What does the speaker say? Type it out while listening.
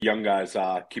young guys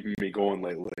keeping me going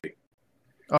lately.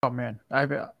 Oh man,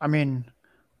 I mean,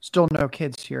 still no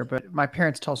kids here, but my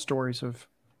parents tell stories of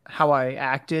how I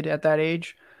acted at that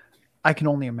age. I can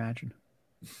only imagine.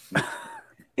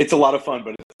 It's a lot of fun,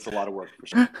 but it's a lot of work for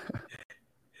sure.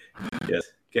 Yes.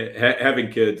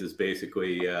 Having kids is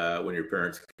basically when your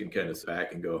parents can kind of sit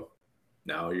back and go,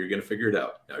 now you're going to figure it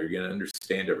out. Now you're going to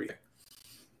understand everything.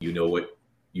 You know what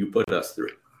you put us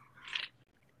through.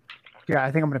 Yeah,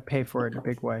 I think I'm going to pay for it in a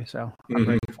big way, so I'm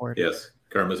ready for it. Yes,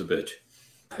 karma's a bitch,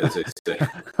 as they say.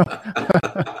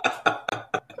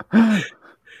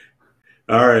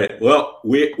 All right. Well,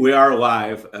 we are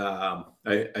live. I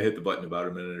hit the button about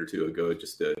a minute or two ago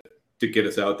just to get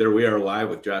us out there. We are live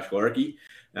with Josh Larkey.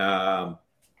 I'm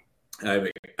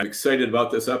excited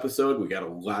about this episode. We got a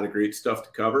lot of great stuff to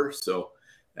cover. So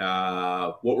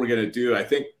what we're going to do, I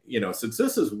think, since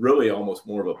this is really almost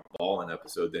more of a ball-in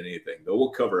episode than anything, though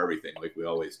we'll cover everything like we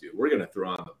always do. We're going to throw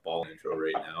on the ball intro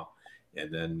right now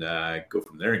and then go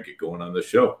from there and get going on the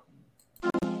show.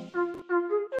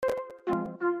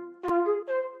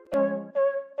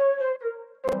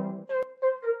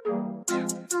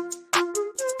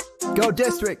 Go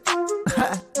District.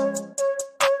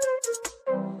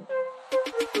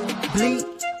 Bleed,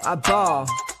 I ball.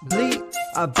 Bleed,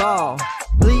 I ball.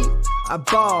 Bleed, I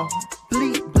ball.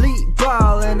 Bleed,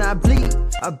 ball. And I bleed,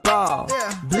 I ball.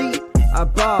 Bleed, I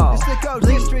ball. It's the Go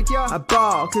District, y'all. I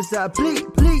ball, cause I bleed.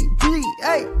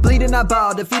 Hey, bleeding, I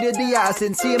ball. Defeated the odds,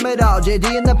 didn't see him at all.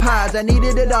 JD in the pods, I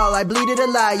needed it all. I bleeded a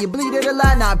lie. You bleeded a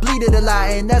lie, not bleeded a lie.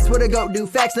 And that's what I go do.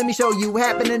 Facts, let me show you.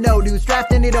 Happen to know dudes.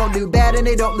 Draft and they don't do bad and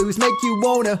they don't lose. Make you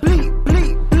wanna bleed.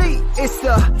 It's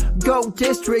the Go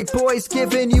District boys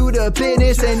giving you the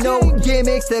business and no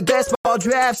gimmicks. The best ball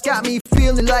drafts got me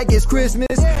feeling like it's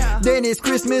Christmas. Then it's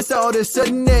Christmas all of a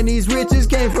sudden and these riches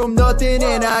came from nothing.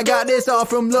 And I got this all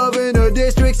from loving the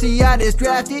district. See, I just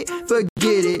drafted,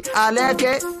 forget it. I laugh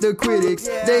at the critics,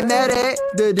 they mad at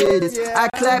the digits. I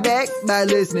clap back by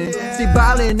listening. See,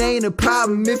 ballin' ain't a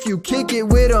problem if you kick it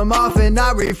with them off. And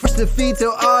I refresh the feet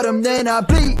till autumn, then I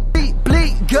bleed,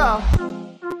 go.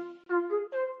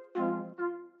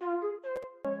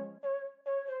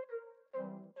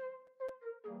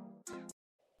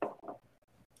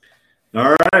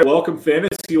 All right, welcome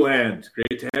Fantasyland.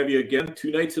 Great to have you again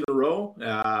 2 nights in a row.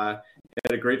 Had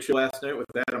a great show last night with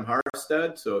Adam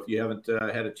Harstead, so if you haven't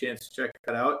had a chance to check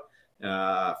that out,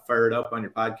 fire it up on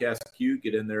your podcast queue,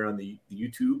 get in there on the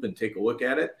YouTube and take a look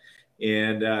at it.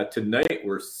 And tonight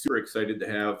we're super excited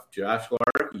to have Josh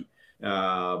Larkey,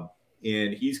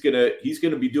 and he's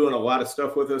gonna be doing a lot of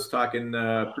stuff with us, talking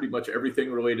pretty much everything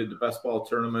related to best ball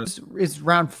tournaments. Is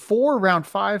round 4, round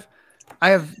 5?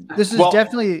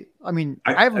 Definitely. I mean,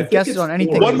 I haven't guessed on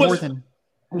anything more than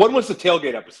one was the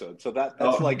tailgate episode. So that's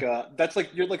like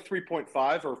you're like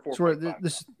 3.5 or 4.5. So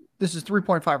this is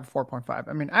 3.5 or 4.5.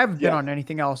 I mean, I haven't been on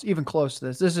anything else even close to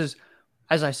this. This is,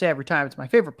 as I say every time, it's my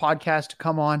favorite podcast to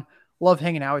come on. Love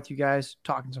hanging out with you guys,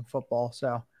 talking some football. So,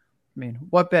 I mean,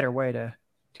 what better way to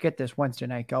get this Wednesday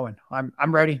night going? I'm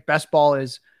ready. Best ball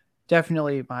is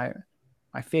definitely my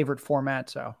favorite format.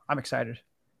 So I'm excited.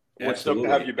 We're stoked to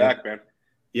have you back, man.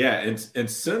 Yeah, and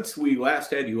since we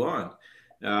last had you on,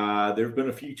 there have been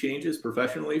a few changes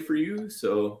professionally for you.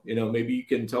 So, maybe you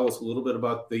can tell us a little bit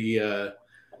about the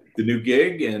new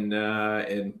gig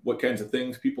and what kinds of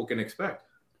things people can expect.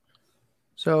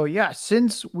 So, yeah,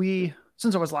 since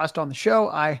I was last on the show,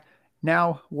 I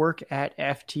now work at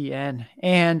FTN,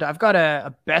 and I've got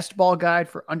a best ball guide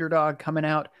for Underdog coming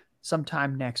out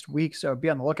sometime next week. So be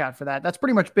on the lookout for that. That's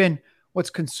pretty much been what's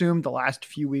consumed the last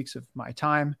few weeks of my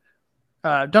time.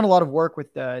 Done a lot of work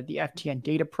with the FTN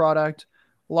data product,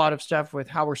 a lot of stuff with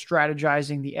how we're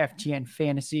strategizing the FTN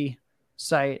fantasy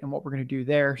site and what we're going to do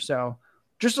there. So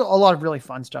just a lot of really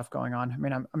fun stuff going on. I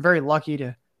mean, I'm very lucky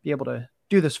to be able to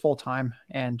do this full time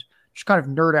and just kind of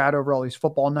nerd out over all these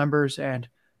football numbers and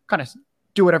kind of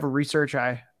do whatever research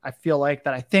I feel like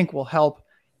that I think will help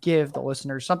give the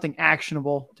listeners something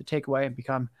actionable to take away and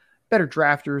become better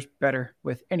drafters, better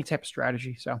with any type of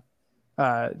strategy. So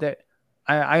that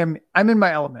I'm in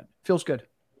my element. Feels good.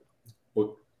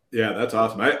 Well, yeah, that's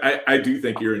awesome. I do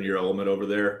think you're in your element over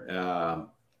there.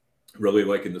 Really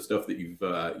liking the stuff that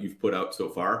you've put out so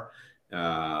far.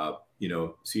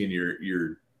 Seeing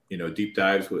your deep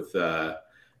dives with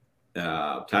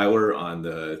Tyler on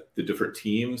the different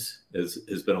teams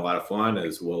has been a lot of fun,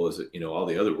 as well as all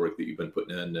the other work that you've been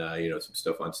putting in. Some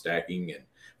stuff on stacking and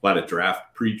a lot of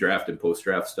pre-draft and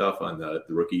post-draft stuff on the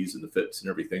rookies and the fits and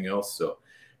everything else. So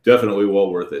definitely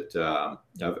well worth it.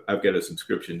 I've got a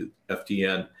subscription to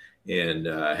FTN, and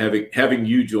having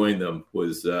you join them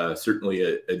was certainly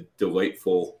a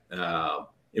delightful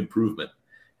improvement.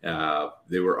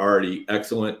 They were already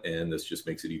excellent, and this just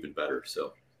makes it even better.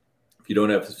 So if you don't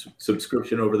have a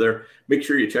subscription over there, make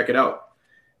sure you check it out.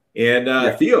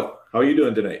 And Theo, how are you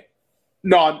doing tonight?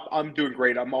 No, I'm doing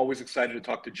great. I'm always excited to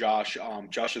talk to Josh.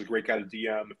 Josh is a great guy to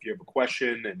DM if you have a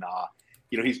question, and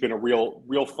he's been a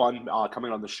real fun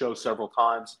coming on the show several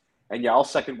times. And yeah, I'll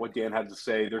second what Dan had to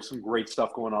say. There's some great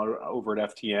stuff going on over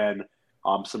at FTN.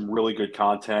 Some really good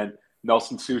content.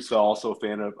 Nelson Sousa, also a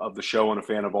fan of the show and a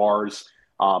fan of ours.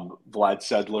 Vlad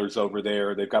Sedler's over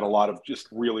there. They've got a lot of just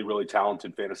really, really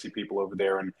talented fantasy people over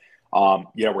there. And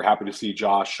we're happy to see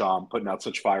Josh putting out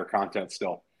such fire content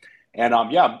still. And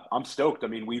I'm stoked. I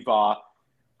mean,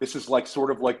 this is like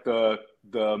sort of like the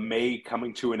May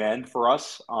coming to an end for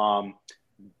us.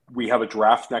 We have a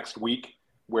draft next week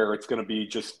where it's going to be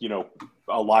just,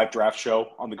 a live draft show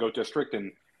on the GOAT District.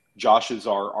 And Josh is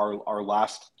our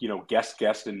last,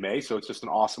 guest in May. So it's just an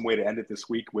awesome way to end it this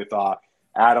week with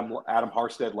Adam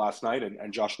Harstead last night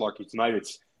and Josh Larkey tonight.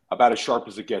 It's about as sharp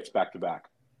as it gets back to back.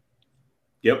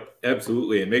 Yep,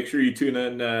 absolutely. And make sure you tune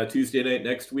in Tuesday night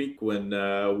next week when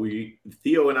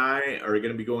Theo and I are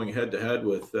going to be going head to head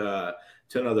with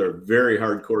 10 other very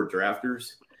hardcore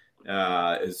drafters.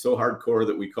 It's so hardcore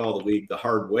that we call the league the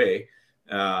hard way.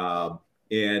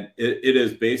 And it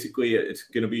is basically, it's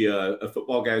going to be a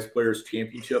Football Guys Players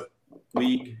Championship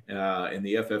league in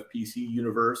the FFPC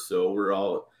universe. So we're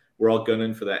all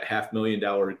gunning for that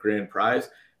 $500,000 grand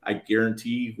prize. I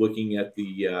guarantee, looking at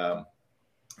the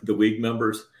league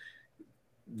members,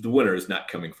 the winner is not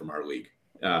coming from our league.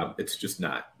 It's just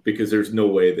not, because there's no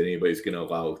way that anybody's going to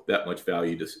allow that much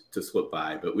value to slip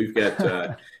by. But we've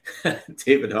got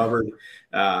David Hubbard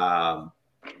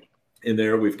in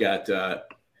there. We've got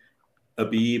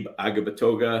Abib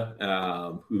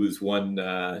Agabatoga, who's won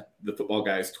the Football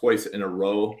Guys twice in a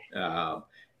row.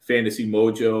 Fantasy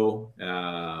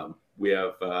Mojo. We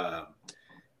have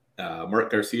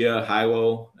Mark Garcia,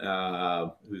 Hilo,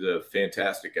 who's a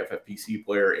fantastic FFPC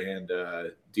player and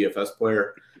DFS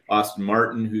player. Austin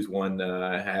Martin, who's won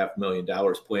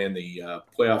 $500,000 playing the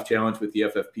playoff challenge with the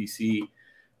FFPC.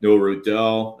 Noah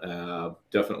Rudell,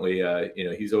 definitely,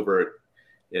 he's over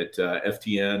at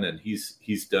FTN, and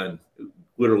he's done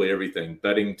literally everything,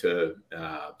 betting to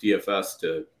DFS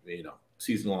to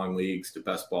season-long leagues to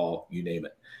best ball, you name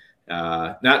it.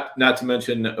 Not to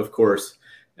mention, of course,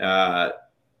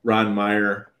 Ron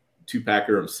Meyer,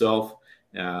 two-packer himself,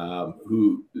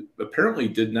 who apparently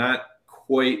did not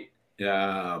quite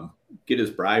get his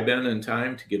bribe in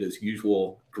time to get his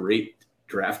usual great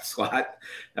draft slot.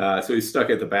 So he's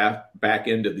stuck at the back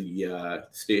end of the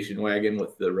station wagon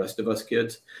with the rest of us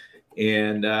kids.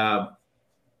 And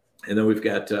then we've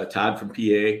got Todd from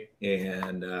PA,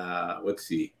 and let's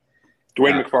see.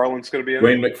 Dwayne McFarland's going to be in.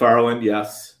 Dwayne McFarland,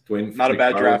 yes. Dwayne, not a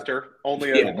bad drafter.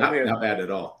 Not bad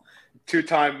at all.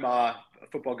 Two-time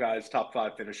Football Guys top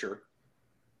 5 finisher.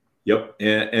 Yep,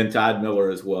 and Todd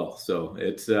Miller as well. So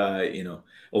it's a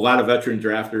lot of veteran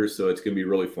drafters. So it's going to be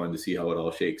really fun to see how it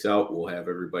all shakes out. We'll have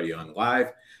everybody on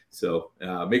live, so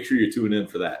make sure you tune in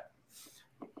for that.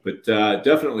 But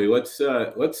definitely, let's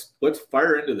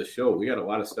fire into the show. We got a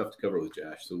lot of stuff to cover with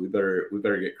Josh, so we better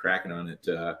get cracking on it.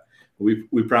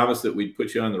 We promised that we'd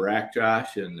put you on the rack,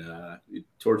 Josh, and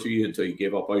torture you until you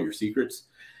gave up all your secrets.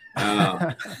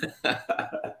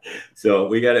 So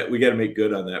we got to make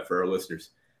good on that for our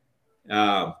listeners.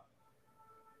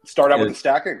 Start out with the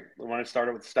stacking. We want to start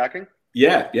out with the stacking?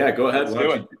 Yeah. Go ahead. Why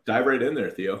don't you dive right in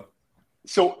there, Theo?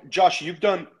 So, Josh, you've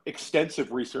done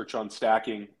extensive research on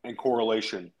stacking and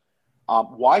correlation.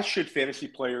 Why should fantasy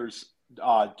players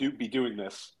be doing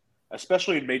this,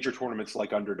 especially in major tournaments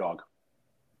like Underdog?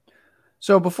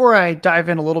 So before I dive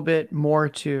in a little bit more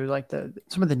to like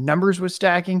some of the numbers with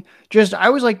stacking, I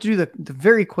always like to do the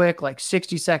very quick,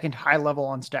 60-second high level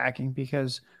on stacking,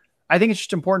 because I think it's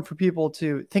just important for people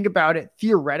to think about it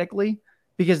theoretically,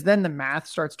 because then the math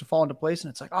starts to fall into place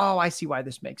and it's like, oh, I see why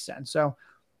this makes sense. So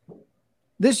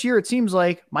this year, it seems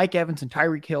like Mike Evans and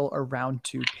Tyreek Hill are round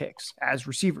 2 picks as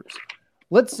receivers.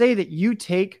 Let's say that you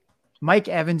take Mike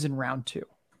Evans in round 2.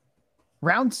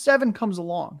 Round 7 comes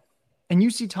along and you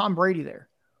see Tom Brady there.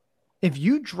 If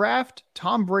you draft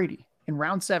Tom Brady in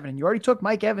round 7 and you already took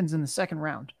Mike Evans in the second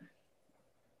round,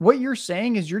 what you're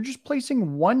saying is you're just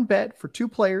placing one bet for 2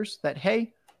 players that,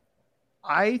 hey,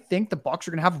 I think the Bucs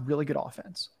are going to have a really good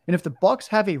offense. And if the Bucs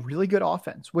have a really good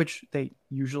offense, which they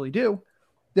usually do,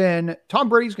 then Tom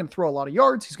Brady's going to throw a lot of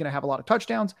yards. He's going to have a lot of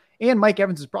touchdowns. And Mike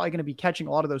Evans is probably going to be catching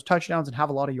a lot of those touchdowns and have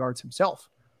a lot of yards himself.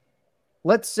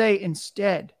 Let's say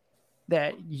instead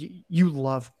that you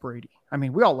love Brady. I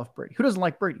mean, we all love Brady. Who doesn't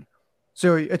like Brady?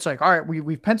 So it's like, all right,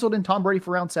 we've penciled in Tom Brady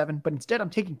for round 7, but instead I'm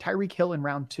taking Tyreek Hill in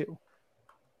round 2.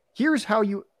 here's how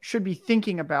you should be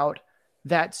thinking about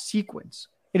that sequence.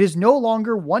 It is no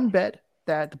longer one bet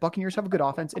that the Buccaneers have a good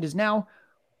offense. It is now,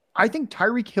 I think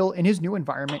Tyreek Hill in his new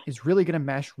environment is really going to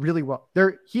mesh really well.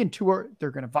 He and Tua,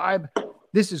 they're going to vibe.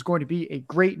 This is going to be a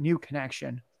great new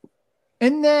connection.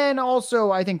 And then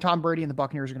also, I think Tom Brady and the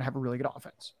Buccaneers are going to have a really good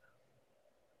offense.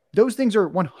 Those things are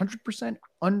 100%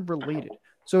 unrelated.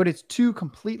 So it is two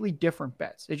completely different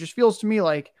bets. It just feels to me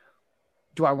like,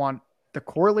 do I want the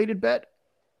correlated bet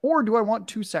or do I want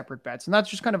two separate bets? And that's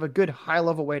just kind of a good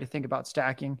high-level way to think about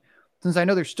stacking, since I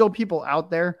know there's still people out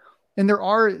there, and there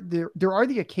are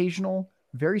the occasional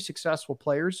very successful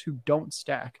players who don't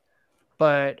stack,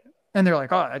 and they're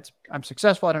like, oh, I'm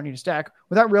successful, I don't need to stack,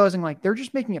 without realizing like they're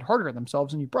just making it harder on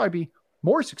themselves, and you'd probably be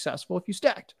more successful if you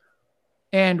stacked.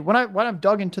 And when I've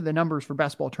dug into the numbers for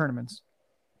best ball tournaments,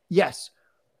 yes,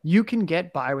 you can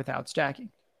get by without stacking.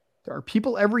 There are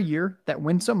people every year that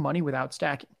win some money without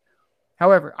stacking.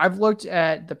 However, I've looked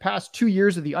at the past 2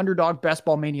 years of the Underdog Best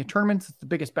Ball Mania tournaments. It's the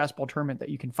biggest best ball tournament that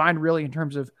you can find, really, in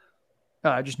terms of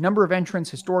just number of entrants,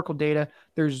 historical data.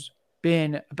 There's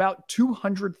been about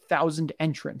 200,000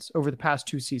 entrants over the past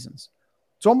 2 seasons.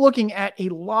 So I'm looking at a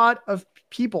lot of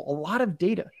people, a lot of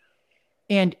data.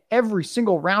 And every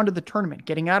single round of the tournament,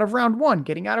 getting out of round 1,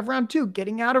 getting out of round 2,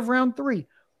 getting out of round 3.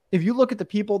 If you look at the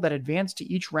people that advance to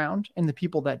each round and the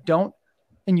people that don't,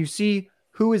 and you see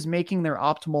who is making their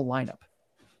optimal lineup,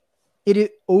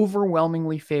 it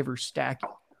overwhelmingly favors stacking.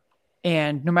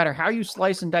 And no matter how you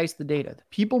slice and dice the data, the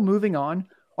people moving on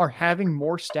are having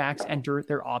more stacks enter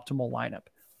their optimal lineup.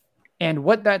 And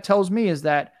what that tells me is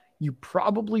that you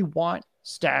probably want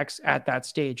stacks at that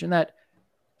stage, and that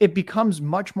it becomes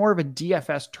much more of a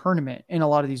DFS tournament in a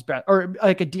lot of these or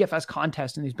like a DFS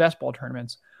contest in these best ball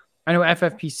tournaments. I know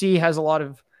FFPC has a lot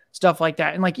of stuff like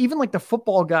that. And like, even like the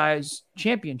Football Guys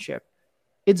Championship,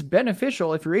 it's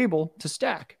beneficial if you're able to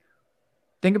stack.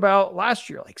 Think about last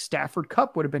year, like Stafford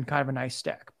Cup would have been kind of a nice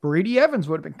stack. Brady Evans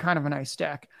would have been kind of a nice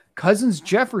stack. Cousins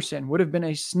Jefferson would have been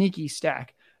a sneaky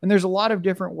stack. And there's a lot of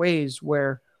different ways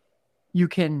where you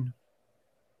can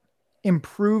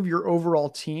improve your overall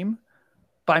team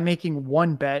by making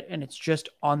one bet, and it's just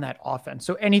on that offense.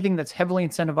 So anything that's heavily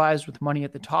incentivized with money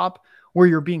at the top, where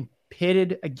you're being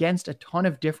pitted against a ton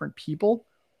of different people,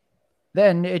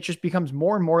 then it just becomes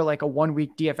more and more like a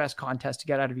 1-week DFS contest to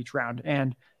get out of each round.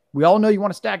 And we all know you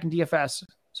want to stack in DFS,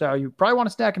 so you probably want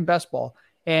to stack in best ball.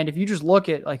 And if you just look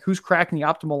at like who's cracking the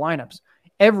optimal lineups,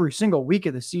 every single week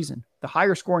of the season, the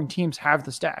higher scoring teams have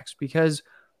the stacks, because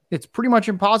it's pretty much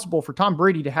impossible for Tom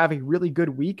Brady to have a really good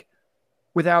week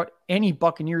without any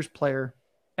Buccaneers player,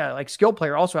 like skill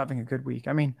player, also having a good week.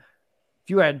 I mean, if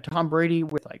you had Tom Brady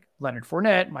with like Leonard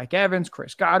Fournette, Mike Evans,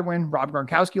 Chris Godwin, Rob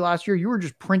Gronkowski last year, you were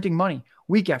just printing money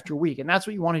week after week. And that's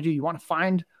what you want to do. You want to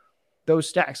find those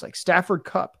stacks. Like Stafford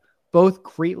Cup both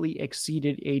greatly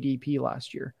exceeded ADP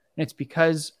last year. And it's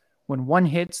because when one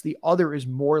hits, the other is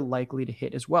more likely to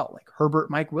hit as well, like Herbert,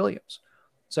 Mike Williams.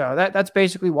 So that's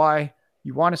basically why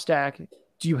you want to stack.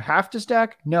 Do you have to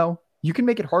stack? No. You can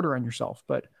make it harder on yourself,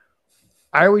 but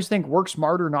I always think work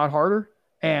smarter, not harder.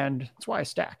 And that's why I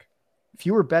stack.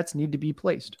 Fewer bets need to be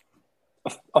placed.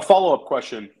 A follow-up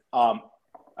question.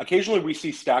 Occasionally we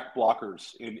see stack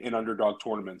blockers in underdog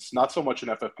tournaments, not so much in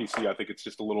FFPC. I think it's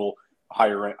just a little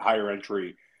higher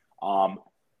entry.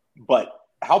 But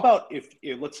how about if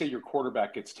let's say your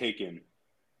quarterback gets taken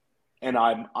and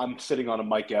I'm sitting on a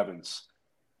Mike Evans?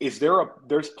 Is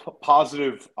there's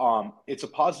positive, it's a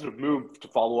positive move to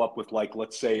follow up with, like,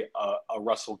 let's say a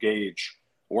Russell Gage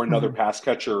or another pass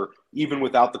catcher, even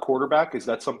without the quarterback? Is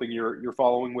that something you're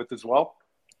following with as well?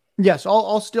 Yes.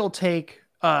 I'll still try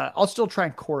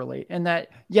and correlate, and that,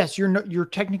 yes, you're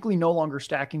technically no longer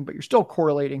stacking, but you're still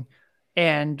correlating.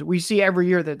 And we see every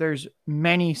year that there's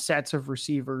many sets of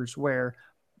receivers where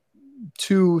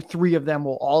 2-3 of them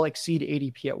will all exceed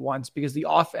ADP at once, because the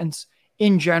offense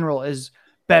in general is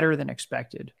better than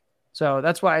expected. So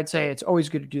that's why I'd say it's always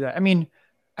good to do that. I mean,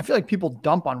 I feel like people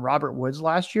dump on Robert Woods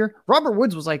last year. Robert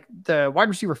Woods was like the wide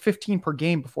receiver 15 per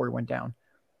game before he went down.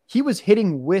 He was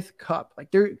hitting with Cup.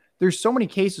 Like there's so many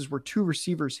cases where 2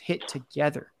 receivers hit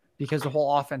together because the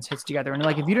whole offense hits together. And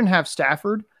like, if you didn't have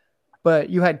Stafford, but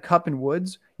you had Cup and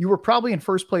Woods, you were probably in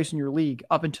first place in your league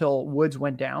up until Woods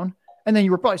went down. And then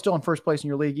you were probably still in first place in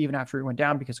your league even after he went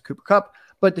down because of Cooper Kupp.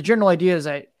 But the general idea is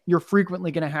that you're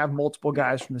frequently going to have multiple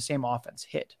guys from the same offense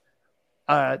hit.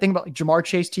 Think about like Jamar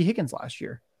Chase, T. Higgins last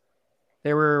year.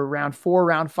 They were round 4,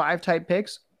 round 5 type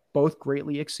picks, both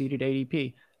greatly exceeded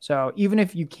ADP. So even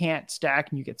if you can't stack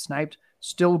and you get sniped,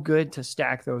 still good to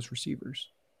stack those receivers.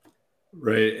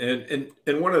 Right.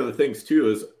 And one of the things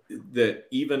too that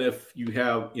even if you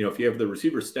have, if you have the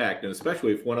receiver stacked, and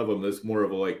especially if one of them is more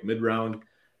of a like mid-round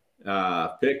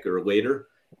pick or later,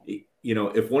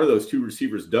 if one of those two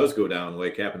receivers does go down,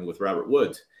 like happened with Robert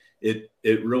Woods, it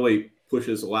really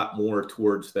pushes a lot more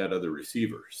towards that other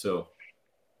receiver. So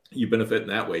you benefit in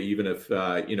that way. Even if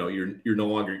you're no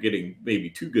longer getting maybe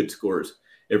two good scores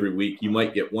every week, you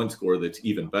might get one score that's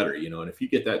even better. And if you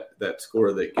get that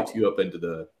score that gets you up into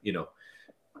the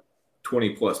 20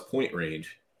 plus point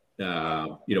range,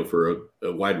 for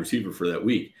a wide receiver for that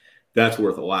week, that's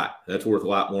worth a lot. That's worth a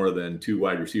lot more than two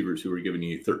wide receivers who are giving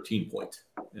you 13 points,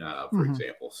 for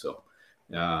example. So,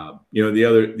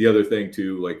 the other thing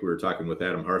too, like we were talking with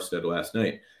Adam Harstead last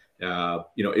night,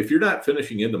 if you're not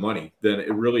finishing in the money, then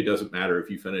it really doesn't matter if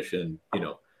you finish in,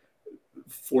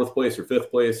 fourth place or fifth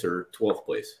place or 12th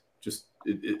place. Just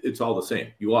it's all the same.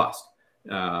 You lost.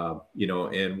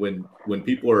 And when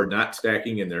people are not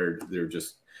stacking and they're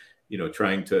just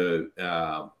trying to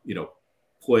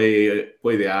play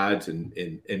the odds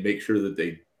and make sure that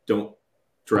they don't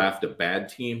draft a bad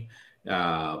team,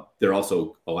 they're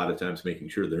also a lot of times making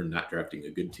sure they're not drafting a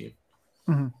good team.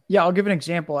 Mm-hmm. Yeah, I'll give an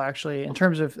example actually in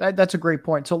terms of that's a great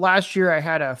point. So last year I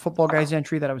had a Football Guys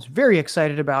entry that I was very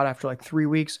excited about after like 3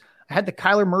 weeks. I had the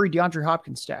Kyler Murray, DeAndre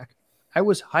Hopkins stack. I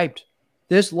was hyped.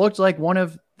 This looked like one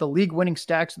of the league winning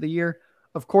stacks of the year.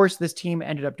 Of course, this team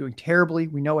ended up doing terribly.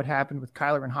 We know what happened with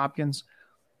Kyler and Hopkins.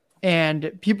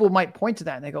 And people might point to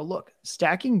that and they go, look,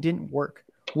 stacking didn't work.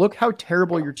 Look how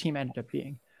terrible your team ended up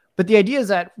being. But the idea is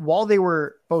that while they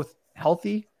were both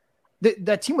healthy,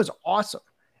 that team was awesome.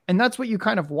 And that's what you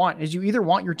kind of want, is you either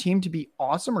want your team to be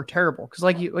awesome or terrible. Because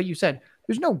like you said,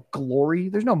 there's no glory.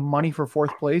 There's no money for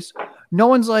fourth place. No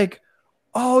one's like,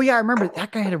 oh, yeah, I remember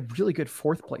that guy had a really good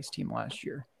fourth place team last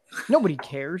year. Nobody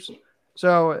cares.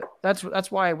 So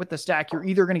that's why with the stack, you're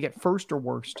either going to get first or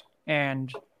worst.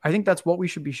 And I think that's what we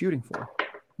should be shooting for.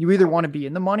 You either want to be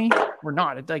in the money or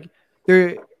not.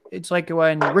 It's like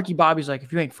when Ricky Bobby's like,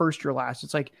 if you ain't first, you're last.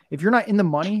 It's like, if you're not in the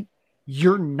money,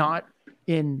 you're not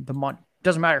in the money.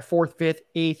 Doesn't matter, 4th, 5th,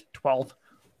 8th, 12th.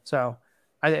 So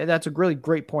that's a really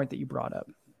great point that you brought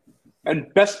up.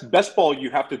 And best ball,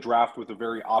 you have to draft with a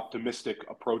very optimistic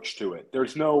approach to it.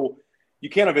 You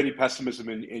can't have any pessimism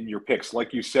in your picks.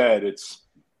 Like you said,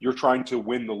 you're trying to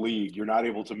win the league. You're not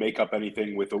able to make up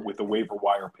anything with a waiver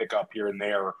wire pickup here and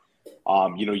there.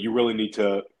 You really need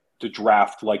to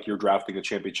draft like you're drafting a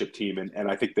championship team. And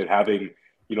I think that having,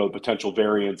 the potential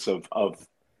variance of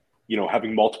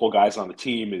having multiple guys on the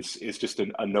team is just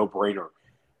a no-brainer.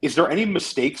 Is there any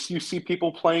mistakes you see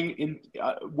people playing in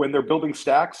when they're building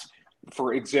stacks?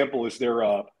 For example, is there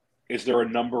a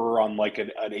number on like an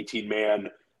 18-man,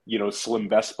 slim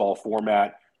best ball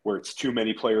format where it's too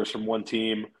many players from one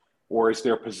team, or is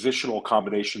there positional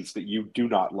combinations that you do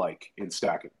not like in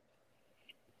stacking?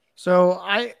 So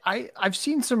I've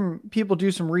seen some people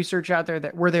do some research out there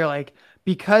where they're like,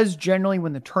 because generally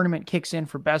when the tournament kicks in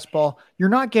for best ball, you're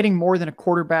not getting more than a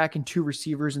quarterback and 2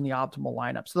 receivers in the optimal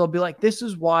lineup. So they'll be like, this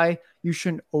is why you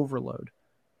shouldn't overload.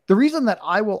 The reason that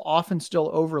I will often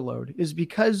still overload is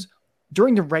because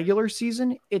during the regular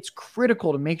season, it's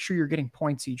critical to make sure you're getting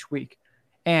points each week.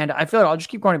 And I feel like I'll just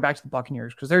keep going back to the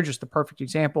Buccaneers because they're just the perfect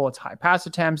example. It's high pass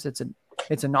attempts. It's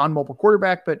a non-mobile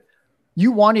quarterback, but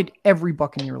you wanted every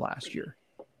Buccaneer last year.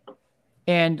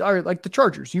 And like the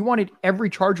Chargers, you wanted every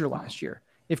Charger last year.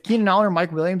 If Keenan Allen or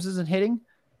Mike Williams isn't hitting,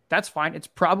 that's fine. It's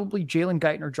probably Jalen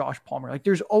Guyton or Josh Palmer. Like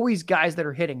there's always guys that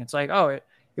are hitting. It's like, oh,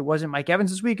 it wasn't Mike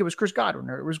Evans this week. It was Chris Godwin,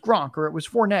 or it was Gronk, or it was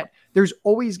Fournette. There's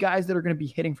always guys that are going to be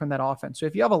hitting from that offense. So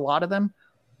if you have a lot of them,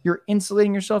 you're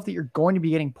insulating yourself that you're going to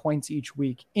be getting points each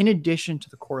week in addition to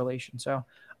the correlation. So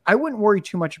I wouldn't worry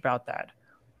too much about that.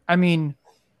 I mean,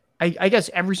 I guess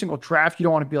every single draft, you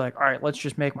don't want to be like, all right, let's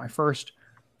just make my first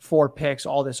 4 picks,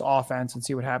 all this offense and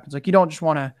see what happens. Like you don't just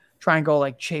want to try and go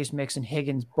like Chase, Mixon,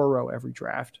 Higgins, Burrow every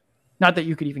draft. Not that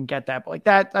you could even get that, but like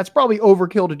that's probably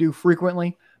overkill to do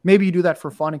frequently. Maybe you do that for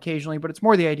fun occasionally, but it's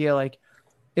more the idea like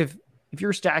if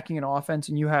you're stacking an offense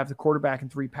and you have the quarterback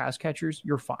and 3 pass catchers,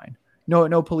 you're fine.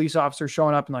 No police officer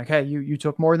showing up and like, hey, you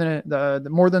took more than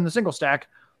the single stack.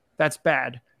 That's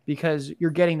bad because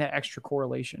you're getting that extra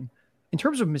correlation. In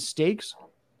terms of mistakes,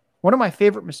 one of my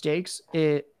favorite mistakes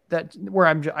I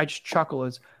just chuckle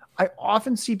is I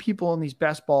often see people in these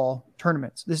best ball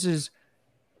tournaments. This is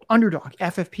Underdog,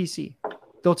 FFPC.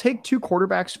 They'll take 2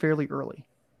 quarterbacks fairly early.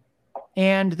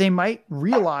 And they might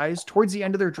realize towards the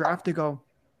end of their draft, they go,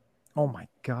 oh my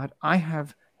God,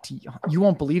 you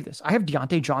won't believe this. I have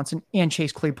Deontay Johnson and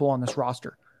Chase Claypool on this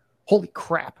roster. Holy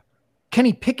crap.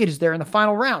 Kenny Pickett is there in the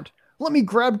final round. Let me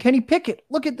grab Kenny Pickett.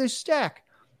 Look at this stack.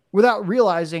 Without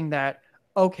realizing that,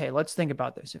 okay, let's think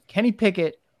about this. If Kenny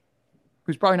Pickett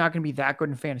who's probably not going to be that good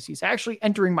in fantasy, is actually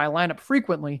entering my lineup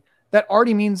frequently, that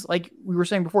already means, like we were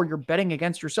saying before, you're betting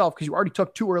against yourself because you already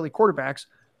took 2 early quarterbacks.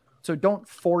 So don't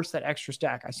force that extra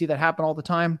stack. I see that happen all the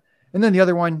time. And then the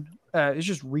other one is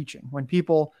just reaching. When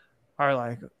people are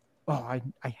like, oh,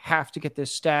 I have to get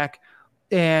this stack.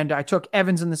 And I took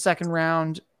Evans in the 2nd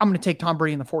round. I'm going to take Tom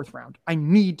Brady in the 4th round. I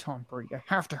need Tom Brady. I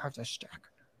have to have this stack.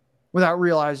 Without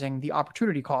realizing the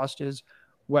opportunity cost is,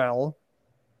 well,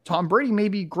 Tom Brady may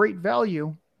be great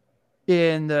value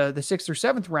in the 6th or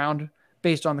 7th round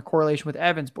based on the correlation with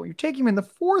Evans, but you're taking him in the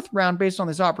 4th round based on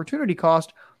this opportunity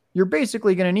cost. You're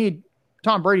basically going to need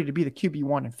Tom Brady to be the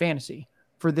QB1 in fantasy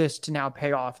for this to now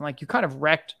pay off. And like, you kind of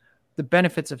wrecked the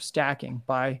benefits of stacking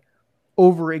by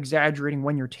over exaggerating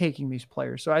when you're taking these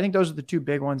players. So I think those are the 2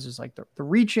 big ones, is like the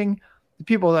reaching, the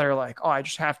people that are like, oh, I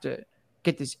just have to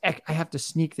get this. I have to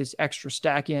sneak this extra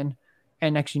stack in.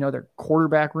 And next, their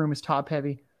quarterback room is top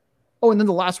heavy. Oh, and then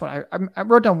the last one, I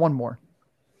wrote down one more.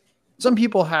 Some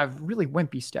people have really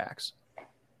wimpy stacks.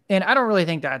 And I don't really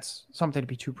think that's something to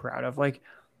be too proud of. Like,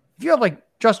 if you have like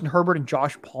Justin Herbert and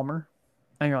Josh Palmer,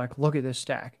 and you're like, look at this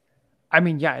stack. I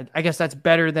mean, yeah, I guess that's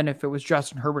better than if it was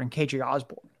Justin Herbert and KJ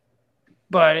Osborne.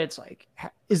 But it's like,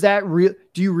 is that real?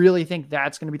 Do you really think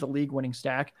that's going to be the league winning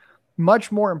stack?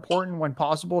 Much more important when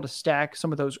possible to stack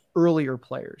some of those earlier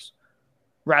players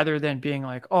rather than being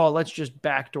like, oh, let's just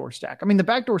backdoor stack. I mean, the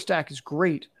backdoor stack is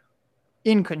great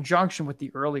in conjunction with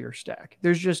the earlier stack.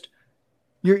 There's just,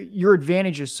 your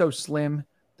advantage is so slim.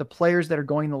 The players that are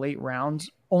going in the late rounds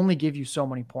only give you so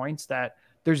many points that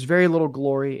there's very little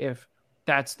glory if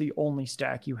that's the only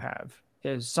stack you have,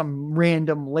 is some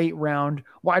random late round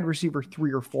wide receiver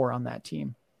 3 or 4 on that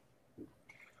team.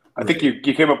 I think you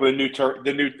came up with a new term.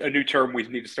 A new term we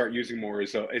need to start using more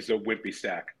is a wimpy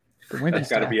stack. That's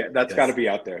got to be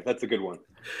out there. That's a good one.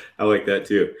 I like that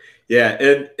too. Yeah,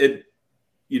 and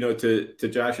to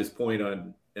Josh's point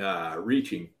on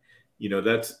reaching,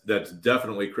 that's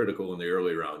definitely critical in the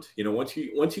early rounds. Once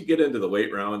you get into the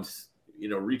late rounds,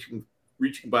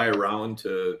 reaching by a round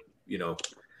to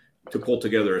pull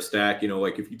together a stack,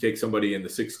 like if you take somebody in the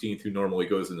 16th who normally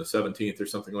goes in the 17th or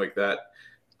something like that,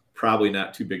 probably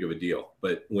not too big of a deal.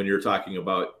 But when you're talking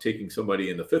about taking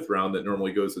somebody in the 5th round that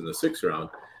normally goes in the 6th round,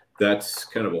 that's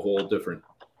kind of a whole different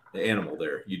animal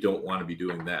there. You don't want to be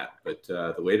doing that. But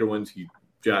the later ones,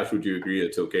 Josh, would you agree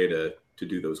it's okay to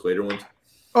do those later ones?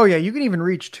 Oh yeah, you can even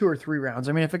reach 2 or 3 rounds.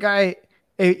 I mean,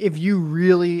 if you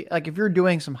really, like, if you're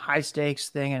doing some high stakes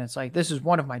thing and it's like, this is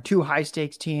one of my 2 high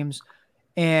stakes teams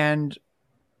and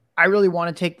I really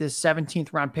want to take this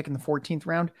 17th round pick in the 14th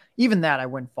round, even that I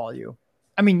wouldn't follow you.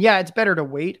 I mean, yeah, it's better to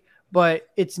wait, but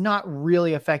it's not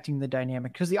really affecting the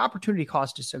dynamic because the opportunity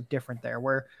cost is so different there,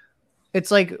 where it's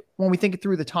like when we think it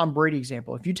through the Tom Brady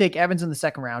example, if you take Evans in the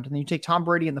 2nd round and then you take Tom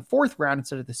Brady in the 4th round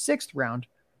instead of the 6th round,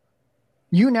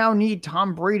 you now need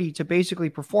Tom Brady to basically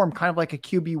perform kind of like a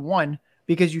QB1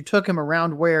 because you took him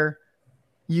around where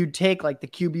you'd take like the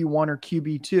QB1 or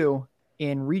QB2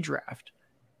 in redraft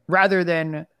rather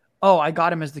than, oh, I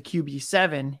got him as the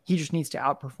QB7. He just needs to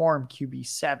outperform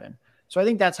QB7. So I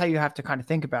think that's how you have to kind of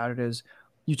think about it, is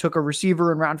you took a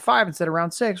receiver in round 5 instead of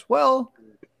round 6. Well,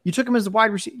 you took him as the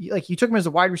wide receiver, like you took him as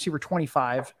a wide receiver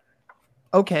 25.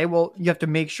 Okay, well, you have to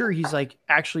make sure he's like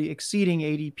actually exceeding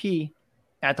ADP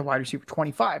at the wide receiver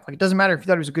 25. Like, it doesn't matter if you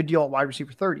thought it was a good deal at wide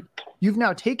receiver 30. You've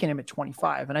now taken him at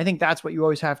 25. And I think that's what you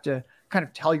always have to kind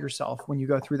of tell yourself when you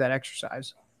go through that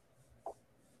exercise.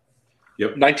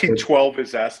 Yep. 1912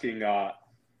 is asking,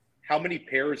 how many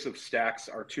pairs of stacks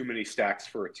are too many stacks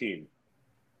for a team?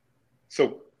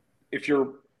 So if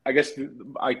you're, I guess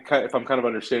if I'm kind of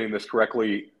understanding this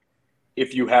correctly,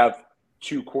 if you have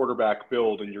 2 quarterback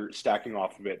build and you're stacking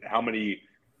off of it, how many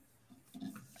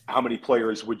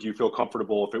players would you feel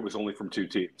comfortable if it was only from 2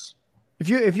 teams? If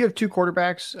you have 2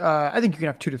 quarterbacks, I think you can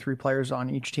have 2 to 3 players on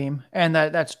each team, and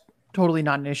that's totally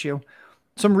not an issue.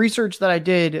 Some research that I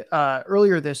did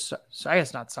earlier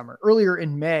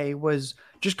in May was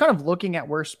just kind of looking at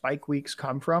where spike weeks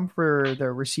come from for the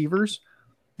receivers.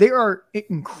 They are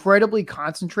incredibly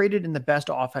concentrated in the best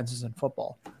offenses in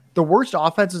football. The worst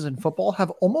offenses in football have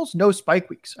almost no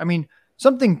spike weeks. I mean,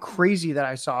 something crazy that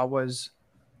I saw was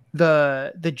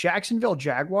the Jacksonville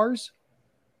Jaguars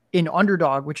in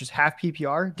underdog, which is half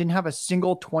PPR, didn't have a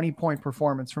single 20-point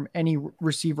performance from any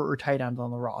receiver or tight end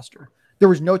on the roster. There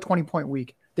was no 20-point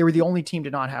week. They were the only team to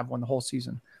not have one the whole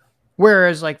season.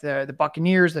 Whereas like the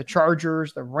Buccaneers, the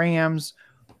Chargers, the Rams,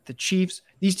 the Chiefs,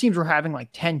 these teams were having like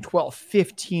 10, 12,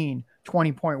 15,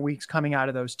 20-point weeks coming out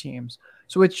of those teams.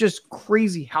 So it's just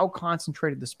crazy how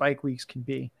concentrated the spike weeks can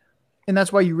be. And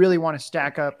that's why you really want to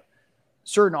stack up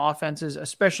certain offenses,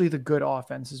 especially the good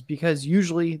offenses, because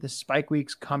usually the spike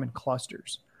weeks come in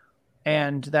clusters.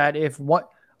 And that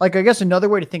I guess another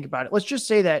way to think about it, let's just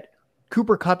say that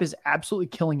Cooper Kupp is absolutely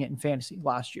killing it in fantasy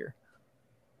last year.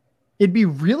 It'd be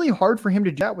really hard for him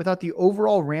to do that without the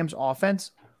overall Rams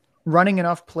offense running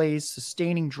enough plays,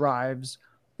 sustaining drives.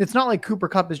 It's not like Cooper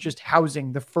Kupp is just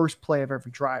housing the first play of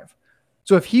every drive.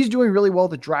 So if he's doing really well,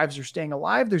 the drives are staying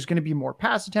alive. There's going to be more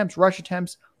pass attempts, rush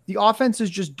attempts. The offense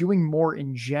is just doing more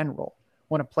in general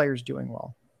when a player's doing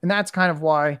well. And that's kind of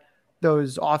why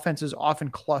those offenses often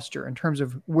cluster in terms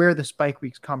of where the spike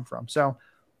weeks come from. So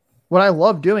what I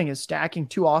love doing is stacking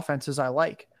two offenses I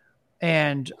like.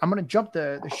 And I'm going to jump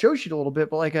the show sheet a little bit,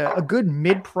 but like a good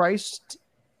mid-priced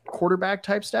quarterback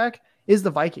type stack is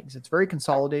the Vikings. It's very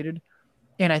consolidated.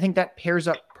 And I think that pairs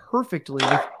up perfectly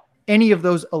with any of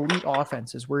those elite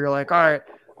offenses where you're like, all right,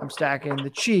 I'm stacking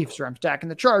the Chiefs, or I'm stacking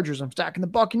the Chargers, I'm stacking the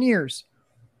Buccaneers.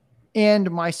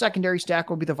 And my secondary stack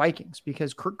will be the Vikings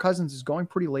because Kirk Cousins is going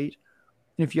pretty late.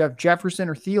 And if you have Jefferson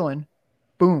or Thielen,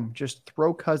 boom, just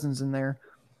throw Cousins in there.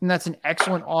 And that's an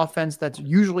excellent offense that's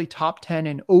usually top 10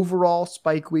 in overall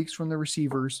spike weeks from the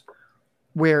receivers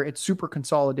where it's super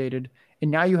consolidated.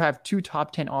 And now you have two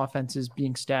top 10 offenses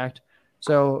being stacked.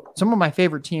 So some of my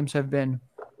favorite teams have been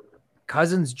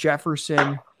Cousins,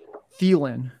 Jefferson,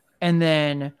 Thielen, and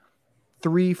then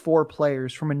 3-4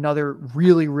 players from another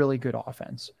really, really good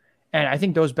offense. And I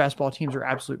think those best ball teams are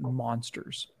absolute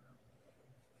monsters.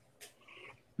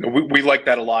 We like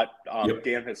that a lot. Yep.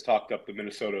 Dan has talked up the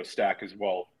Minnesota stack as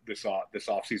well this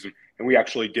offseason, and we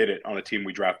actually did it on a team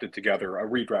we drafted together, a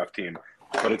redraft team.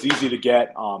 But it's easy to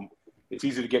get. It's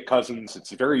easy to get Cousins.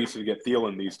 It's very easy to get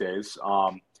Thielen these days.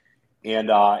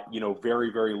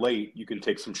 Very, very late, you can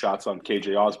take some shots on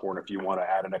KJ Osborne if you want to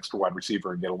add an extra wide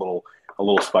receiver and get a little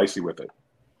spicy with it.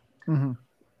 Mm-hmm.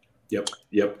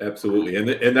 Yep, absolutely.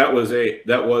 And that was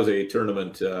a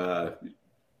tournament that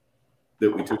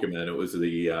we took him in. It was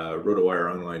the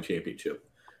RotoWire Online Championship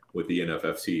with the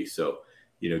NFFC. So,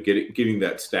 getting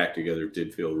that stack together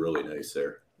did feel really nice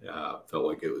there. Felt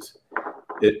like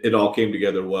it all came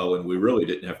together well, and we really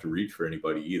didn't have to reach for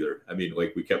anybody either. I mean,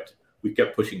 like we kept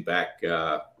pushing back,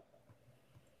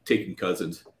 taking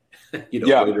Cousins,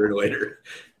 later and later.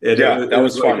 And that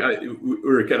was fun. We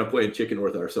were kind of playing chicken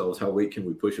with ourselves. How late can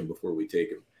we push him before we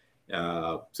take him?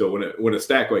 So when a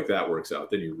stack like that works out,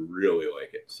 then you really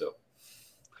like it. So.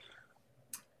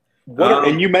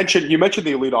 And you mentioned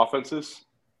the elite offenses.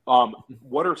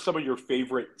 What are some of your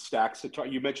favorite stacks?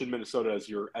 You mentioned Minnesota as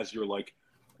your like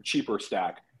cheaper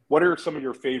stack. What are some of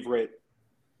your favorite,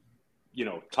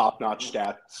 top-notch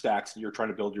stacks that you're trying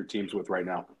to build your teams with right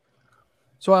now?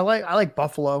 So I like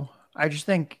Buffalo. I just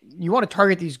think you want to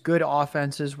target these good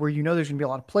offenses where there's going to be a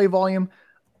lot of play volume.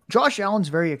 Josh Allen's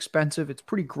very expensive. It's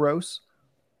pretty gross.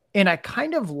 And I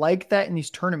kind of like that in these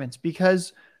tournaments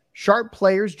because sharp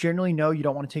players generally know you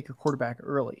don't want to take your quarterback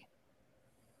early.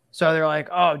 So they're like,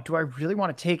 oh, do I really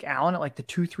want to take Allen at like the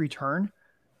 2-3 turn?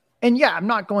 And yeah, I'm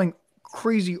not going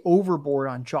crazy overboard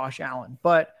on Josh Allen,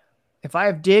 but if I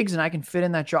have Diggs and I can fit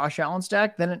in that Josh Allen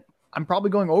stack, then I'm probably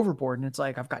going overboard. And it's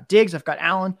like, I've got Diggs, I've got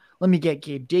Allen. Let me get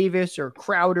Gabe Davis or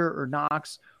Crowder or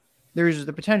Knox. There's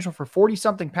the potential for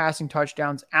 40-something passing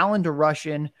touchdowns, Allen to rush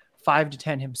in 5 to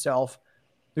 10 himself.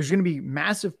 There's going to be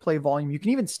massive play volume. You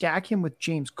can even stack him with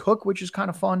James Cook, which is kind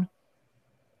of fun.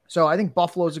 So I think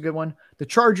Buffalo is a good one. The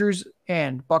Chargers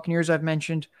and Buccaneers I've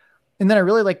mentioned. And then I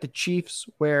really like the Chiefs,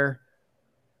 where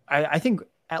I think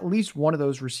at least one of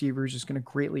those receivers is going to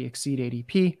greatly exceed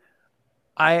ADP.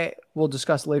 I will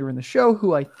discuss later in the show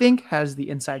who I think has the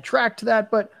inside track to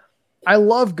that, but I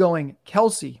love going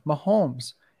Kelsey,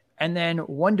 Mahomes, and then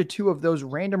 1 to 2 of those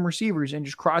random receivers and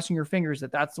just crossing your fingers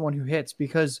that that's the one who hits.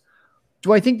 Because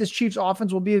do I think this Chiefs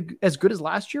offense will be as good as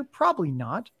last year? Probably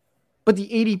not. But the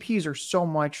ADPs are so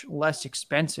much less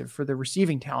expensive for the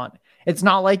receiving talent. It's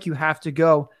not like you have to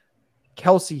go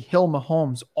Kelsey, Hill,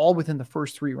 Mahomes all within the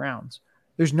first 3 rounds.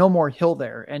 There's no more Hill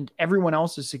there, and everyone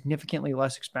else is significantly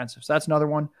less expensive. So that's another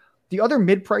one. The other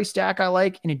mid-price stack I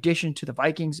like, in addition to the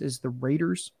Vikings, is the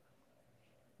Raiders.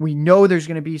 We know there's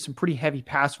going to be some pretty heavy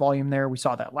pass volume there. We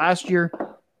saw that last year.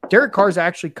 Derek Carr is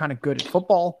actually kind of good at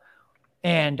football.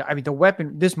 And I mean, the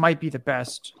weapon, this might be the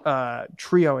best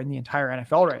trio in the entire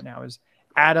NFL right now, is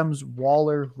Adams,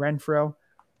 Waller, Renfro.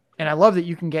 And I love that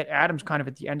you can get Adams kind of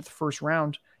at the end of the first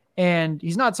round. And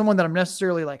he's not someone that I'm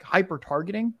necessarily like hyper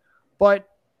targeting, but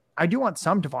I do want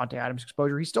some Devontae Adams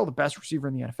exposure. He's still the best receiver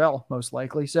in the NFL, most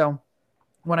likely. So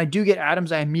when I do get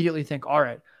Adams, I immediately think, all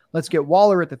right, let's get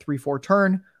Waller at the 3-4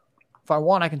 turn. If I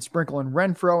want, I can sprinkle in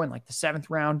Renfro in like the 7th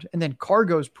round. And then Carr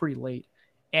goes pretty late.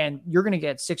 and you're going to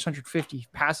get 650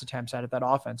 pass attempts out of that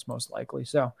offense, most likely.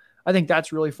 So I think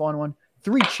that's a really fun one.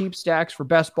 3 cheap stacks for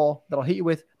best ball that'll hit you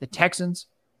with the Texans.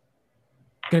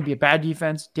 Going to be a bad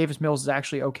defense. Davis Mills is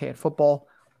actually okay at football.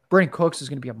 Brandon Cooks is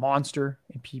going to be a monster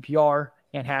in PPR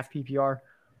and half PPR.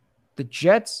 The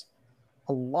Jets,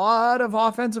 a lot of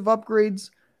offensive upgrades.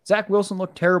 Zach Wilson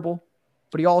looked terrible,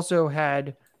 but he also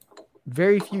had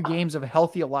very few games of a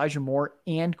healthy Elijah Moore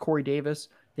and Corey Davis.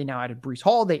 They now added Breece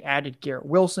Hall. They added Garrett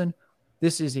Wilson.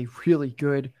 This is a really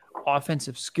good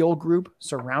offensive skill group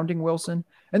surrounding Wilson.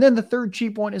 And then the third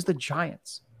cheap one is the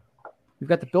Giants. We've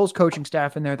got the Bills coaching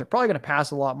staff in there. They're probably going to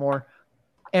pass a lot more.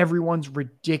 Everyone's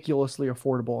ridiculously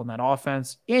affordable in that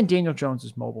offense, and Daniel Jones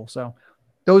is mobile. So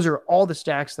those are all the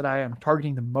stacks that I am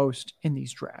targeting the most in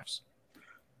these drafts.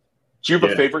 Do you have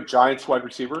a favorite Giants wide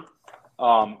receiver?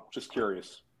 Just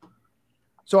curious.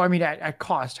 So, I mean, at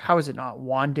cost, how is it not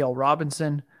Wan'Dale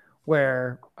Robinson,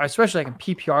 where, especially like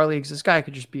in PPR leagues, this guy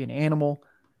could just be an animal.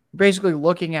 Basically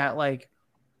looking at like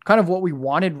kind of what we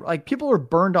wanted. Like people were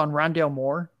burned on Rondale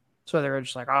Moore. So they're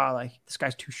just like, like this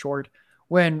guy's too short.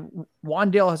 When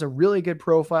Wan'Dale has a really good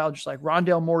profile, just like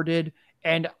Rondale Moore did.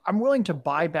 And I'm willing to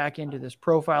buy back into this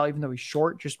profile, even though he's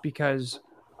short, just because,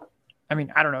 I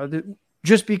mean, I don't know.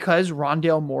 Just because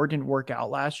Rondale Moore didn't work out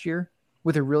last year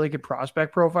with a really good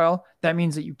prospect profile, that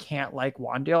means that you can't like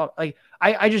Wan'Dale. Like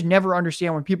I just never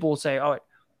understand when people will say, oh,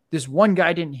 this one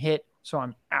guy didn't hit, so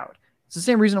I'm out. It's the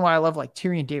same reason why I love like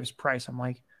Tyrion Davis-Price. I'm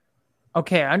like,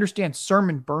 okay, I understand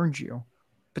Sermon burned you,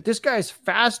 but this guy is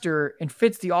faster and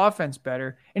fits the offense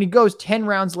better. And he goes 10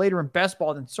 rounds later in best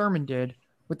ball than Sermon did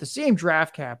with the same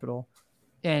draft capital.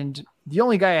 And the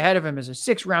only guy ahead of him is a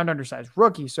 6-round undersized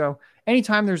rookie. So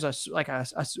anytime there's a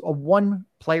one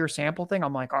player sample thing,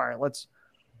 I'm like, all right,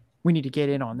 we need to get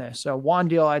in on this. So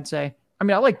Wan'Dale, I'd say, I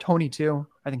mean, I like Tony too.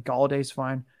 I think Galladay's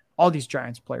fine. All these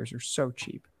Giants players are so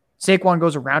cheap. Saquon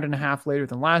goes a round and a half later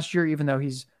than last year, even though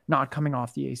he's not coming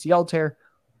off the ACL tear.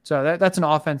 So that's an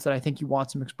offense that I think you want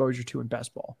some exposure to in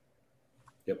best ball.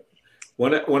 Yep.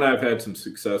 One I've had some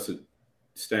success at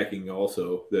stacking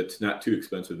also that's not too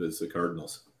expensive is the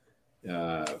Cardinals.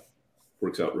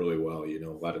 Works out really well. You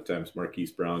know, a lot of times Marquise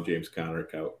Brown, James Conner,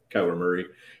 Kyler Murray.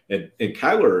 And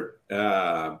Kyler,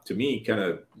 to me, kind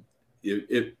of,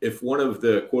 if one of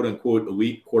the quote-unquote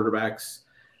elite quarterbacks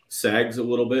sags a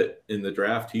little bit in the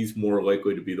draft, he's more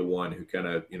likely to be the one who kind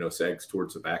of, sags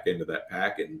towards the back end of that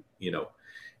pack and,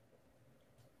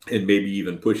 and maybe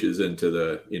even pushes into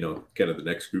the, kind of the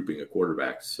next grouping of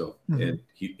quarterbacks. So, and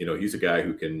he, he's a guy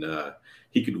who can,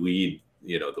 he could lead,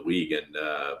 the league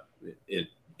and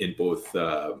in both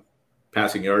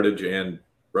passing yardage and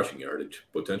rushing yardage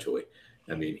potentially.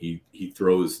 I mean, he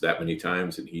throws that many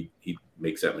times and he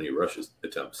makes that many rushes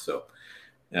attempts. So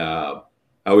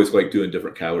I always like doing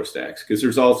different Kyler stacks because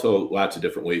there's also lots of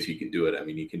different ways you can do it. I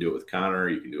mean, you can do it with Connor,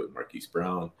 you can do it with Marquise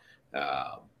Brown,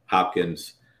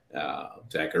 Hopkins,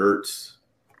 Zach Ertz,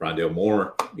 Rondale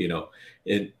Moore,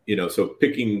 so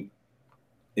picking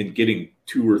and getting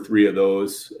 2 or 3 of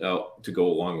those to go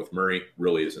along with Murray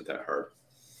really isn't that hard.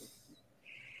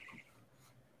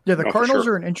 Yeah, the Cardinals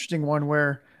are an interesting one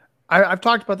where I've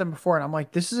talked about them before, and I'm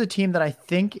like, this is a team that I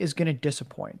think is going to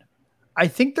disappoint. I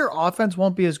think their offense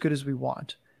won't be as good as we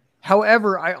want.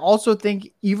 However, I also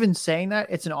think even saying that,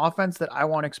 it's an offense that I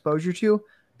want exposure to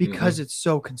because it's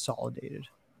so consolidated.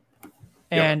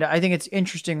 And I think it's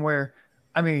interesting where,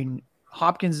 I mean,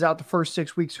 Hopkins is out the first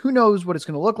 6 weeks. Who knows what it's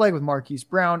going to look like with Marquise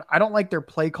Brown? I don't like their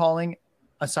play calling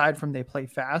aside from they play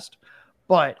fast,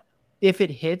 but if it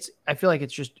hits, I feel like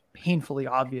it's just painfully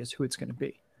obvious who it's going to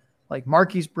be. Like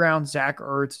Marquise Brown, Zach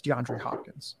Ertz, DeAndre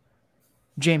Hopkins,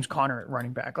 James Conner at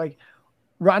running back. Like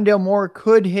Rondale Moore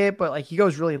could hit, but like he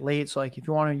goes really late. So like if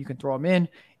you want to, you can throw him in.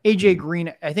 AJ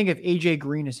Green, I think if AJ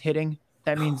Green is hitting,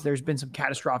 that means there's been some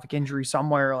catastrophic injury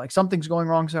somewhere, like something's going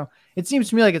wrong. So it seems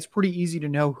to me like it's pretty easy to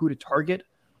know who to target.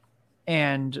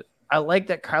 And I like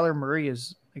that Kyler Murray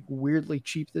is like weirdly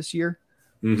cheap this year.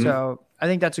 So I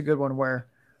think that's a good one where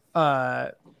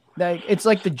it's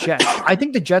like the Jets. I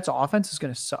think the Jets offense is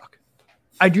going to suck.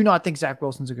 I do not think Zach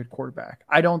Wilson's a good quarterback.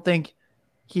 I don't think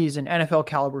he's an NFL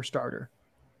caliber starter,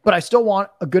 but I still want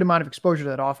a good amount of exposure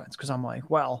to that offense. Cause I'm like,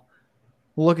 well,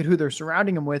 look at who they're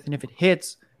surrounding him with. And if it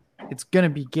hits, it's going to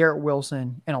be Garrett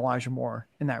Wilson and Elijah Moore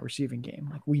in that receiving game.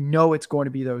 Like we know it's going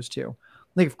to be those two.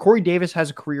 Like if Corey Davis has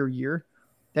a career year,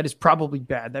 that is probably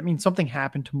bad. That means something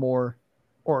happened to Moore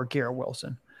or Garrett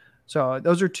Wilson. So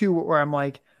those are two where I'm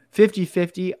like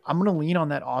 50-50. I'm going to lean on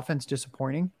that offense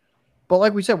disappointing. But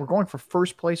like we said, we're going for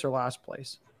first place or last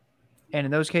place. And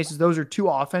in those cases, those are two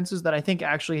offenses that I think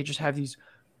actually just have these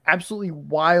absolutely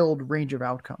wild range of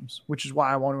outcomes, which is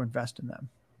why I want to invest in them.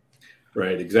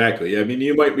 Right, exactly. I mean,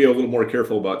 you might be a little more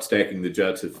careful about stacking the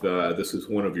Jets if this is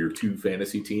one of your 2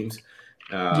 fantasy teams.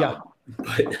 Yeah.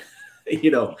 But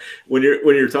when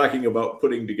you're talking about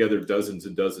putting together dozens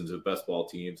and dozens of best ball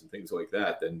teams and things like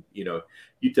that, then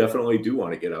you definitely do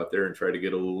want to get out there and try to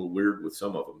get a little weird with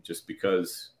some of them, just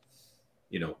because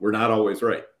we're not always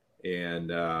right,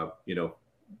 and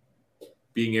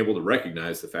being able to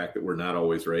recognize the fact that we're not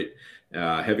always right,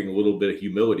 having a little bit of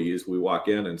humility as we walk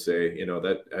in and say,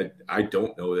 that I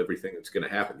don't know everything that's going to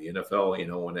happen. The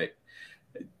NFL,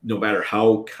 no matter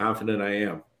how confident I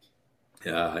am,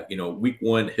 week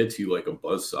 1 hits you like a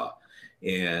buzzsaw,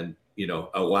 and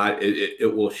a lot.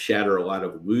 It will shatter a lot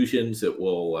of illusions. It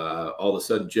will all of a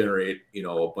sudden generate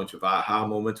a bunch of aha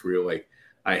moments where you're like,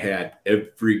 I had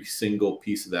every single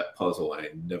piece of that puzzle, and I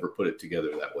never put it together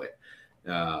that way.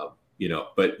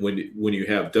 But when you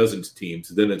have dozens of teams,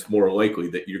 then it's more likely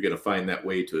that you're going to find that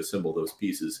way to assemble those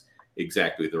pieces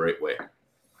exactly the right way.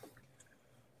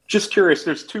 Just curious,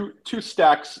 there's two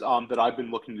stacks that I've been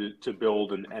looking to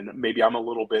build, and maybe I'm a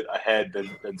little bit ahead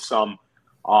than some.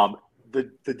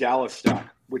 The Dallas stack,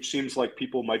 which seems like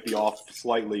people might be off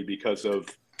slightly because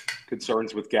of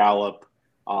concerns with Gallup.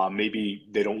 Maybe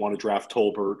they don't want to draft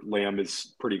Tolbert. Lamb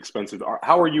is pretty expensive.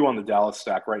 How are you on the Dallas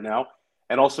stack right now?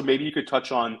 And also maybe you could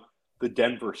touch on the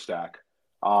Denver stack.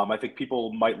 I think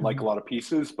people might like a lot of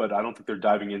pieces, but I don't think they're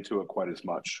diving into it quite as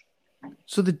much.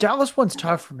 So the Dallas one's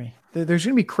tough for me. There's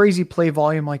going to be crazy play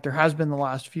volume like there has been the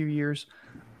last few years.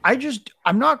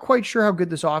 I'm not quite sure how good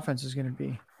this offense is going to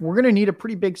be. We're going to need a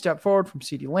pretty big step forward from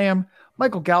CeeDee Lamb.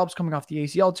 Michael Gallup's coming off the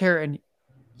ACL tear, and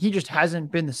he just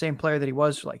hasn't been the same player that he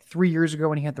was like 3 years ago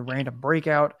when he had the random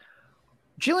breakout.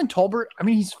 Jalen Tolbert,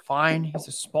 he's fine. He's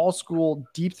a small school,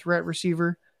 deep threat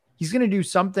receiver. He's going to do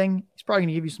something. He's probably going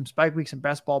to give you some spike weeks in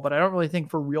best ball, but I don't really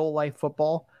think for real life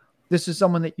football, this is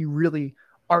someone that you really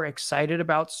are excited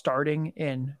about starting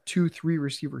in 2-3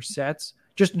 receiver sets.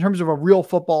 Just in terms of a real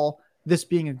football, this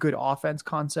being a good offense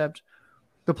concept.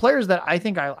 The players that I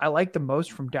think I like the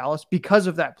most from Dallas because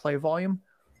of that play volume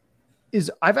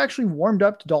is I've actually warmed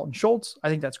up to Dalton Schultz. I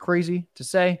think that's crazy to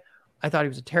say. I thought he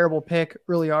was a terrible pick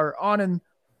early on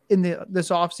in this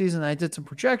offseason. I did some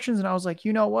projections and I was like,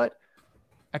 you know what?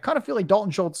 I kind of feel like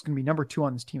Dalton Schultz is going to be number 2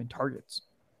 on this team in targets.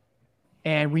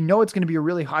 And we know it's going to be a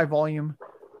really high volume,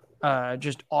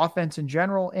 just offense in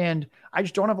general. And I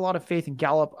just don't have a lot of faith in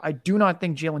Gallup. I do not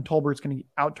think Jalen Tolbert is going to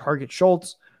out target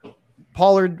Schultz.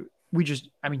 Pollard,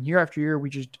 year after year, we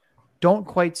just don't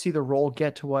quite see the role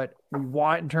get to what we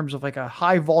want in terms of like a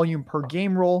high volume per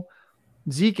game role.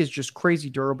 Zeke is just crazy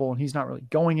durable and he's not really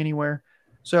going anywhere.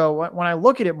 So when I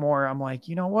look at it more, I'm like,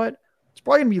 you know what? It's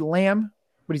probably going to be Lamb,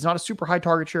 but he's not a super high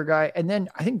target share guy. And then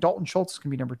I think Dalton Schultz is going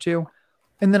to be number 2.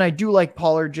 And then I do like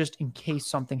Pollard just in case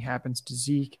something happens to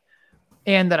Zeke.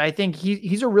 And that I think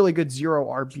he's a really good 0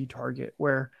 RB target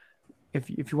where if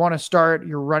you want to start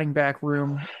your running back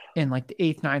room in like the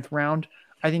 8th, 9th round,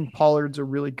 I think Pollard's a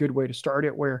really good way to start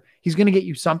it where he's going to get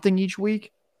you something each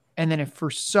week. And then if for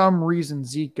some reason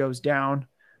Zeke goes down,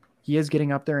 he is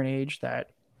getting up there in age,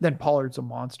 then Pollard's a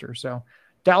monster. So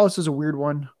Dallas is a weird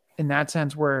one in that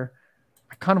sense where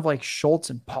I kind of like Schultz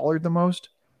and Pollard the most,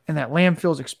 and that Lamb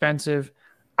feels expensive.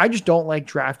 I just don't like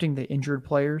drafting the injured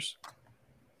players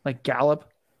like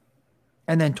Gallup.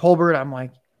 And then Tolbert, I'm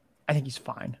like, I think he's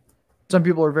fine. Some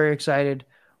people are very excited.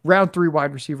 Round 3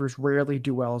 wide receivers rarely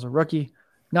do well as a rookie.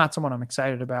 Not someone I'm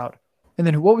excited about. And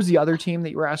then what was the other team that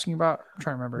you were asking about? I'm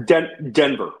trying to remember.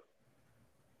 Denver.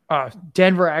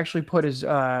 Denver actually put his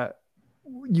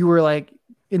you were like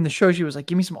in the show, she was like,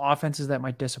 give me some offenses that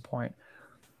might disappoint.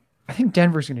 I think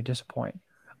Denver's going to disappoint.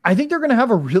 I think they're going to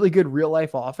have a really good real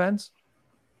life offense.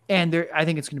 And I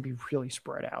think it's going to be really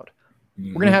spread out.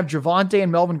 Mm-hmm. We're going to have Javonte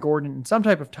and Melvin Gordon in some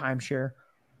type of timeshare.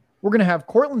 We're going to have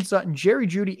Cortland Sutton, Jerry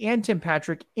Jeudy, and Tim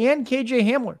Patrick, and KJ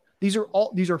Hamler. These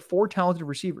are 4 talented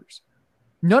receivers.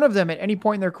 None of them at any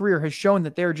point in their career has shown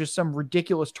that they're just some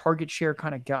ridiculous target share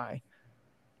kind of guy.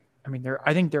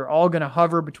 I think they're all going to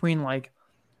hover between like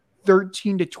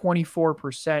 13 to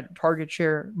 24% target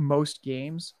share most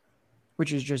games,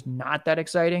 which is just not that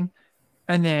exciting.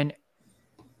 And then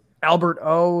Albert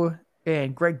O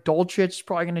and Greg Dulcich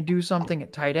probably going to do something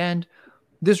at tight end.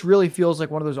 This really feels like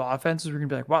one of those offenses we're going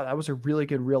to be like, wow, that was a really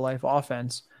good real life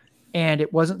offense. And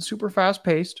it wasn't super fast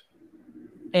paced.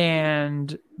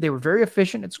 And they were very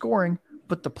efficient at scoring,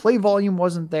 but the play volume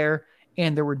wasn't there.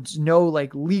 And there was no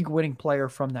like league winning player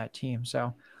from that team.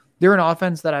 So they're an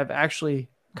offense that I've actually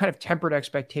kind of tempered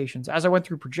expectations. As I went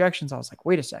through projections, I was like,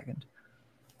 wait a second.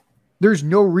 There's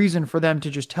no reason for them to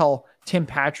just tell Tim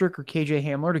Patrick or KJ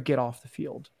Hamler to get off the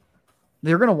field.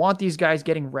 They're going to want these guys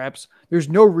getting reps. There's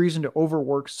no reason to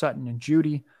overwork Sutton and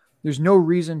Jeudy. There's no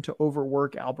reason to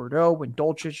overwork Albert O when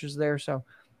Dulcich is there. So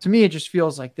to me, it just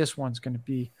feels like this one's going to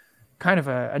be kind of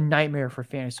a nightmare for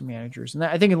fantasy managers. And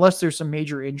I think unless there's some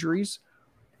major injuries,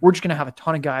 we're just going to have a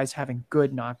ton of guys having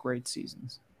good, not great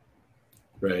seasons.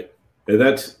 Right. And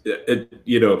that's,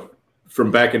 from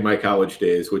back in my college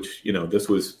days, which, this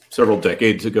was several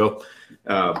decades ago.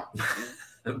 But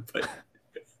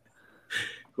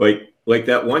like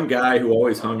that one guy who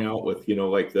always hung out with,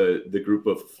 like the group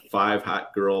of 5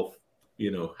 hot girls,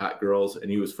 and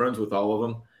he was friends with all of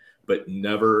them, but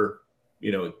never,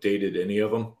 dated any of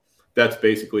them. That's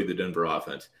basically the Denver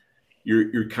offense.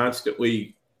 You're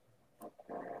constantly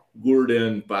lured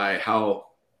in by how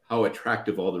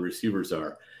attractive all the receivers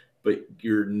are, but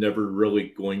you're never really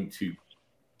going to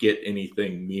get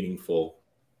anything meaningful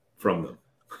from them.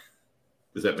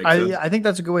 Does that make sense? I think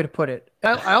that's a good way to put it.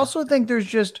 I also think there's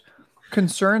just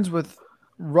concerns with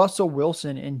Russell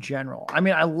Wilson in general. I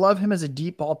mean, I love him as a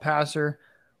deep ball passer.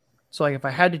 So like if I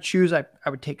had to choose, I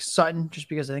would take Sutton just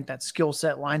because I think that skill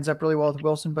set lines up really well with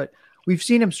Wilson, but we've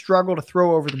seen him struggle to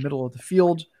throw over the middle of the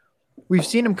field. We've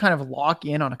seen him kind of lock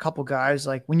in on a couple guys.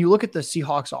 Like when you look at the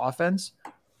Seahawks offense,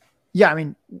 yeah, I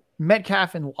mean,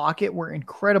 Metcalf and Lockett were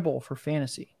incredible for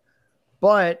fantasy,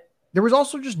 but there was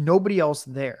also just nobody else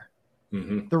there.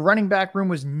 Mm-hmm. The running back room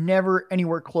was never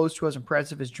anywhere close to as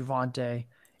impressive as Javonte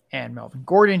and Melvin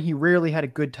Gordon. He rarely had a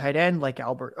good tight end like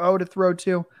Albert O to throw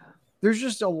to. There's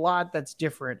just a lot that's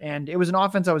different. And it was an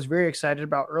offense I was very excited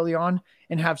about early on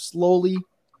and have slowly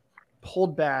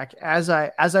pulled back as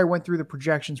I went through the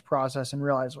projections process and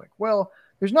realized like, well,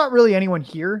 there's not really anyone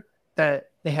here that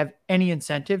they have any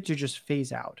incentive to just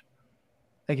phase out.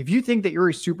 Like if you think that you're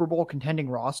a Super Bowl contending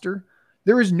roster,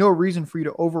 there is no reason for you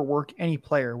to overwork any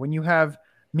player when you have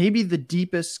maybe the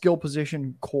deepest skill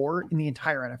position core in the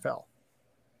entire NFL.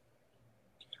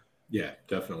 Yeah,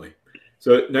 definitely.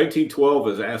 So 1912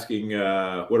 is asking,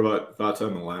 what about thoughts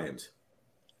on the Lions?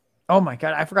 Oh my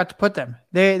God, I forgot to put them.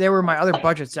 They were my other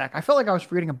budget stack. I felt like I was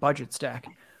forgetting a budget stack.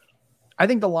 I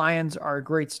think the Lions are a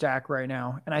great stack right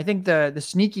now. And I think the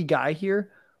sneaky guy here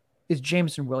is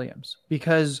Jameson Williams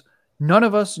because none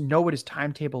of us know what his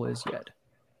timetable is yet.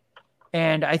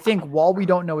 And I think while we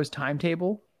don't know his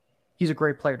timetable, he's a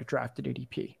great player to draft at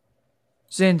ADP.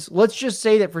 Since let's just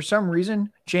say that for some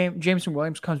reason, Jameson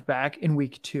Williams comes back in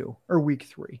week 2 or week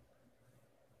 3.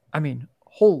 I mean,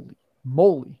 holy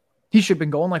moly. He should have been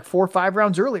going like 4 or 5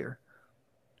 rounds earlier.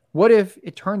 What if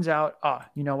it turns out,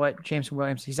 you know what, Jameson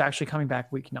Williams, he's actually coming back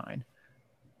week 9.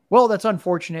 Well, that's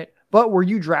unfortunate, but where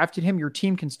you drafted him, your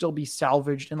team can still be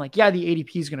salvaged. And like, yeah, the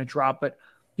ADP is going to drop, but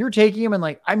you're taking him and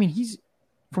like, I mean, he's,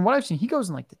 from what I've seen, he goes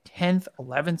in like the 10th,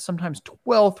 11th, sometimes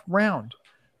 12th round.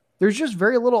 There's just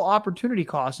very little opportunity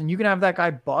cost, and you can have that guy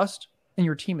bust, and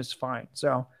your team is fine.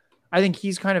 So I think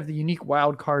he's kind of the unique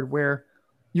wild card where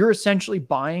you're essentially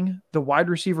buying the wide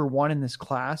receiver 1 in this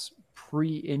class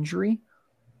pre-injury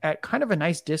at kind of a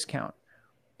nice discount.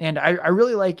 And I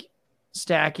really like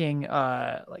stacking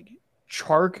like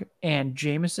Chark and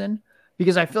Jameson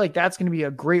because I feel like that's going to be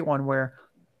a great one where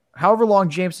however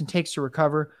long Jameson takes to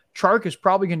recover, Chark is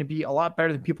probably going to be a lot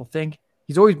better than people think.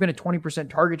 He's always been a 20%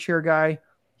 target share guy.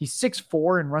 He's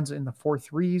 6'4" and runs it in the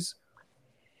 4.3s.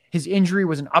 His injury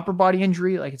was an upper body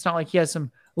injury. Like it's not like he has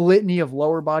some litany of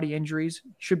lower body injuries.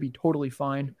 Should be totally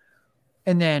fine.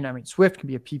 And then, I mean, Swift can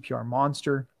be a PPR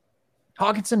monster.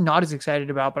 Hawkinson, not as excited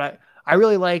about, but I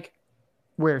really like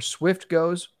where Swift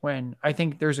goes when I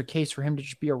think there's a case for him to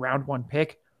just be a round 1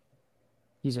 pick.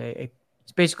 He's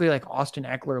it's basically like Austin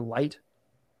Eckler light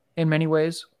in many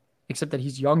ways, except that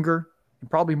he's younger and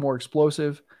probably more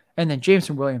explosive. And then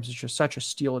Jameson Williams is just such a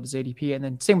steal at his ADP. And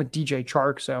then same with DJ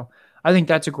Chark. So I think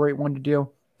that's a great one to do.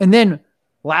 And then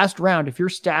last round, if you're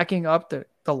stacking up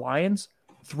the Lions,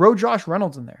 throw Josh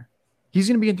Reynolds in there. He's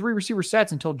going to be in 3 receiver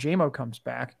sets until JMO comes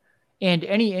back. And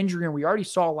any injury, and we already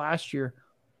saw last year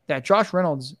that Josh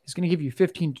Reynolds is going to give you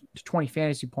 15 to 20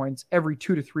 fantasy points every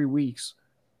 2 to 3 weeks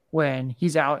when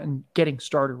he's out and getting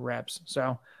starter reps. So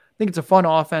I think it's a fun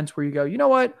offense where you go, you know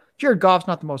what? Jared Goff's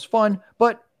not the most fun,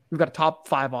 but we've got a top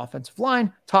 5 offensive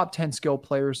line, top 10 skill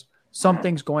players.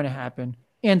 Something's going to happen,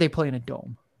 and they play in a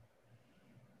dome.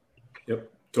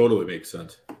 Yep, totally makes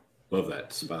sense. Love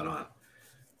that. Spot on.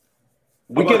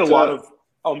 We get a lot of.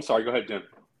 Oh, I'm sorry. Go ahead, Jim.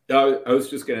 I was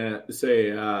just gonna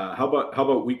say, how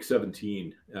about Week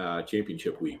 17,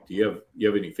 championship week? Do you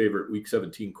have any favorite Week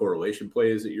 17 correlation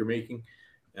plays that you're making?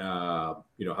 How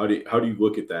do you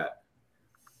look at that?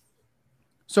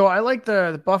 So I like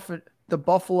the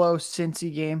Buffalo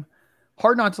Cincy game.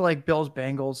 Hard not to like Bills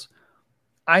Bengals.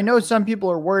 I know some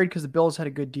people are worried because the Bills had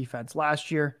a good defense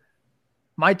last year.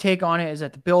 My take on it is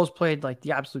that the Bills played like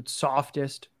the absolute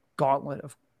softest gauntlet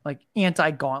of like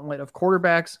anti-gauntlet of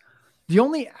quarterbacks. The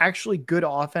only actually good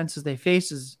offenses they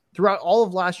face is throughout all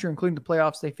of last year, including the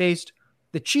playoffs, they faced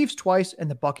the Chiefs twice and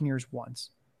the Buccaneers once.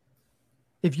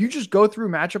 If you just go through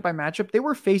matchup by matchup, they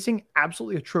were facing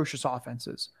absolutely atrocious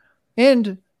offenses.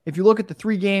 And if you look at the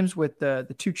 3 games with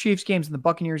the 2 Chiefs games and the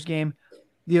Buccaneers game,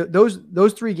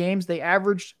 those 3 games, they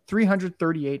averaged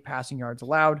 338 passing yards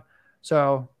allowed.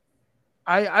 So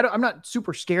I'm not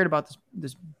super scared about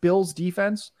this Bills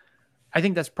defense. I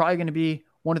think that's probably going to be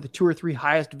one of the 2 or 3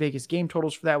 highest Vegas game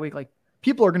totals for that week. Like,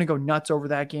 people are going to go nuts over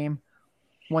that game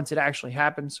once it actually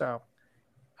happens. So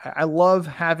I love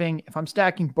having, if I'm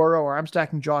stacking Burrow or I'm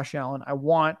stacking Josh Allen, I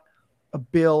want a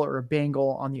Bill or a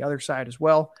Bengal on the other side as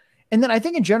well. And then I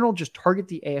think in general, just target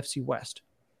the AFC West.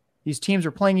 These teams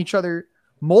are playing each other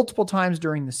multiple times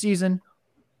during the season.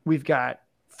 We've got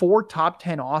 4 top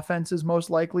 10 offenses,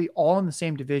 most likely, all in the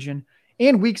same division.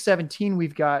 And week 17,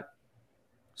 we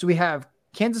have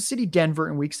Kansas City, Denver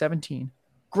in week 17.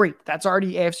 Great. That's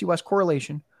already AFC West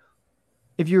correlation.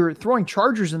 If you're throwing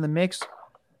Chargers in the mix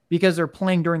because they're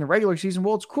playing during the regular season,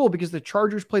 well, it's cool because the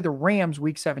Chargers play the Rams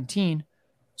week 17.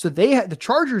 So the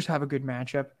Chargers have a good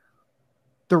matchup.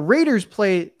 The Raiders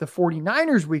play the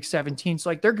 49ers week 17. So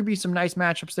like there could be some nice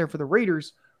matchups there for the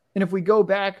Raiders. And if we go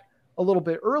back a little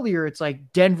bit earlier, it's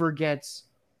like Denver gets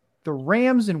the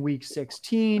Rams in week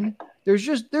 16.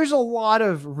 There's a lot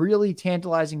of really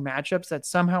tantalizing matchups that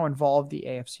somehow involve the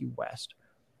AFC West.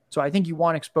 So I think you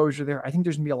want exposure there. I think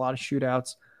there's going to be a lot of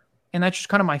shootouts. And that's just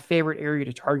kind of my favorite area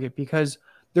to target because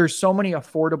there's so many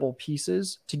affordable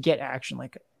pieces to get action,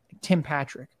 like Tim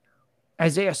Patrick,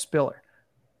 Isaiah Spiller.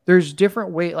 There's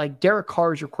different ways, like Derek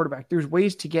Carr is your quarterback. There's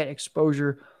ways to get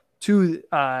exposure to,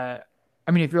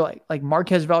 if you're like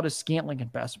Marquez Valdes-Scantling in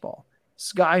best ball,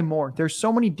 Sky Moore. There's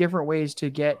so many different ways to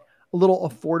get a little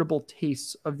affordable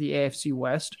tastes of the AFC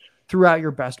West throughout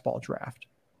your best ball draft.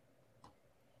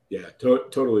 Yeah,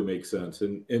 totally makes sense.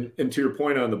 And to your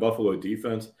point on the Buffalo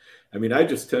defense, I mean, I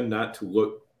just tend not to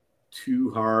look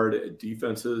too hard at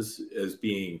defenses as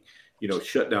being,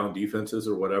 shut down defenses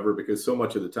or whatever, because so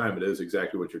much of the time it is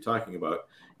exactly what you're talking about.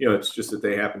 It's just that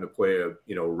they happen to play a,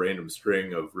 random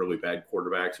string of really bad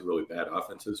quarterbacks or really bad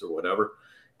offenses or whatever.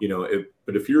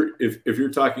 But if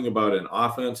you're talking about an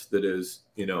offense that is,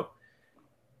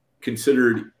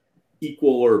 considered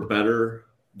equal or better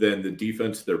than the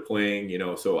defense they're playing,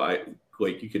 so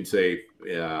you can say,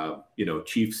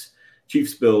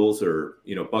 Chiefs Bills or,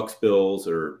 Bucks Bills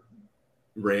or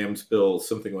Rams Bills,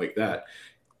 something like that.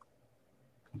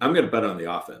 I'm going to bet on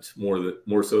the offense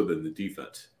more so than the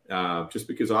defense, just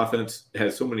because offense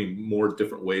has so many more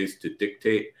different ways to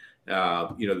dictate.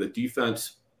 The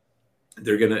defense,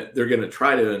 they're gonna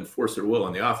try to enforce their will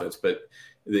on the offense, but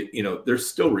they're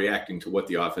still reacting to what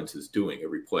the offense is doing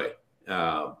every play.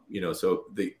 So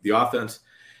the offense,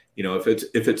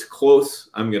 if it's close,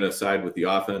 I'm going to side with the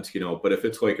offense, but if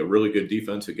it's like a really good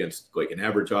defense against like an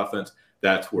average offense,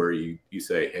 that's where you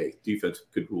say, hey, defense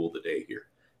could rule the day here.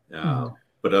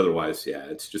 But otherwise, yeah,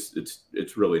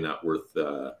 it's really not worth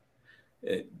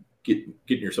getting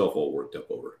yourself all worked up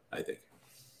over, I think.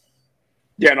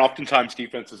 Yeah. And oftentimes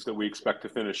defenses that we expect to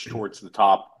finish towards the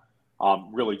top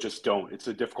really just don't. It's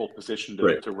a difficult position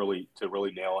to really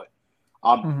nail it.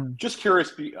 Just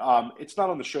curious, it's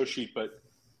not on the show sheet, but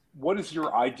what is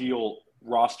your ideal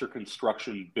roster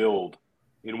construction build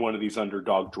in one of these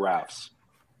underdog drafts?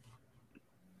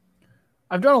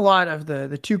 I've done a lot of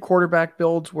the 2 quarterback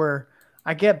builds where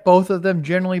I get both of them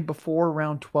generally before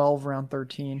round 12, round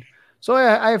 13. So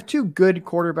I have 2 good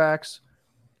quarterbacks,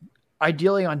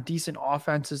 ideally on decent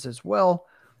offenses as well.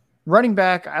 Running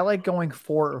back, I like going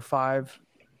 4 or 5.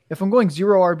 If I'm going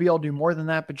 0 RB, I'll do more than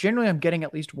that, but generally I'm getting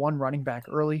at least 1 running back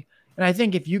early. And I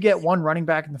think if you get 1 running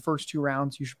back in the first 2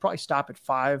 rounds, you should probably stop at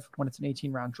 5 when it's an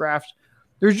 18-round draft.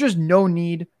 There's just no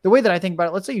need. The way that I think about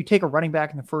it, let's say you take a running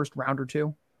back in the first round or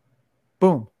 2.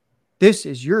 Boom. This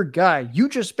is your guy. You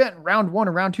just spent round 1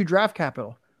 or round 2 draft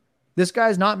capital. This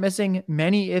guy's not missing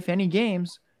many, if any,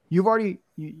 games.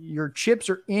 Your chips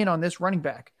are in on this running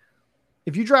back.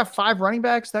 If you draft 5 running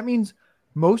backs, that means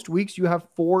most weeks you have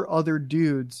 4 other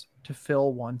dudes to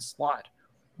fill 1 slot.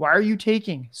 Why are you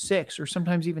taking 6 or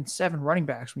sometimes even 7 running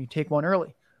backs when you take 1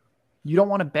 early? You don't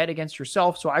want to bet against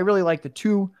yourself. So I really like the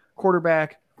 2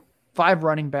 quarterback, 5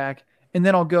 running back, and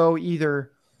then I'll go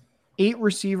either 8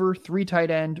 receiver, 3 tight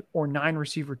end, or 9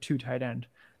 receiver, 2 tight end.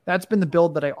 That's been the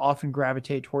build that I often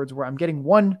gravitate towards, where I'm getting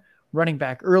 1 running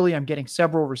back early. I'm getting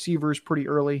several receivers pretty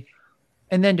early.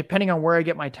 And then depending on where I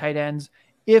get my tight ends,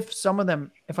 if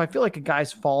I feel like a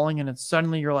guy's falling and it's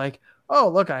suddenly you're like, oh,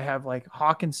 look, I have like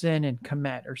Hawkinson and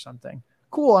Kmet or something.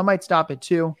 Cool. I might stop at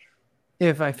 2.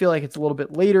 If I feel like it's a little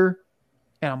bit later,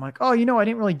 And I'm like, oh, I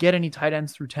didn't really get any tight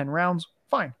ends through 10 rounds.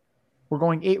 Fine. We're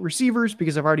going 8 receivers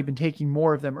because I've already been taking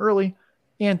more of them early,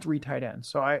 and 3 tight ends.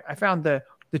 So I found the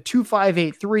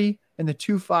 2-5-8-3 and the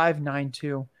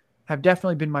 2-5-9-2 have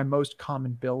definitely been my most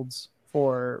common builds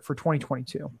for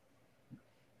 2022.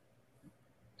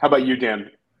 How about you,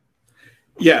 Dan?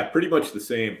 Yeah, pretty much the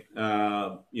same.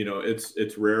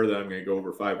 It's rare that I'm going to go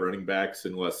over 5 running backs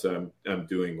unless I'm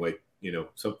doing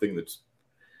something that's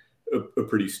a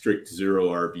pretty strict 0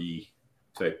 RB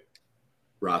type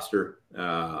roster.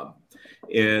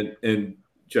 And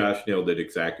Josh nailed it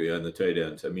exactly on the tight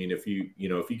ends. I mean, if you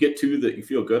get 2 that you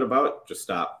feel good about, just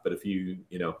stop. But if you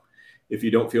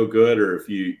don't feel good, or if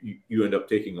you end up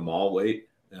taking them all late,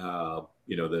 then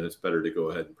it's better to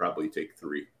go ahead and probably take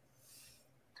 3.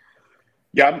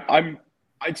 Yeah,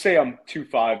 I'd say I'm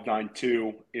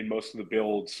 2-5-9-2 in most of the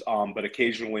builds, but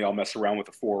occasionally I'll mess around with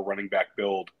a 4 running back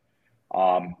build,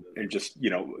 and just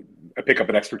pick up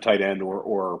an extra tight end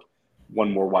or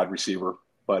one more wide receiver.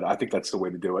 But I think that's the way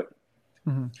to do it.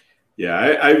 Mm-hmm.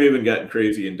 Yeah, I've even gotten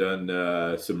crazy and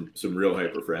done some real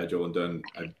hyper fragile and done.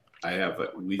 I have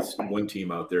at least one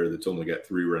team out there that's only got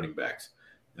 3 running backs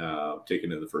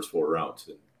taken in the first 4 rounds,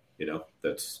 and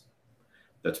that's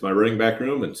my running back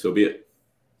room, and so be it.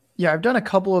 Yeah, I've done a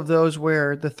couple of those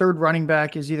where the 3rd running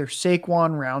back is either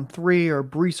Saquon round 3 or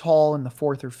Breece Hall in the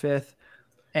 4th or 5th.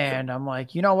 And I'm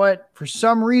like, you know what? For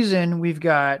some reason, we've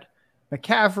got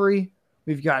McCaffrey,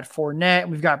 we've got Fournette,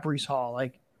 we've got Breece Hall.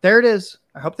 Like, there it is.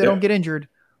 I hope they don't get injured.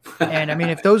 And I mean,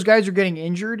 if those guys are getting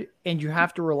injured and you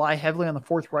have to rely heavily on the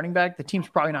 4th running back, the team's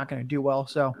probably not going to do well.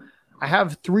 So I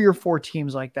have 3 or 4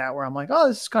 teams like that where I'm like, oh,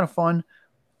 this is kind of fun.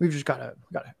 We've just got a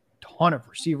ton of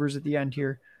receivers at the end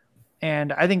here.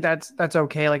 And I think that's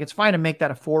okay. Like, it's fine to make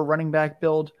that a 4 running back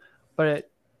build, but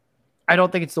I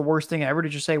don't think it's the worst thing ever to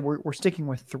just say we're sticking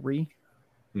with 3,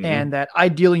 and that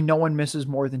ideally no one misses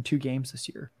more than 2 games this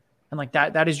year. And like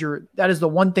that is the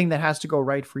one thing that has to go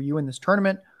right for you in this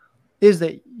tournament, is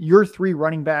that your 3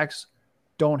 running backs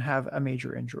don't have a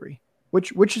major injury,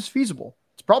 which is feasible.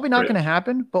 It's probably not going to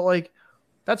happen, but like,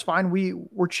 that's fine.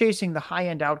 We're chasing the high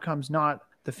end outcomes, not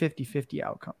the 50-50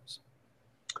 outcomes.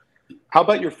 How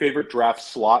about your favorite draft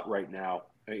slot right now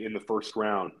in the first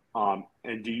round?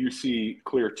 And do you see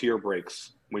clear tier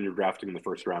breaks when you're drafting in the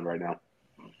first round right now?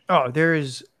 Oh, there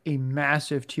is a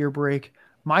massive tier break.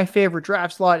 My favorite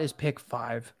draft slot is pick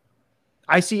 5.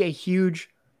 I see a huge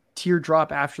tier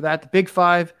drop after that. The big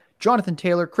 5, Jonathan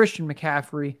Taylor, Christian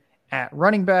McCaffrey at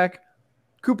running back,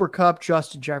 Cooper Kupp,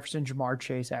 Justin Jefferson, Jamar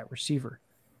Chase at receiver.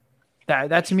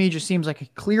 That to me just seems like a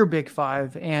clear big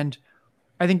 5. And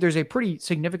I think there's a pretty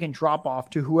significant drop off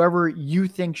to whoever you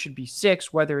think should be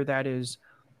 6, whether that is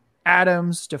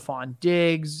Adams, Stephon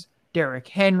Diggs, Derrick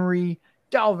Henry,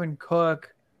 Dalvin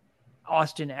Cook,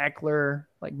 Austin Eckler,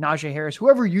 like Najee Harris,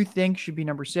 whoever you think should be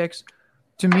number 6.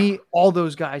 To me, all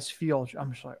those guys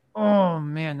I'm just like, oh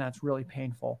man, that's really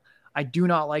painful. I do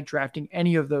not like drafting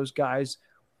any of those guys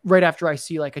right after I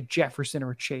see like a Jefferson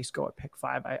or a Chase go at pick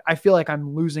 5. I feel like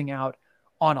I'm losing out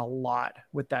on a lot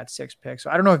with that 6 pick.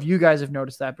 So I don't know if you guys have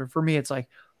noticed that, but for me, it's like,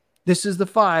 this is the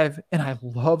 5 and I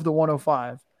love the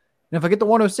 105. And if I get the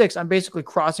 106, I'm basically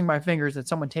crossing my fingers that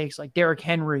someone takes like Derrick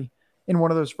Henry in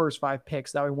one of those first 5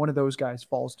 picks. That way one of those guys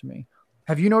falls to me.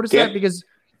 Have you noticed that? Because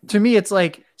to me, it's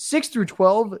like 6 through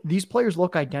 12, these players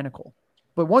look identical,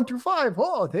 but 1 through 5,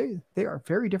 they are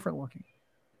very different looking.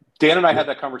 Dan and I had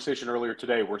that conversation earlier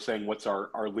today. We're saying what's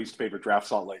our least favorite draft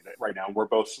slot right now. We're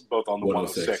both on the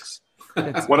 106.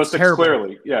 106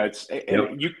 clearly. Yeah,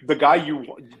 the guy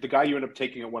you end up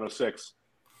taking at 106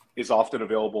 is often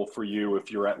available for you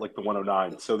if you're at like the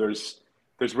 109. So there's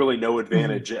really no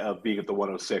advantage of being at the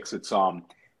 106. It's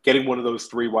getting one of those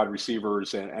 3 wide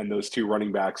receivers and those 2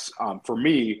 running backs for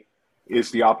me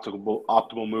is the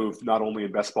optimal move, not only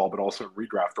in best ball but also in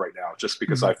redraft right now, just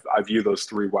because I view those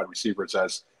 3 wide receivers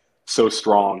as so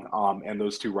strong, and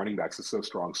those 2 running backs is so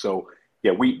strong. So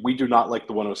yeah, we do not like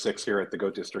the 106 here at the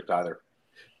GOAT District either.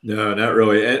 No, not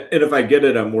really. And if I get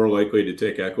it, I'm more likely to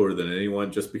take Eckler than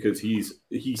anyone, just because he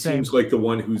seems like the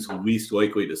one who's least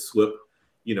likely to slip,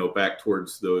 back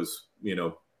towards those,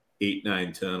 8,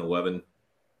 9, 10, 11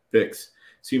 picks.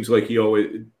 Seems like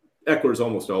Eckler's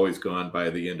almost always gone by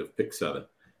the end of pick 7.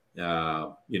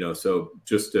 So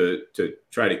just to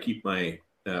try to keep my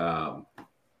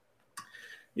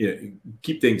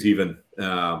keep things even.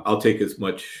 I'll take as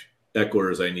much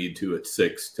Eckler as I need to at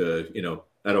 6 to,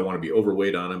 I don't want to be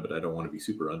overweight on him, but I don't want to be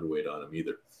super underweight on him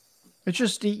either. It's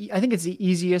just, I think it's the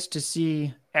easiest to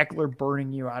see Eckler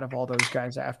burning you out of all those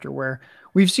guys after, where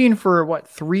we've seen for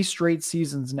 3 straight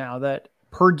seasons now that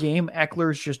per game,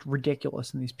 Eckler is just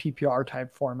ridiculous in these PPR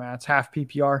type formats, half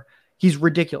PPR. he's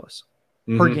ridiculous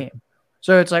per game.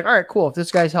 So it's like, all right, cool. If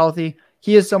this guy's healthy,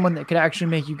 he is someone that could actually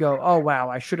make you go, oh, wow,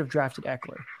 I should have drafted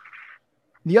Eckler.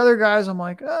 The other guys, I'm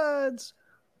like, it's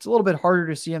a little bit harder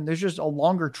to see him. There's just a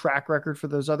longer track record for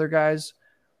those other guys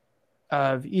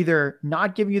of either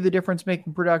not giving you the difference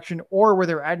making production or where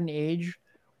they're at an age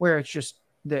where it's just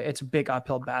it's a big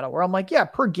uphill battle where I'm like, yeah,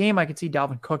 per game, I could see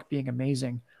Dalvin Cook being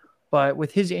amazing. But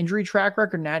with his injury track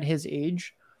record and at his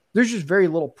age, there's just very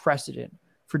little precedent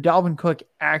for Dalvin Cook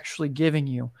actually giving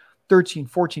you 13,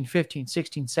 14, 15,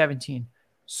 16, 17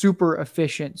 super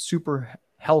efficient, super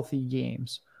healthy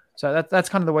games. So that's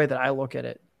kind of the way that I look at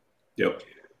it. Yep.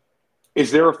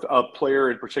 Is there a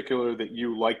player in particular that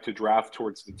you like to draft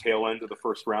towards the tail end of the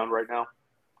first round right now?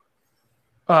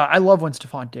 I love when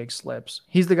Stephon Diggs slips.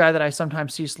 He's the guy that I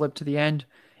sometimes see slip to the end.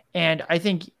 And I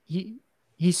think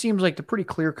he seems like the pretty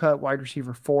clear-cut wide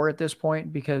receiver 4 at this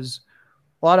point because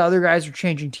a lot of other guys are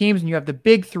changing teams and you have the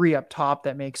big 3 up top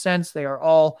that makes sense. They are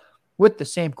all with the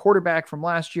same quarterback from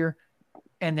last year.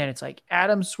 And then it's like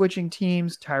Adams switching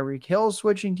teams, Tyreek Hill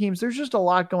switching teams. There's just a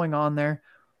lot going on there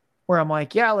where I'm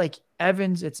like, yeah, like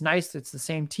Evans, it's nice. It's the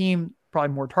same team,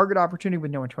 probably more target opportunity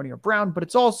with no Antonio Brown, but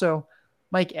it's also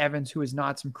Mike Evans, who is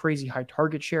not some crazy high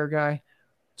target share guy.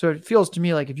 So it feels to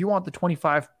me like if you want the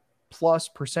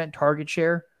 25+% target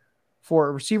share for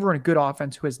a receiver in a good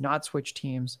offense who has not switched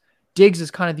teams, Diggs is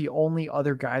kind of the only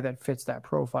other guy that fits that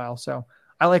profile. So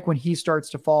I like when he starts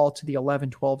to fall to the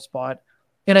 11-12 spot.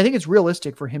 And I think it's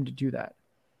realistic for him to do that.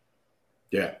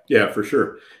 Yeah, for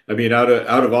sure. I mean, out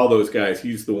of all those guys,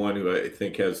 he's the one who I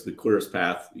think has the clearest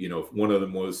path. You know, if one of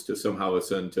them was to somehow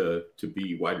ascend to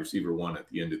be wide receiver 1 at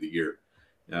the end of the year,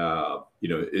 you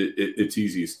know, it's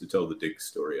easiest to tell the Diggs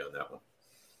story on that one.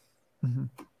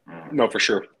 Mm-hmm. No, for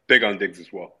sure. Big on Diggs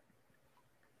as well.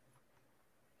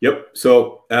 Yep.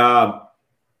 So,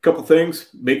 couple things.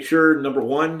 Make sure, number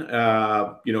one,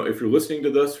 you know, if you're listening to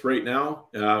this right now,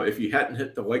 if you hadn't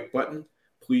hit the like button,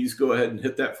 please go ahead and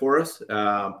hit that for us.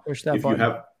 Push that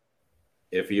button.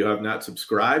 If you have not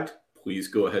subscribed, please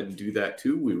go ahead and do that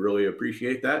too. We really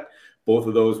appreciate that. Both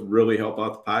of those really help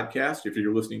out the podcast. If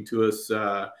you're listening to us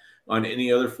on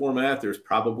any other format, there's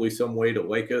probably some way to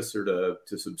like us or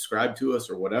to subscribe to us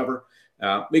or whatever.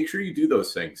 Make sure you do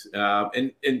those things.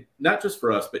 And not just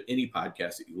for us, but any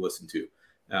podcast that you listen to.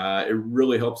 It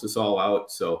really helps us all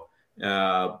out. So,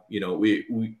 you know,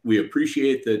 we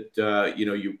appreciate that, you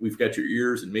know, we've got your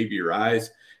ears and maybe your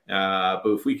eyes. But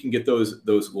if we can get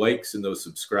those likes and those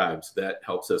subscribes, that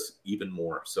helps us even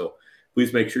more. So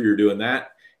please make sure you're doing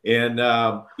that. And,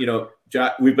 you know,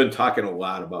 we've been talking a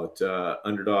lot about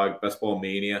Underdog Best Ball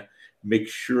Mania. Make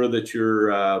sure that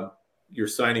you're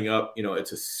signing up. You know,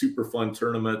 it's a super fun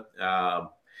tournament.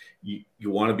 You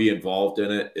want to be involved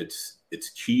in it.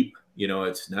 It's cheap. You know,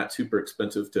 it's not super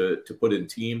expensive to put in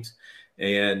teams.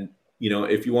 And, you know,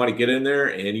 if you want to get in there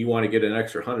and you want to get an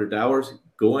extra $100,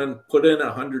 go in, put in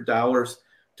 $100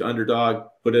 to Underdog,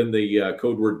 put in the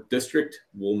code word district.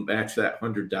 We'll match that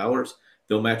 $100.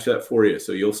 They'll match that for you.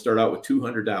 So you'll start out with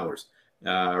 $200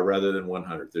 rather than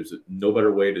 $100. There's no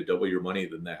better way to double your money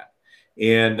than that.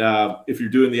 And if you're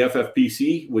doing the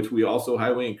FFPC, which we also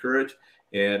highly encourage,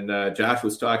 and Josh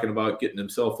was talking about getting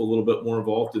himself a little bit more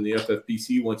involved in the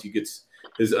FFPC once he gets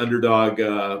his Underdog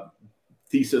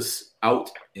thesis out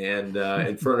and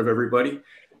in front of everybody,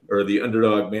 or the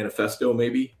Underdog manifesto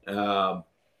maybe,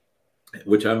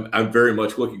 which I'm very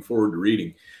much looking forward to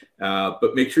reading.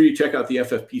 But make sure you check out the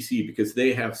FFPC because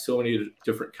they have so many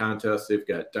different contests. They've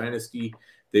got Dynasty.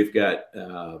 They've got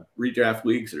redraft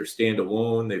leagues that are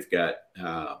standalone. They've got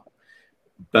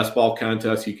best ball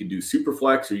contests. You can do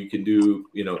Superflex, or you can do,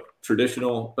 you know,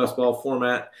 traditional best ball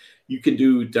format. You can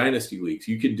do Dynasty leagues.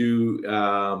 You can do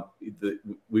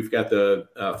we've got the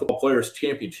Football Players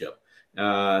Championship,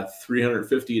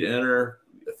 $350 to enter,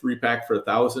 a 3-pack for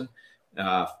 $1,000,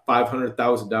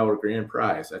 $500,000 grand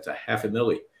prize. That's a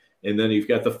 $500,000. And then you've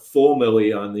got the full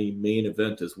milli on the main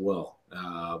event as well.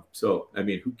 So, I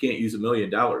mean, who can't use $1 million,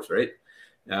 right?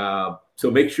 So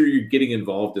make sure you're getting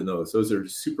involved in those. Those are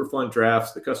super fun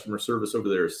drafts. The customer service over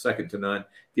there is second to none.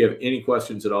 If you have any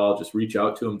questions at all, just reach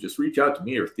out to them. Just reach out to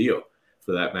me or Theo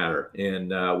for that matter. And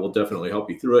we'll definitely help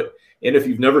you through it. And if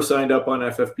you've never signed up on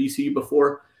FFPC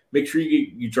before, make sure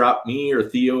you drop me or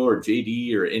Theo or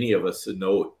JD or any of us a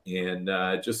note and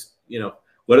just, you know,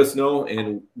 let us know,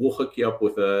 and we'll hook you up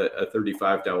with a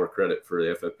 $35 credit for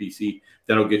the FFPC.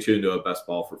 That'll get you into a best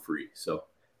ball for free. So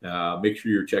make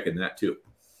sure you're checking that too.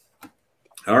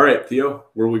 All right, Theo,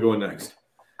 where are we going next?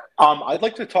 I'd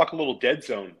like to talk a little Dead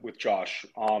Zone with Josh.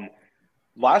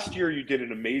 Last year, you did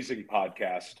an amazing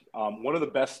podcast. One of the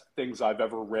best things I've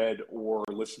ever read or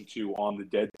listened to on the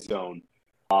Dead Zone.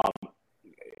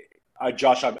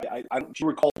 Josh, I don't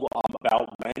recall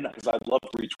about when, because I'd love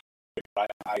to retweet it.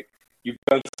 But you've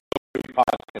done so many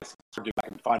podcasts, so I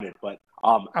can find it. But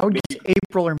I would guess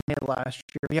April or May last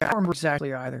year. Yeah, I don't remember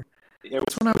exactly either. It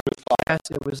was when I was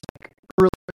it was like early,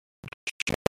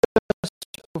 just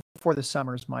before the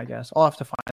summer is my guess. I'll have to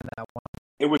find that one.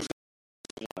 It was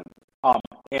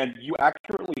and you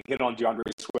accurately hit on DeAndre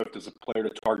Swift as a player to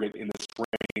target in this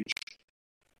range.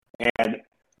 And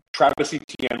Travis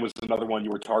Etienne was another one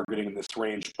you were targeting in this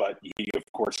range, but he, of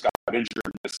course, got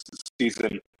injured this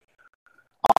season.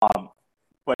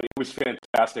 But it was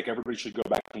fantastic. Everybody should go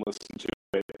back and listen to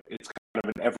it. It's kind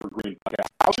of an evergreen podcast.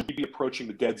 How should you be approaching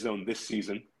the dead zone this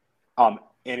season?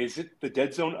 And is it the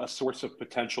dead zone a source of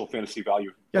potential fantasy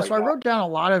value? Yeah, so I wrote down a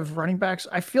lot of running backs.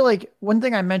 I feel like one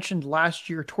thing I mentioned last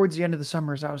year towards the end of the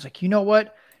summer is I was like, you know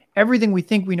what? Everything we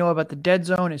think we know about the dead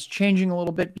zone is changing a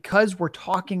little bit because we're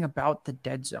talking about the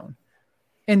dead zone.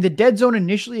 And the dead zone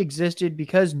initially existed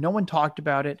because no one talked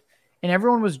about it. And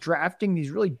everyone was drafting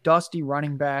these really dusty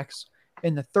running backs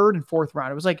in the third and fourth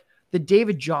round. It was like the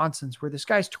David Johnsons, where this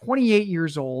guy's 28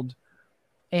 years old.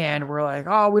 And we're like,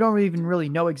 oh, we don't even really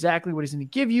know exactly what he's going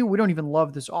to give you. We don't even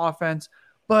love this offense.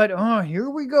 But here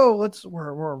we go.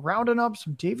 We're rounding up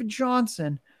some David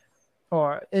Johnson.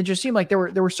 Or it just seemed like there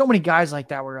were so many guys like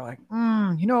that where you're like,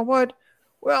 you know what?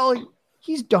 Well,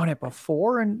 he's done it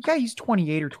before. And yeah, he's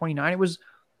 28 or 29. It was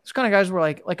this kind of guys were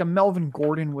like a Melvin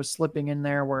Gordon was slipping in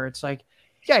there where it's like,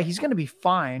 yeah, he's going to be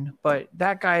fine. But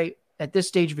that guy at this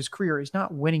stage of his career is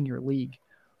not winning your league.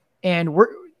 And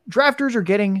drafters are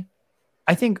getting,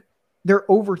 I think they're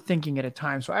overthinking it at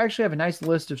times. So I actually have a nice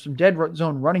list of some dead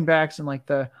zone running backs in like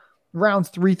the rounds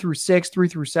 3 through 6, 3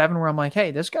 through 7, where I'm like,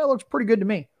 hey, this guy looks pretty good to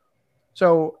me.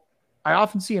 So I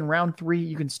often see in round 3,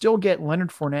 you can still get Leonard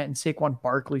Fournette and Saquon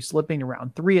Barkley slipping to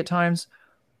round 3 at times.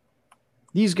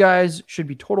 These guys should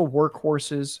be total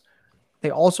workhorses. They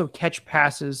also catch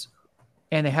passes,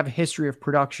 and they have a history of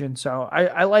production. So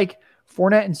I like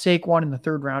Fournette and Saquon in the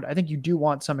 3rd round. I think you do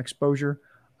want some exposure.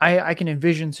 I can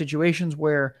envision situations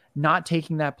where not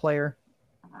taking that player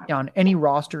on any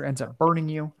roster ends up burning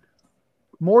you.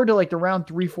 More to like the round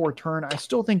 3-4 turn, I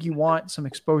still think you want some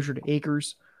exposure to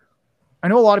Akers. I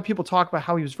know a lot of people talk about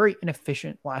how he was very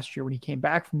inefficient last year when he came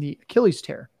back from the Achilles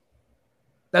tear.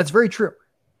 That's very true.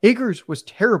 Akers was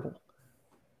terrible.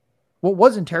 What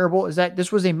wasn't terrible is that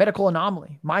this was a medical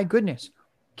anomaly. My goodness.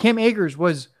 Cam Akers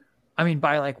was,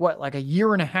 by like a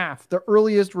year and a half, the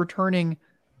earliest returning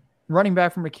running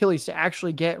back from Achilles to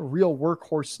actually get real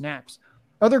workhorse snaps.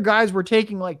 Other guys were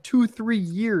taking like 2-3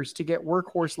 years to get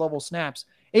workhorse level snaps.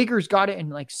 Akers got it in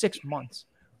like 6 months.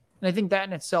 And I think that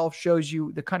in itself shows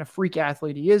you the kind of freak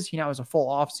athlete he is. He now has a full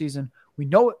offseason. We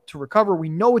know it to recover. We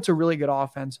know it's a really good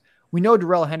offense. We know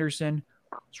Darrell Henderson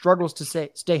struggles to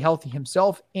stay healthy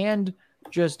himself and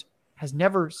just has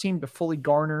never seemed to fully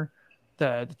garner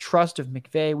the trust of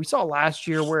McVay. We saw last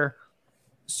year where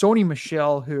Sony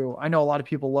Michel, who I know a lot of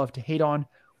people love to hate on,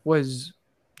 was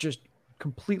just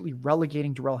completely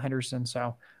relegating Darrell Henderson.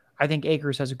 So I think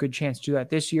Akers has a good chance to do that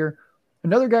this year.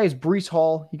 Another guy is Breece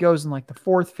Hall. He goes in like the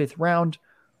 4th, 5th round.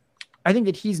 I think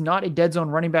that he's not a dead zone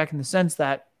running back in the sense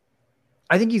that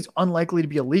I think he's unlikely to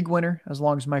be a league winner as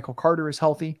long as Michael Carter is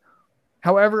healthy.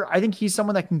 However, I think he's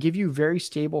someone that can give you very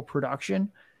stable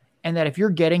production, and that if you're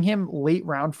getting him late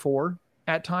round 4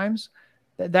 at times,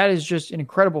 that is just an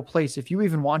incredible place. If you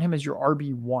even want him as your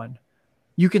RB1,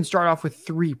 you can start off with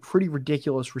 3 pretty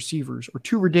ridiculous receivers or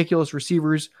 2 ridiculous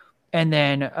receivers and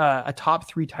then a top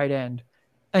 3 tight end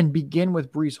and begin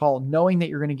with Breece Hall, knowing that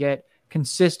you're going to get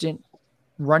consistent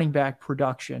running back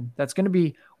production. That's going to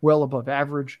be well above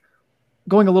average.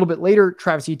 Going a little bit later,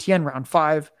 Travis Etienne, round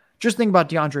 5. Just think about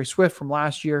DeAndre Swift from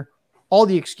last year. All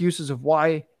the excuses of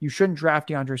why you shouldn't draft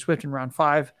DeAndre Swift in round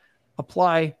 5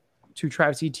 apply to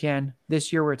Travis Etienne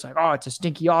this year, where it's like, oh, it's a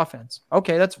stinky offense.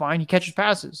 Okay, that's fine. He catches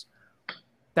passes.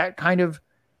 That kind of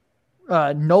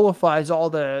nullifies all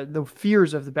the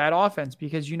fears of the bad offense,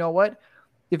 because you know what?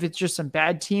 If it's just some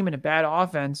bad team and a bad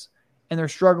offense and they're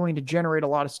struggling to generate a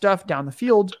lot of stuff down the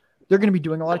field, they're going to be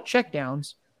doing a lot of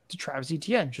checkdowns to Travis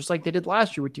Etienne, just like they did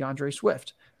last year with DeAndre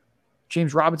Swift.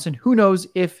 James Robinson, who knows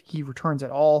if he returns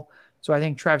at all. So I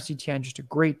think Travis Etienne, just a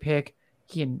great pick.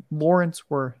 He and Lawrence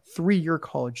were 3-year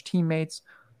college teammates.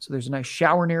 So there's a nice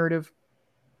shower narrative.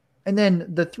 And then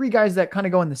the 3 guys that kind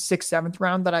of go in the 6th, 7th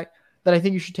round that I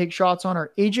think you should take shots on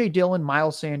are A.J. Dillon,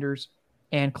 Miles Sanders,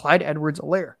 and Clyde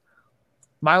Edwards-Helaire.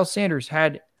 Miles Sanders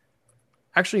had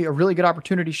actually a really good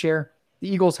opportunity share. The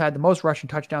Eagles had the most rushing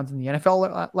touchdowns in the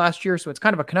NFL last year, so it's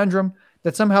kind of a conundrum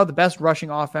that somehow the best rushing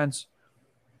offense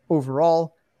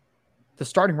overall, the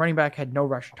starting running back had no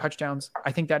rushing touchdowns.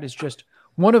 I think that is just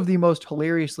one of the most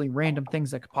hilariously random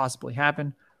things that could possibly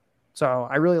happen. So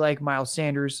I really like Miles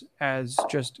Sanders as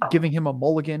just giving him a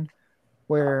mulligan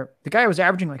where the guy was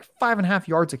averaging like 5.5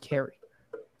 yards a carry.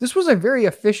 This was a very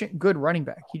efficient, good running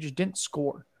back. He just didn't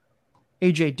score.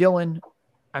 A.J. Dillon,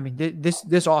 I mean,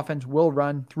 this offense will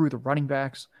run through the running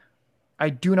backs.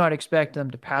 I do not expect them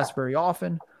to pass very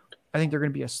often. I think they're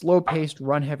going to be a slow-paced,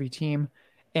 run-heavy team.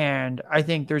 And I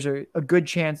think there's a good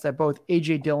chance that both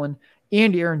A.J. Dillon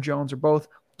and Aaron Jones are both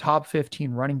top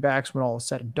 15 running backs when all is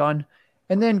said and done.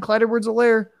 And then Clyde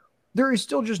Edwards-Helaire, there is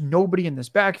still just nobody in this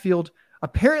backfield.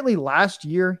 Apparently last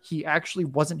year, he actually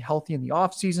wasn't healthy in the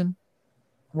offseason.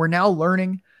 We're now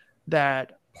learning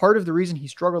that part of the reason he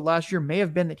struggled last year may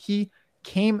have been that he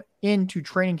came into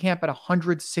training camp at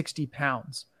 160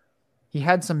 pounds. He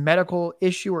had some medical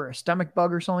issue or a stomach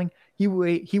bug or something. He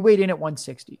weighed in at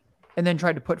 160 and then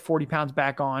tried to put 40 pounds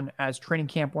back on as training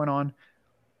camp went on.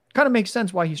 Kind of makes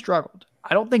sense why he struggled.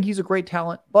 I don't think he's a great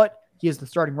talent, but he is the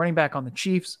starting running back on the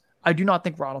Chiefs. I do not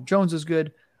think Ronald Jones is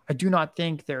good. I do not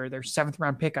think their 7th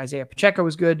round pick, Isaiah Pacheco,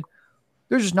 is good.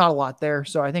 There's just not a lot there.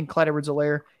 So I think Clyde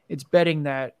Edwards-Helaire, it's betting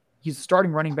that he's a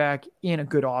starting running back in a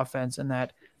good offense and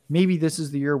that maybe this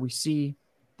is the year we see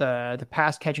the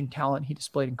pass catching talent he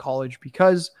displayed in college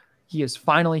because he is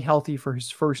finally healthy for his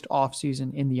first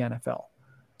offseason in the NFL.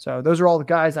 So those are all the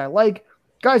guys I like.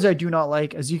 Guys I do not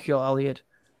like, Ezekiel Elliott.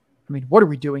 I mean, what are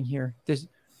we doing here?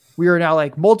 We are now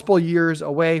like multiple years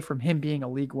away from him being a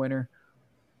league winner.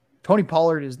 Tony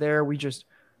Pollard is there.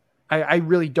 I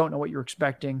really don't know what you're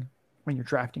expecting when you're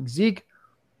drafting Zeke.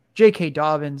 J.K.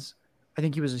 Dobbins, I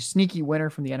think he was a sneaky winner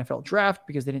from the NFL draft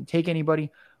because they didn't take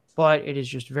anybody, but it is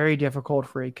just very difficult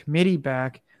for a committee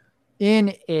back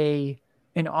in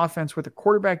an offense where the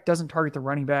quarterback doesn't target the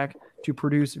running back to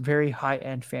produce very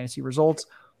high-end fantasy results.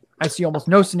 I see almost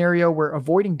no scenario where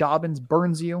avoiding Dobbins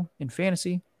burns you in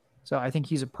fantasy. So I think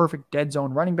he's a perfect dead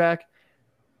zone running back.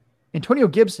 Antonio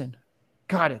Gibson,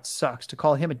 God, it sucks to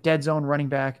call him a dead zone running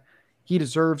back. He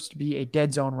deserves to be a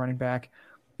dead zone running back.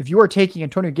 If you are taking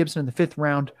Antonio Gibson in the 5th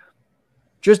round,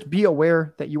 just be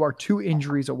aware that you are 2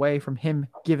 injuries away from him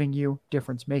giving you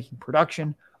difference-making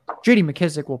production. J.D.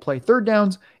 McKissic will play 3rd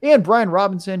downs, and Brian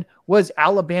Robinson was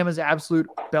Alabama's absolute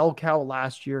bell cow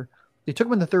last year. They took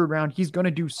him in the 3rd round. He's going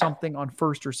to do something on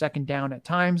 1st or 2nd down at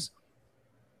times.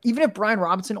 Even if Brian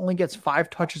Robinson only gets 5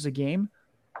 touches a game,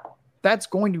 that's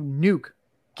going to nuke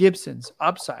Gibson's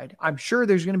upside. I'm sure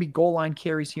there's going to be goal line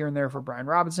carries here and there for Brian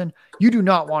Robinson. You do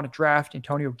not want to draft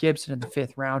Antonio Gibson in the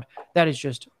 5th round. That is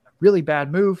just a really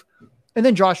bad move. And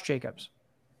then Josh Jacobs.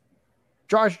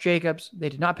 They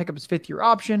did not pick up his 5th-year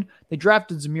option. They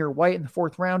drafted Zamir White in the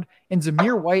 4th round, and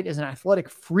Zamir White is an athletic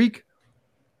freak.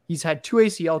 He's had 2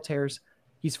 ACL tears.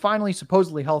 He's finally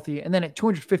supposedly healthy, and then at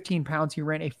 215 pounds, he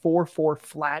ran a 4.4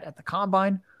 flat at the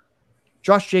combine.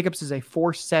 Josh Jacobs is a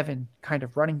 4.7 kind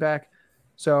of running back.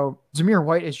 So Zamir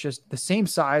White is just the same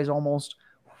size, almost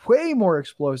way more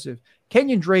explosive.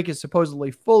 Kenyon Drake is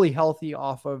supposedly fully healthy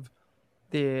off of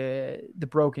the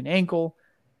broken ankle,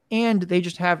 and they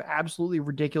just have absolutely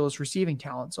ridiculous receiving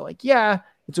talent. So yeah,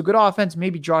 it's a good offense.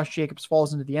 Maybe Josh Jacobs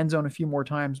falls into the end zone a few more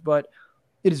times, but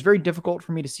it is very difficult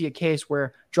for me to see a case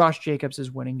where Josh Jacobs is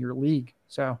winning your league.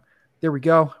 So there we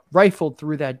go. Rifled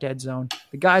through that dead zone.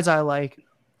 The guys I like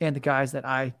and the guys that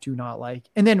I do not like.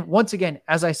 And then once again,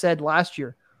 as I said last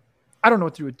year, I don't know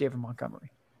what to do with David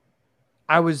Montgomery.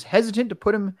 I was hesitant to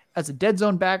put him as a dead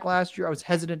zone back last year. I was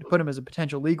hesitant to put him as a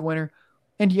potential league winner,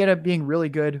 and he ended up being really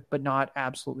good, but not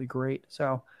absolutely great.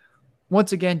 So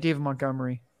once again, David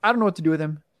Montgomery, I don't know what to do with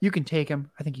him. You can take him.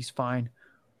 I think he's fine.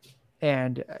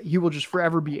 And he will just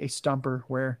forever be a stumper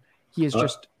where he is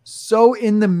just so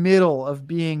in the middle of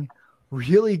being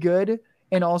really good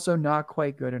and also not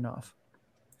quite good enough.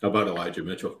 How about Elijah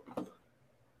Mitchell?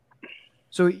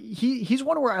 So he's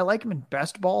one where I like him in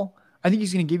best ball. I think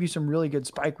he's going to give you some really good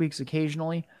spike weeks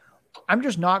occasionally. I'm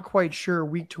just not quite sure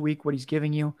week to week what he's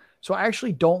giving you. So I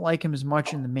actually don't like him as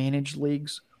much in the managed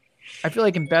leagues. I feel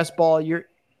like in best ball, you're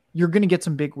going to get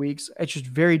some big weeks. It's just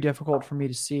very difficult for me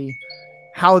to see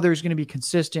how there's going to be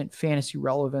consistent fantasy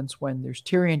relevance when there's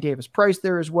Tyrion Davis-Price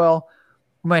there as well.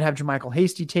 We might have JaMychal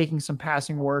Hasty taking some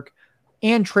passing work,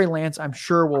 and Trey Lance, I'm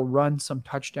sure, will run some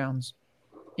touchdowns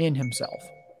in himself.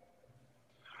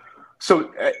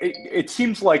 So it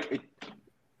seems like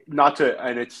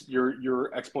and it's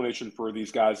your explanation for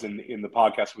these guys in the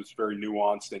podcast was very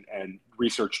nuanced and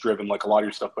research driven, like a lot of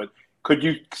your stuff. But could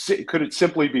it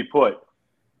simply be put,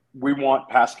 we want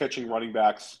pass catching running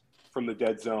backs from the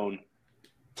dead zone.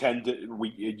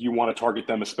 You want to target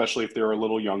them, especially if they're a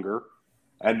little younger.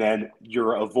 And then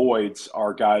your avoids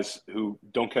are guys who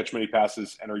don't catch many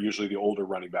passes and are usually the older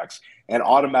running backs, and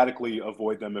automatically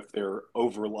avoid them if they're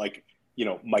over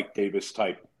Mike Davis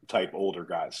type older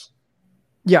guys.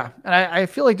 Yeah. And I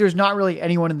feel like there's not really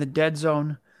anyone in the dead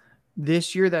zone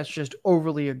this year that's just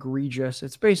overly egregious.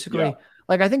 It's basically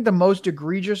I think the most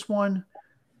egregious one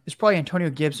is probably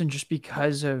Antonio Gibson, just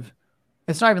because of,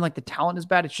 it's not even like the talent is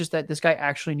bad. It's just that this guy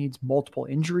actually needs multiple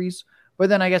injuries. But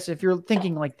then I guess if you're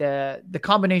thinking like the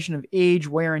combination of age,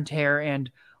 wear and tear, and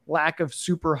lack of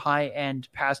super high end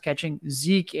pass catching,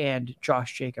 Zeke and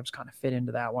Josh Jacobs kind of fit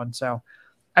into that one. So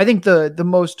I think the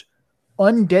most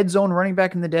undead zone running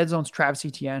back in the dead zone is Travis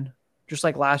Etienne. Just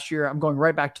like last year, I'm going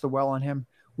right back to the well on him.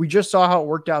 We just saw how it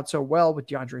worked out so well with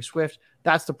DeAndre Swift.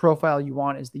 That's the profile you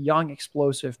want, is the young,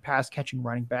 explosive, pass-catching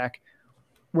running back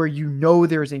where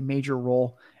there's a major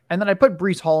role. And then I put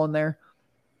Breece Hall in there.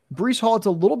 Breece Hall, it's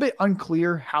a little bit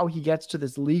unclear how he gets to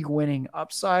this league-winning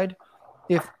upside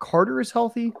if Carter is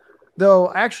healthy, though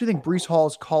I actually think Breece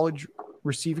Hall's college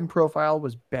receiving profile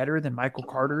was better than Michael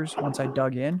Carter's once I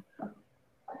dug in.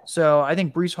 So I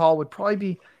think Breece Hall would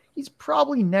he's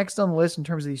probably next on the list in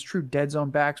terms of these true dead zone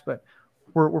backs, but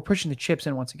we're pushing the chips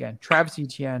in once again. Travis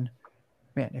Etienne,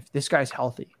 man, if this guy's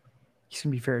healthy, he's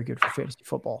going to be very good for fantasy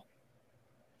football.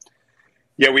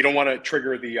 Yeah, we don't want to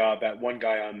trigger the that one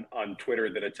guy on Twitter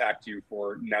that attacked you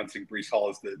for announcing Breece Hall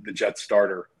as the Jets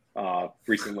starter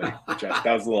recently. Jeff,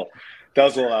 that was a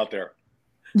little out there.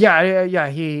 Yeah.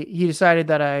 He decided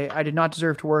that I did not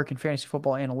deserve to work in fantasy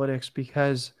football analytics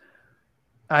because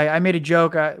I made a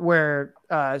joke where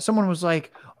someone was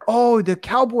like, "Oh, the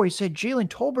Cowboys said Jalen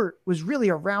Tolbert was really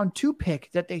a round 2 pick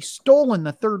that they stole in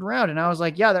the 3rd round," and I was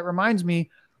like, "Yeah, that reminds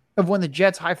me of when the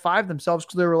Jets high-fived themselves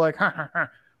because they were like,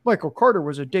 Michael Carter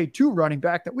was a day 2 running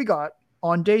back that we got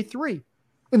on day 3.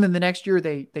 And then the next year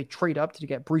they trade up to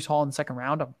get Breece Hall in the 2nd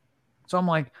round. So I'm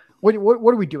like, what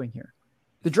are we doing here?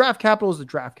 The draft capital is the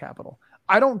draft capital.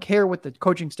 I don't care what the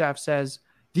coaching staff says.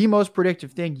 The most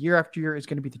predictive thing year after year is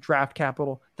going to be the draft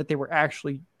capital that they were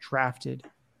actually drafted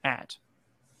at.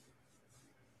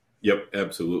 Yep,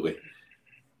 absolutely.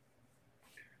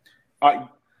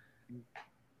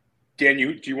 Dan,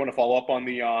 do you want to follow up on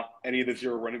the any of the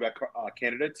zero running back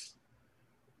candidates?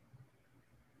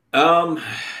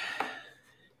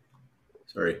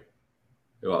 Sorry.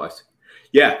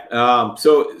 Yeah.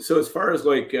 So as far as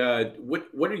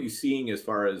what are you seeing as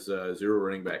far as zero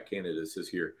running back candidates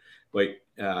this year? Like,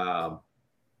 are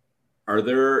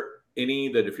there any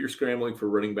that if you're scrambling for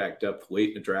running back depth late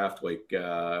in the draft, like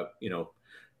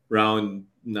round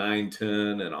 9, 10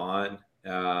 and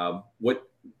on,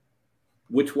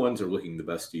 which ones are looking the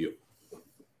best to you?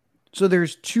 So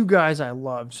there's 2 guys I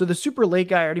love. So the super late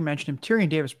guy, I already mentioned him, Tyrion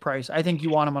Davis-Price. I think you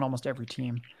want him on almost every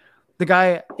team. The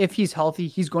guy, if he's healthy,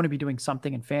 he's going to be doing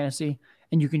something in fantasy,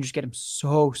 and you can just get him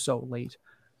so late.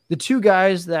 The 2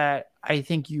 guys that I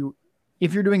think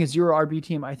if you're doing a 0 RB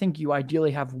team, I think you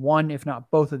ideally have one, if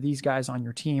not both of these guys on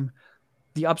your team.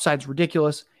 The upside's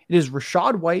ridiculous. It is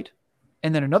Rachaad White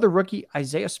and then another rookie,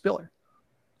 Isaiah Spiller.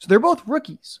 So they're both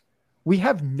rookies. We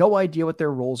have no idea what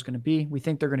their role is going to be. We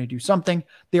think they're going to do something.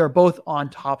 They are both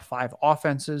on top 5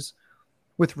 offenses.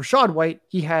 With Rachaad White,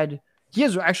 he has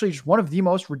actually just one of the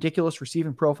most ridiculous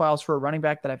receiving profiles for a running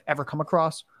back that I've ever come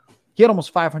across. He had almost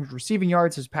 500 receiving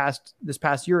yards this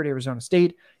past year at Arizona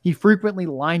State. He frequently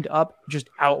lined up just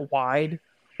out wide,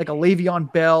 like a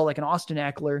Le'Veon Bell, like an Austin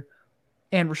Eckler.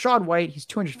 And Rachaad White, he's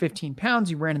 215 pounds.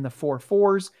 He ran in the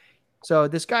 4.4s. So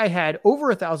this guy had over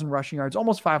 1,000 rushing yards,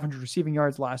 almost 500 receiving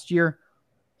yards last year.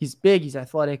 He's big. He's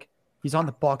athletic. He's on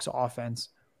the Bucs offense.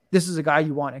 This is a guy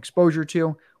you want exposure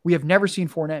to. We have never seen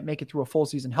Fournette make it through a full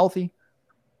season healthy.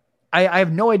 I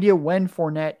have no idea when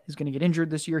Fournette is going to get injured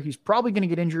this year. He's probably going to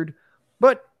get injured.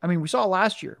 But, I mean, we saw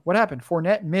last year. What happened?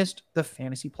 Fournette missed the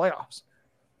fantasy playoffs.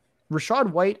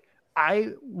 Rachaad White,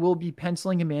 I will be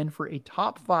penciling him in for a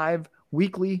top 5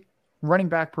 weekly running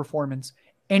back performance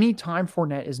anytime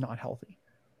Fournette is not healthy.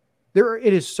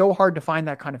 It is so hard to find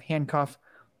that kind of handcuff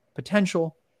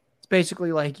potential. It's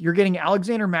basically like you're getting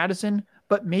Alexander Mattison,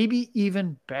 but maybe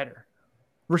even better.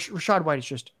 Rachaad White is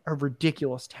just a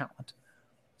ridiculous talent.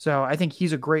 So I think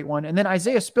he's a great one. And then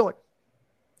Isaiah Spiller.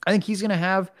 I think he's going to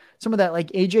have some of that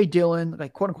like A.J. Dillon,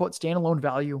 like quote unquote standalone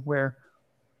value where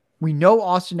we know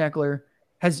Austin Eckler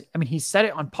he's said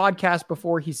it on podcasts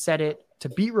before. He's said it to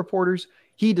beat reporters.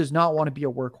 He does not want to be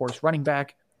a workhorse running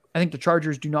back. I think the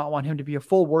Chargers do not want him to be a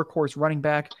full workhorse running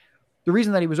back. The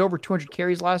reason that he was over 200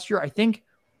 carries last year, I think,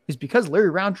 is because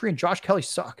Larry Roundtree and Josh Kelly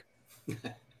suck. I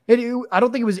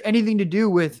don't think it was anything to do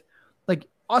with like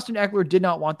Austin Eckler did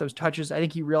not want those touches. I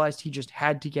think he realized he just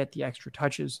had to get the extra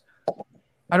touches.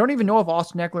 I don't even know if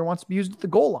Austin Eckler wants to be used at the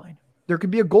goal line. There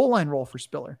could be a goal line role for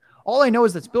Spiller. All I know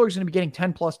is that Spiller's going to be getting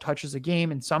 10 plus touches a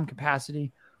game in some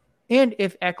capacity. And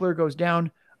if Eckler goes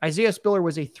down, Isaiah Spiller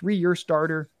was a 3-year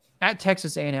starter at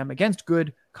Texas A&M against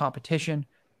good competition,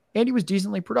 and he was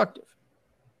decently productive.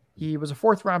 He was a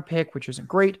 4th-round pick, which isn't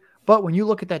great, but when you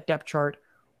look at that depth chart,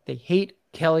 they hate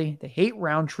Kelly, they hate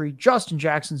Roundtree, Justin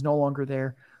Jackson's no longer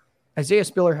there. Isaiah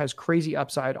Spiller has crazy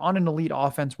upside on an elite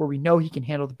offense where we know he can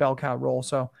handle the bell cow role.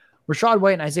 So Rachaad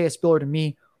White and Isaiah Spiller to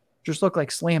me just look like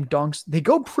slam dunks. They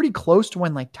go pretty close to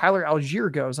when like Tyler Algier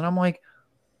goes. And I'm like,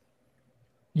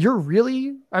 you're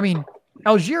really,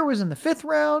 Algier was in the 5th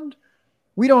round.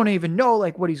 We don't even know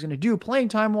like what he's going to do playing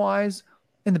time wise.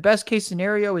 And the best case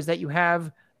scenario is that you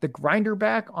have the grinder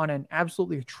back on an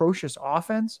absolutely atrocious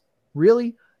offense.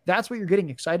 Really? That's what you're getting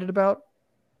excited about?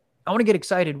 I want to get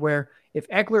excited where if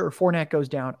Eckler or Fournette goes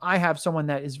down, I have someone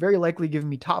that is very likely giving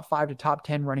me top 5 to top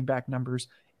 10 running back numbers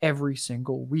every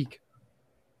single week.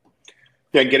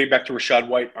 Yeah, and getting back to Rachaad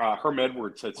White, Herm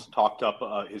Edwards has talked up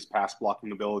his pass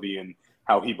blocking ability and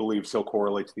how he believes he'll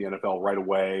correlate to the NFL right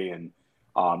away. And,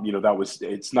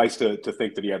 it's nice to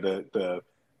think that he had the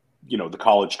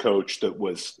college coach that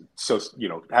was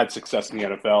had success in the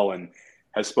NFL and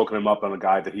has spoken him up on a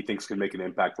guy that he thinks can make an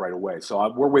impact right away.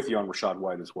 So we're with you on Rachaad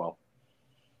White as well.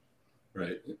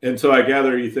 Right. And so I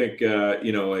gather you think,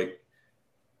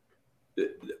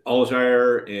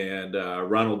 Algier and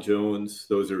Ronald Jones,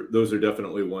 those are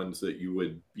definitely ones that you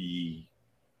would be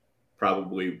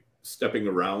probably stepping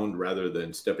around rather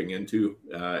than stepping into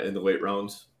in the late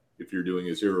rounds if you're doing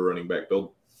a 0 running back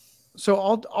build. So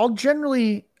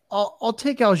I'll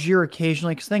take Algier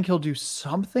occasionally because I think he'll do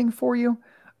something for you.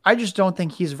 I just don't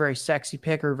think he's a very sexy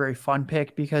pick or a very fun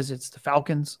pick because it's the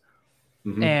Falcons.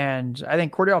 Mm-hmm. And I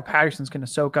think Cordell Patterson's going to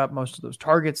soak up most of those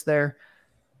targets there.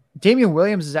 Damian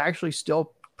Williams is actually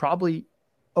still probably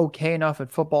okay enough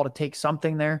at football to take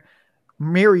something there.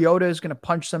 Mariota is going to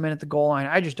punch some in at the goal line.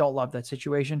 I just don't love that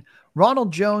situation.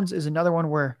 Ronald Jones is another one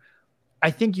where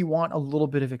I think you want a little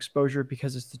bit of exposure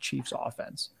because it's the Chiefs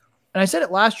offense. And I said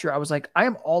it last year. I was like, I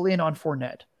am all in on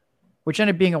Fournette, which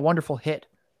ended up being a wonderful hit.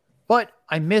 But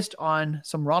I missed on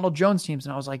some Ronald Jones teams.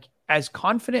 And I was like, as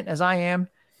confident as I am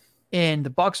in the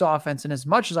Bucs offense, and as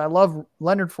much as I love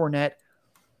Leonard Fournette,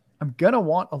 I'm going to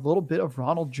want a little bit of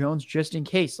Ronald Jones just in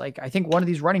case. Like, I think one of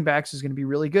these running backs is going to be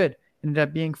really good. Ended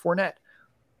up being Fournette.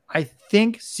 I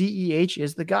think CEH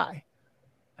is the guy.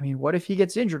 I mean, what if he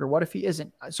gets injured or what if he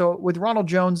isn't? So with Ronald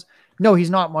Jones, no, he's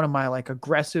not one of my like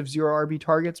aggressive 0 RB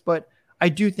targets, but I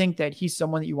do think that he's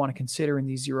someone that you want to consider in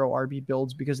these 0 RB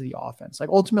builds because of the offense. Like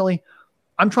ultimately,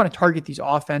 I'm trying to target these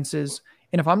offenses.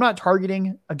 And if I'm not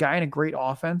targeting a guy in a great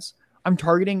offense, I'm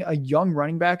targeting a young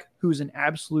running back who's an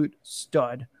absolute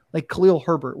stud, like Khalil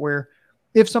Herbert, where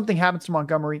if something happens to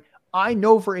Montgomery, I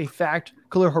know for a fact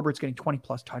Khalil Herbert's getting 20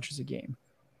 plus touches a game.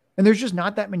 And there's just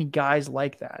not that many guys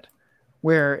like that,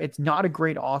 where it's not a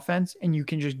great offense and you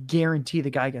can just guarantee the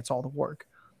guy gets all the work.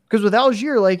 Because with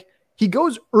Algier, like he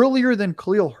goes earlier than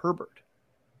Khalil Herbert.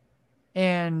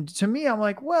 And to me, I'm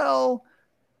like, well,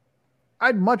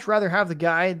 I'd much rather have the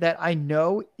guy that I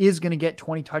know is going to get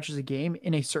 20 touches a game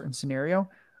in a certain scenario.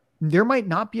 There might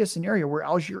not be a scenario where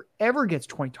Algier ever gets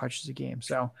 20 touches a game.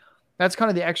 So that's kind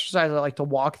of the exercise I like to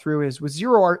walk through is with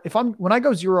when I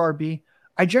go 0 RB,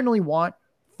 I generally want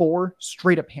 4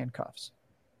 straight up handcuffs.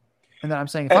 And then I'm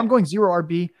saying, if I'm going 0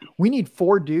 RB, we need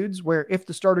 4 dudes where if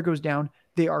the starter goes down,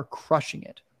 they are crushing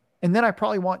it. And then I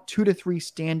probably want 2 to 3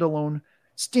 standalone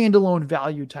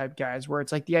value type guys where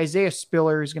it's like the Isaiah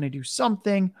Spiller is going to do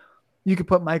something. You could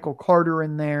put Michael Carter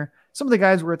in there. Some of the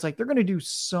guys where it's like, they're going to do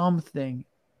something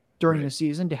during the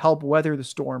season to help weather the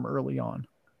storm early on.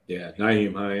 Yeah.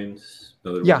 Nyheim Hines.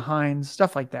 Hines,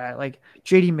 stuff like that. Like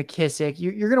JD McKissick,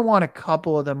 you're going to want a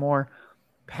couple of the more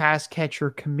pass catcher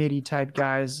committee type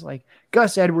guys like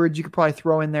Gus Edwards. You could probably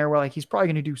throw in there where like he's probably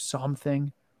going to do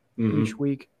something each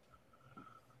week.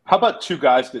 How about 2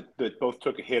 guys that both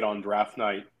took a hit on draft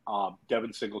night,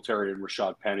 Devin Singletary and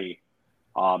Rashad Penny,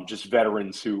 just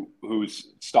veterans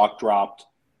whose stock dropped.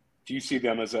 Do you see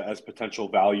them as potential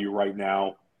value right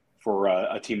now for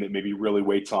a team that maybe really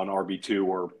waits on RB2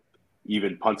 or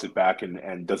even punts it back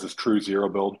and does this true 0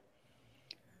 build?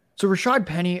 So Rashad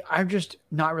Penny, I'm just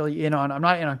not really in on. I'm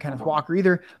not in on Kenneth Walker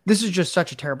either. This is just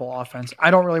such a terrible offense.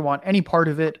 I don't really want any part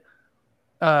of it.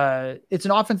 It's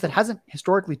an offense that hasn't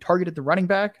historically targeted the running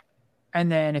back.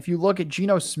 And then if you look at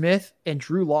Geno Smith and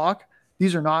Drew Lock,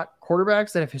 these are not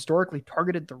quarterbacks that have historically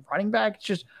targeted the running back.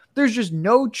 There's just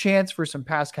no chance for some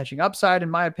pass catching upside, in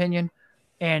my opinion,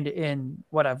 and in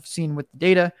what I've seen with the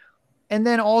data. And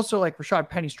then also like Rashad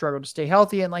Penny struggled to stay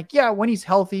healthy. And like, yeah, when he's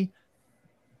healthy,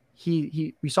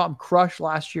 We saw him crush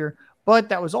last year, but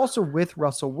that was also with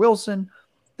Russell Wilson.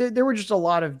 There were just a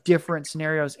lot of different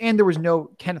scenarios, and there was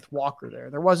no Kenneth Walker there.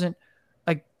 There wasn't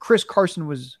like Chris Carson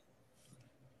was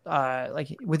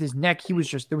like with his neck. There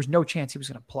was no chance he was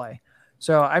going to play.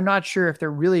 So I'm not sure if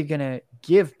they're really going to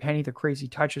give Penny the crazy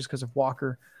touches because of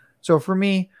Walker. So for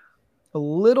me, a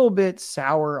little bit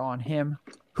sour on him.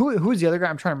 Who's the other guy?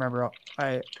 I'm trying to remember.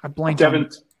 I blanked on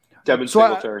Devin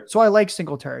Singletary. So I like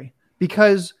Singletary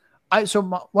because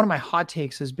one of my hot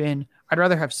takes has been I'd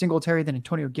rather have Singletary than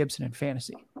Antonio Gibson in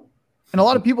fantasy. And a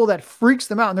lot of people that freaks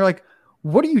them out and they're like,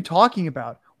 what are you talking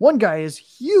about? One guy is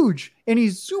huge and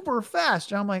he's super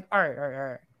fast. And I'm like, all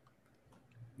right.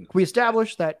 We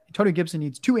established that Antonio Gibson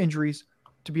needs 2 injuries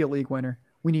to be a league winner.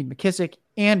 We need McKissick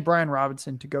and Brian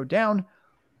Robinson to go down.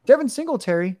 Devin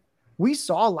Singletary, we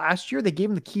saw last year they gave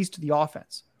him the keys to the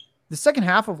offense. The second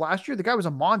half of last year, the guy was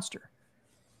a monster.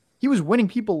 He was winning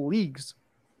people leagues.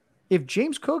 If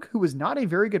James Cook, who was not a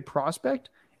very good prospect,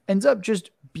 ends up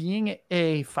just being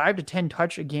a 5 to 10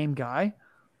 touch a game guy,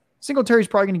 Singletary is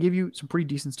probably going to give you some pretty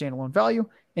decent standalone value.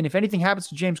 And if anything happens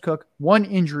to James Cook, just one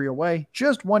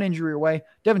injury away,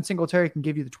 Devin Singletary can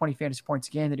give you the 20 fantasy points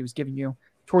a game that he was giving you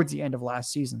towards the end of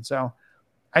last season. So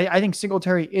I think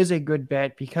Singletary is a good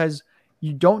bet because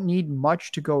you don't need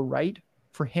much to go right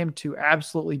for him to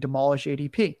absolutely demolish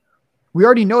ADP. We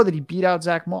already know that he beat out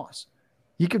Zach Moss.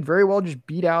 He could very well just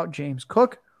beat out James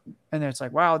Cook. And then it's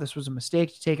like, wow, this was a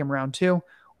mistake to take him round 2.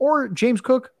 Or James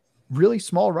Cook, really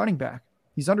small running back.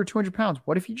 He's under 200 pounds.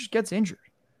 What if he just gets injured?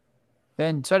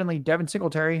 Then suddenly Devin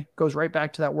Singletary goes right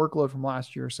back to that workload from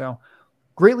last year. So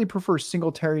greatly prefer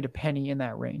Singletary to Penny in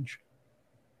that range.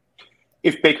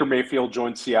 If Baker Mayfield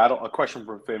joins Seattle, a question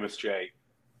from Famous Jay.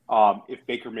 If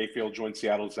Baker Mayfield joins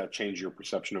Seattle, does that change your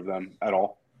perception of them at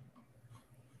all?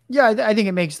 Yeah, I think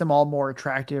it makes them all more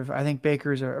attractive. I think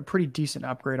Baker's a pretty decent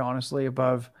upgrade, honestly,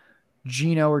 above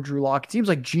Geno or Drew Lock. It seems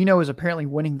like Geno is apparently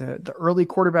winning the early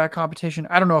quarterback competition.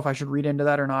 I don't know if I should read into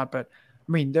that or not, but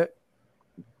I mean,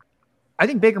 I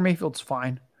think Baker Mayfield's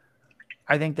fine.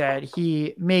 I think that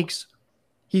he's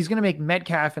going to make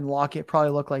Metcalf and Lockett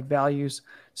probably look like values.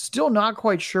 Still not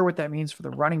quite sure what that means for the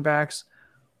running backs.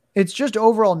 It's just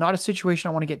overall not a situation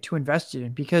I want to get too invested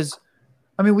in because,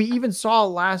 I mean, we even saw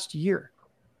last year.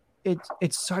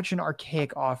 It's such an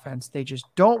archaic offense. They just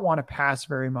don't want to pass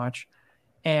very much.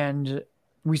 And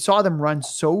we saw them run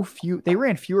so few. They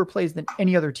ran fewer plays than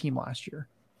any other team last year,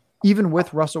 even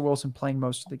with Russell Wilson playing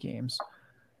most of the games.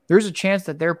 There's a chance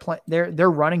that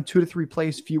they're running 2 to 3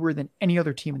 plays fewer than any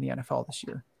other team in the NFL this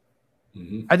year.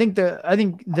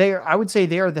 Mm-hmm. I would say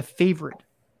they are the favorite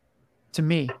to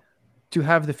me to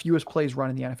have the fewest plays run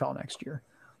in the NFL next year.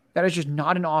 That is just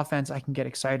not an offense I can get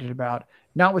excited about.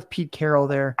 Not with Pete Carroll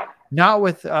there. Not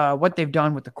with what they've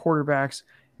done with the quarterbacks.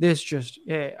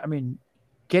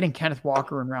 Getting Kenneth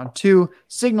Walker in round 2,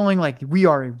 signaling like we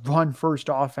are a run-first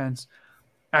offense.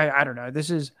 I don't know.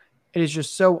 It is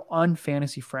just so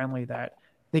unfantasy friendly that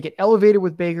they get elevated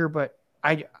with Baker, but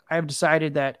I have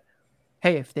decided that,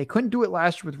 hey, if they couldn't do it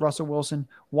last year with Russell Wilson,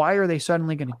 why are they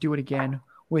suddenly going to do it again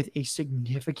with a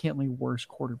significantly worse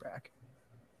quarterback?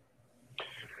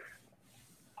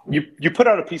 You put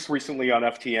out a piece recently on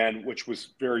FTN, which was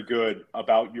very good,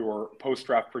 about your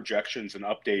post-draft projections and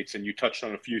updates, and you touched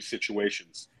on a few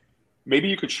situations. Maybe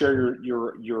you could share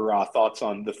your thoughts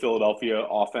on the Philadelphia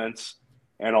offense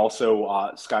and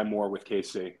also Sky Moore with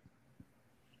KC.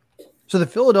 So the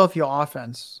Philadelphia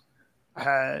offense,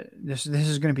 this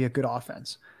is going to be a good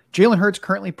offense. Jalen Hurts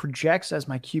currently projects as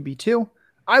my QB2.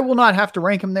 I will not have to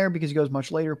rank him there because he goes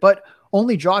much later, but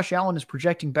only Josh Allen is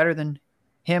projecting better than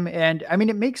him. And I mean,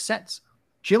 it makes sense.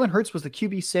 Jalen Hurts was the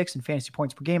QB6 in fantasy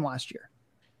points per game last year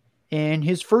in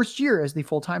his first year as the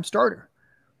full-time starter.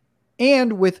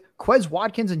 And with Quez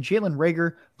Watkins and Jalen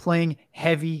Reagor playing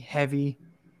heavy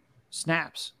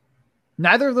snaps.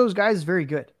 Neither of those guys is very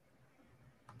good.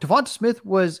 Devonta Smith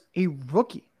was a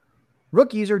rookie.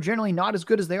 Rookies are generally not as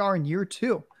good as they are in year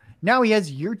 2. Now he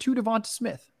has year 2 Devonta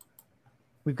Smith.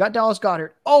 We've got Dallas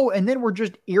Goedert. Oh, and then we're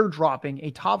just airdropping a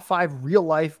top 5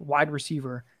 real-life wide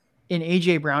receiver in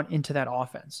A.J. Brown into that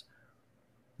offense.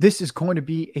 This is going to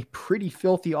be a pretty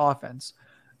filthy offense.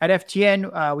 At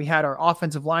FTN, we had our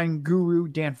offensive line guru,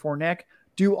 Dan Fournette,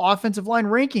 do offensive line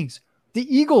rankings.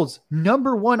 The Eagles,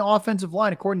 number 1 offensive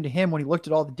line, according to him, when he looked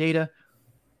at all the data.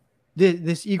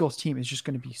 This Eagles team is just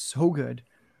going to be so good.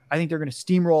 I think they're going to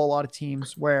steamroll a lot of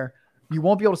teams where you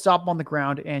won't be able to stop them on the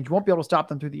ground and you won't be able to stop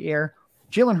them through the air.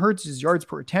 Jalen Hurts' yards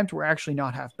per attempt were actually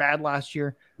not half bad last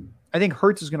year. I think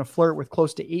Hurts is going to flirt with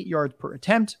close to 8 yards per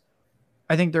attempt.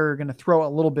 I think they're going to throw a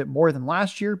little bit more than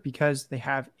last year because they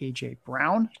have A.J.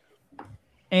 Brown.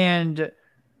 And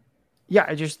yeah,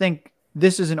 I just think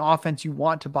this is an offense you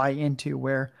want to buy into,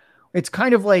 where it's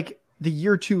kind of like the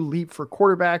year 2 leap for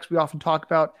quarterbacks we often talk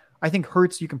about. I think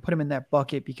Hurts, you can put him in that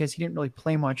bucket because he didn't really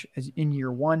play much in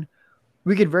year 1.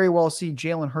 We could very well see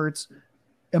Jalen Hurts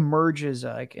emerge as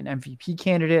like an MVP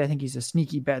candidate. I think he's a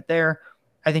sneaky bet there.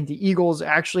 I think the Eagles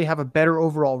actually have a better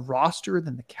overall roster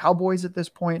than the Cowboys at this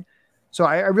point. So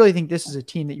I really think this is a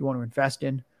team that you want to invest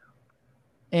in.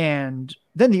 And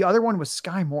then the other one was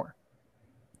Sky Moore.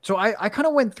 So I kind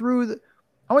of went through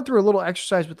a little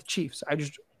exercise with the Chiefs. I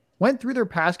just went through their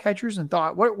pass catchers and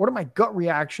thought, what are my gut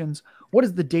reactions? What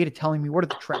is the data telling me? What are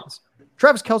the trends?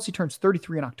 Travis Kelce turns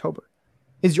 33 in October.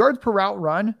 His yards per route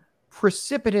run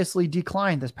precipitously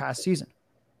declined this past season.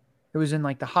 It was in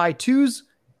like the high 2s.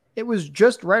 It was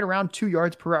just right around 2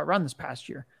 yards per route run this past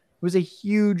year. It was a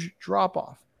huge drop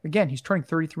off. Again, he's turning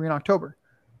 33 in October.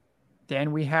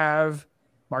 Then we have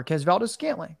Marquez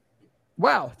Valdes-Scantling.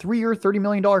 Wow, 3-year, $30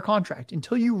 million contract.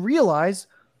 Until you realize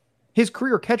his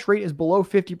career catch rate is below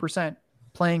 50%,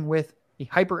 playing with a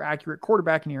hyper-accurate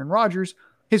quarterback in Aaron Rodgers.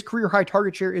 His career high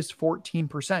target share is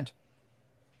 14%.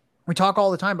 We talk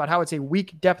all the time about how it's a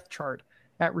weak depth chart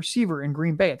at receiver in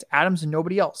Green Bay. It's Adams and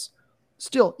nobody else.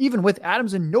 Still, even with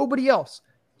Adams and nobody else,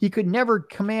 he could never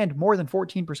command more than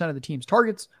 14% of the team's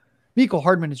targets. Mecole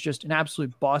Hardman is just an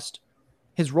absolute bust.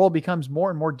 His role becomes more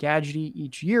and more gadgety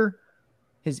each year.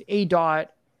 His ADOT,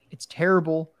 it's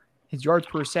terrible. His yards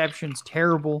per reception's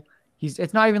terrible.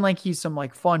 It's not even like he's some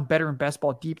like fun, better and best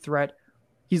ball deep threat.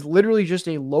 He's literally just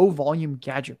a low volume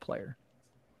gadget player.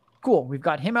 Cool. We've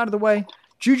got him out of the way.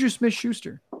 Juju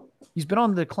Smith-Schuster. He's been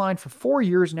on the decline for 4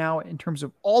 years now in terms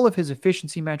of all of his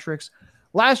efficiency metrics.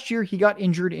 Last year, he got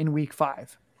injured in week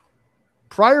 5.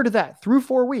 Prior to that, through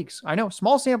 4 weeks, I know,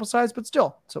 small sample size, but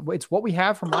still, so it's what we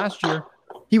have from last year.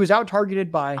 He was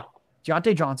out-targeted by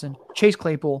Deontay Johnson, Chase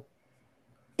Claypool,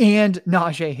 and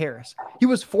Najee Harris. He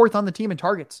was 4th on the team in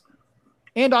targets.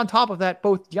 And on top of that,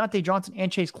 both Deontay Johnson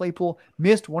and Chase Claypool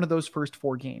missed one of those first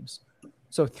 4 games.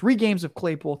 So 3 games of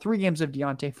Claypool, 3 games of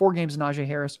Deontay, 4 games of Najee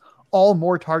Harris, all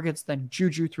more targets than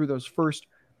Juju through those first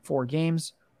 4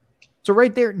 games. So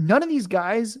right there, none of these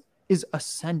guys is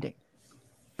ascending.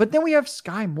 But then we have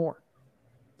Sky Moore.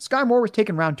 Sky Moore was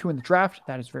taken round 2 in the draft.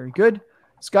 That is very good.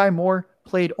 Sky Moore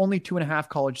played only 2.5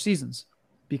 college seasons.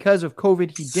 Because of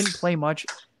COVID, he didn't play much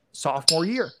sophomore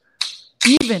year.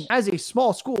 Even as a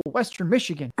small school, Western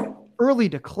Michigan, early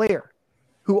declare,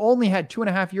 who only had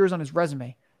 2.5 years on his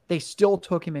resume, they still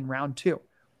took him in round 2.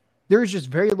 There is just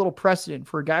very little precedent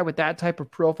for a guy with that type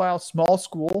of profile, small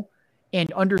school,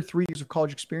 and under 3 years of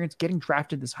college experience getting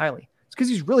drafted this highly. It's because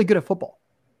he's really good at football.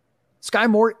 Sky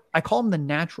Moore, I call him the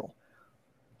natural.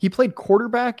 He played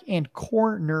quarterback and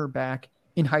cornerback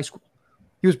in high school.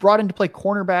 He was brought in to play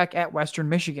cornerback at Western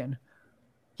Michigan.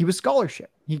 He was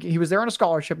scholarship. He was there on a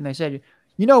scholarship, and they said,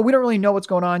 we don't really know what's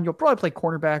going on. You'll probably play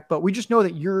cornerback, but we just know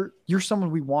that you're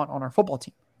someone we want on our football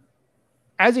team.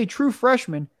 As a true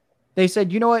freshman, they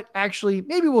said, you know what? Actually,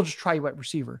 maybe we'll just try you at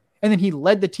receiver. And then he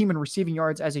led the team in receiving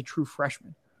yards as a true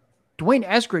freshman. Dwayne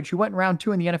Eskridge, who went in round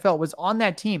 2 in the NFL, was on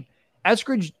that team.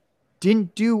 Eskridge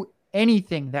didn't do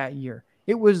anything that year.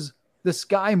 It was the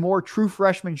Sky Moore true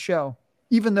freshman show,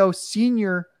 even though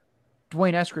senior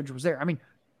Dwayne Eskridge was there. I mean,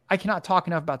 I cannot talk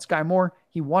enough about Sky Moore.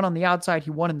 He won on the outside. He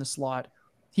won in the slot.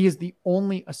 He is the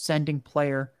only ascending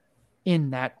player in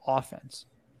that offense.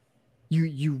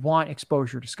 You want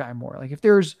exposure to Sky Moore. Like if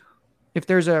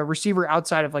there's a receiver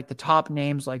outside of like the top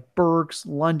names like Burks,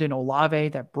 London, Olave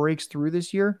that breaks through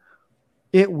this year,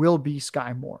 it will be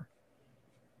Sky Moore.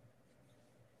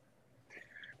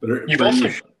 But are you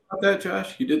sure about that,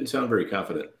 Josh? You didn't sound very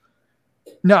confident.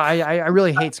 No, I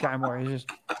really hate Sky Moore. He's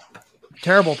just a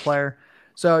terrible player.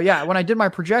 So yeah, when I did my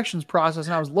projections process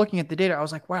and I was looking at the data, I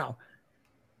was like, wow,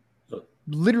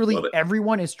 literally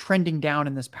everyone is trending down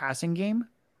in this passing game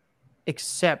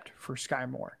except for Sky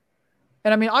Moore.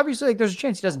 And I mean, obviously, like there's a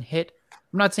chance he doesn't hit.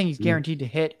 I'm not saying he's guaranteed to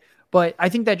hit, but I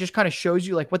think that just kind of shows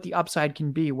you like what the upside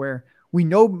can be, where we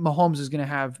know Mahomes is going to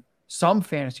have some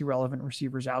fantasy relevant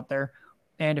receivers out there.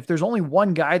 And if there's only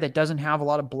one guy that doesn't have a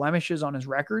lot of blemishes on his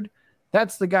record,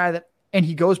 that's the guy that, and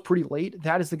he goes pretty late,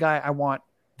 that is the guy I want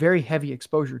very heavy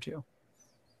exposure to.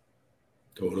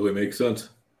 Totally makes sense.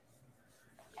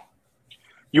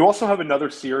 You also have another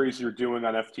series you're doing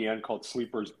on FTN called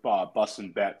Sleepers, Busts,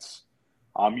 and Bets.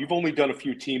 You've only done a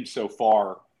few teams so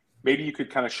far. Maybe you could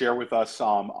kind of share with us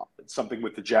something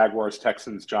with the Jaguars,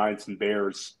 Texans, Giants, and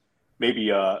Bears. Maybe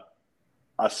a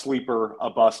sleeper, a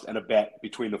bust, and a bet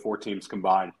between the 4 teams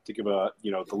combined to give the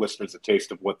listeners a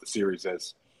taste of what the series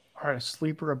is. All right, a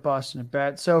sleeper, a bust, and a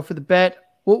bet. So for the bet,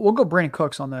 we'll go Brandon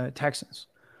Cooks on the Texans.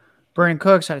 Brandon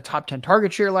Cooks had a top 10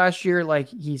 target share last year, like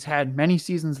he's had many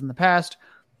seasons in the past.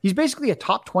 He's basically a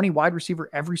top 20 wide receiver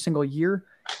every single year.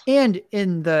 And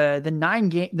in the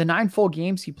 9 full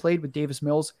games he played with Davis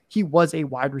Mills, he was a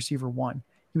wide receiver 1.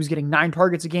 He was getting 9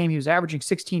 targets a game. He was averaging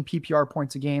 16 PPR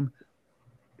points a game.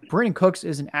 Brandon Cooks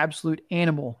is an absolute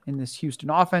animal in this Houston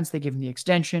offense. They give him the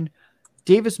extension.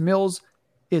 Davis Mills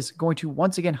is going to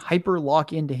once again hyper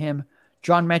lock into him.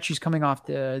 John Mechie's coming off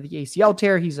the ACL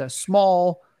tear. He's a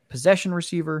small possession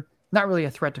receiver, not really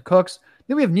a threat to Cooks.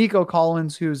 Then we have Nico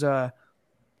Collins, who's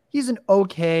he's an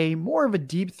okay, more of a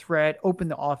deep threat, open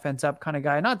the offense up kind of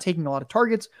guy, not taking a lot of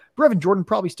targets. Brevin Jordan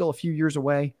probably still a few years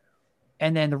away.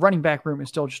 And then the running back room is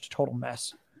still just a total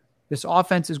mess. This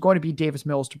offense is going to be Davis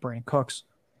Mills to Brandon Cooks.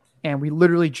 And we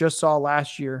literally just saw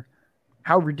last year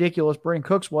how ridiculous Brandon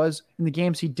Cooks was in the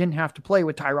games he didn't have to play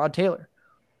with Tyrod Taylor.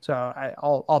 So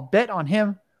I'll bet on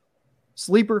him.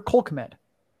 Sleeper, Cole Kmet.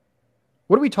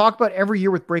 What do we talk about every year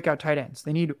with breakout tight ends?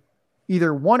 They need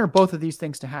either one or both of these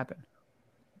things to happen.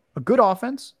 A good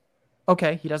offense.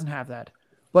 Okay, he doesn't have that.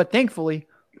 But thankfully,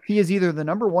 he is either the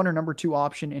number 1 or number 2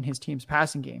 option in his team's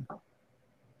passing game.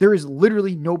 There is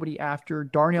literally nobody after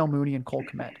Darnell Mooney and Cole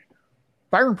Kmet.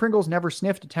 Byron Pringle's never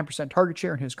sniffed a 10% target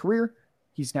share in his career.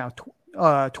 He's now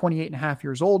 28 and a half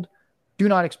years old. Do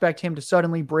not expect him to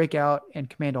suddenly break out and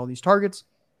command all these targets.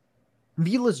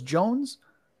 Velus Jones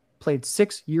played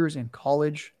 6 years in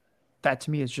college. That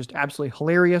to me is just absolutely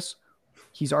hilarious.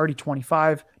 He's already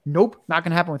 25. Nope, not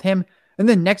going to happen with him. And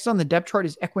then next on the depth chart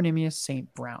is Equanimeous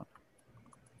St. Brown.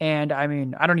 And I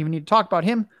mean, I don't even need to talk about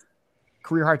him.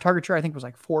 Career high target share, I think, was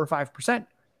like 4 or 5%.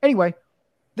 Anyway,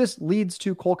 this leads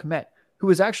to Cole Kmet, who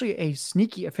is actually a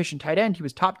sneaky efficient tight end. He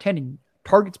was top 10 in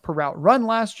targets per route run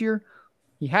last year.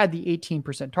 He had the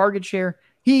 18% target share.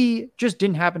 He just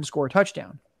didn't happen to score a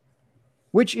touchdown,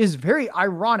 which is very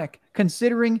ironic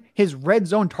considering his red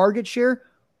zone target share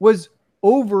was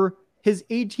over his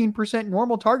 18%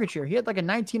 normal target share. He had like a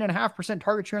 19.5%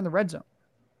 target share in the red zone.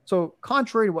 So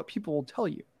contrary to what people will tell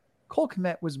you, Cole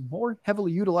Kmet was more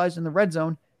heavily utilized in the red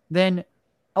zone than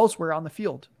elsewhere on the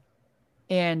field.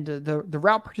 And the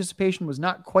route participation was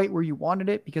not quite where you wanted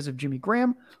it because of Jimmy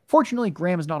Graham. Fortunately,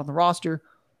 Graham is not on the roster.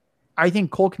 I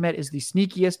think Cole Kmet is the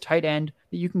sneakiest tight end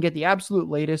that you can get the absolute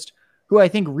latest, who I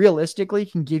think realistically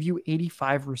can give you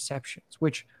 85 receptions,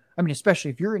 which, I mean,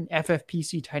 especially if you're an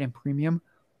FFPC tight end premium,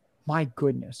 my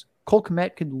goodness. Cole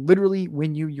Kmet could literally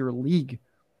win you your league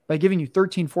by giving you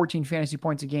 13, 14 fantasy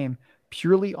points a game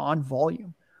purely on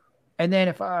volume. And then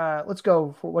if, let's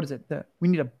go for, what is it? We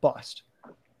need a bust.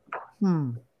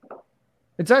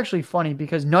 It's actually funny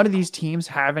because none of these teams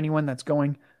have anyone that's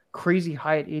going crazy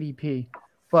high at ADP,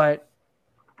 but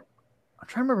I'm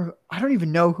trying to remember. I don't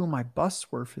even know who my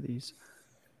busts were for these.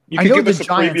 You can give us a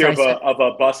preview of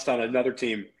a bust on another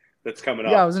team that's coming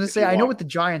up. Yeah, I was going to say, I know with the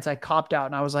Giants, I copped out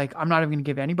and I was like, I'm not even going to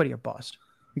give anybody a bust.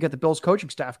 We got the Bills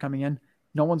coaching staff coming in.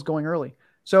 No one's going early.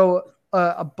 So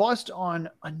a bust on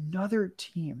another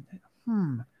team.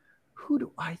 Who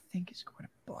do I think is going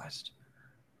to bust?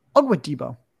 I'll go with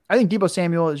Deebo. I think Deebo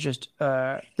Samuel is just,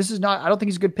 I don't think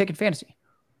he's a good pick in fantasy.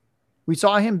 We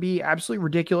saw him be absolutely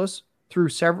ridiculous through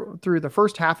the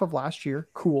first half of last year.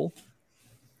 Cool.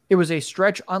 It was a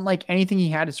stretch unlike anything he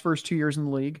had his first 2 years in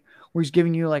the league, where he's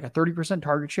giving you like a 30%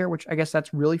 target share, which I guess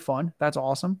that's really fun. That's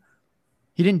awesome.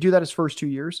 He didn't do that his first 2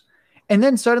 years. And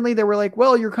then suddenly they were like,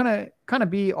 well, you're kind of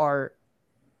be our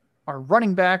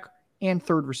running back and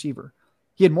third receiver.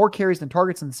 He had more carries than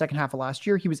targets in the second half of last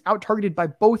year. He was out-targeted by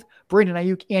both Brandon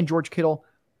Ayuk and George Kittle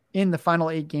in the final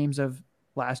 8 games of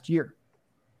last year.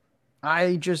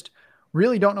 I just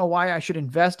really don't know why I should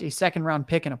invest a second-round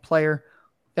pick in a player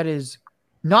that is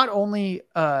not only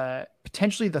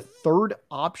potentially the third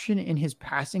option in his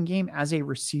passing game as a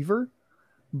receiver,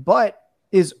 but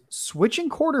is switching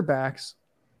quarterbacks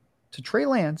to Trey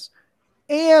Lance.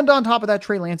 And on top of that,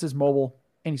 Trey Lance is mobile,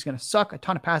 and he's going to suck a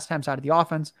ton of pass attempts out of the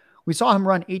offense. We saw him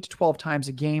run 8 to 12 times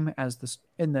a game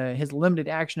his limited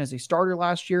action as a starter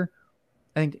last year.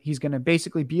 I think he's going to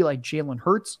basically be like Jalen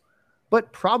Hurts,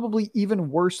 but probably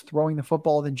even worse throwing the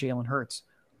football than Jalen Hurts.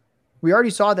 We already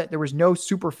saw that there was no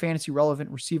super fantasy relevant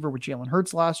receiver with Jalen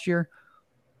Hurts last year.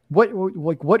 What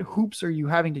hoops are you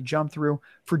having to jump through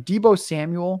for Deebo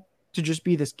Samuel to just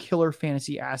be this killer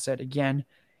fantasy asset again?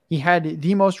 He had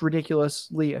the most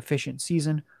ridiculously efficient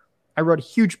season. I wrote a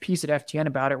huge piece at FTN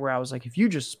about it where I was like, if you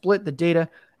just split the data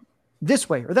this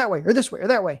way or that way or this way or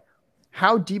that way,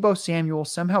 how Deebo Samuel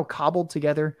somehow cobbled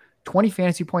together 20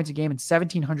 fantasy points a game and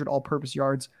 1,700 all-purpose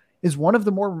yards is one of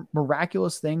the more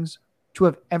miraculous things to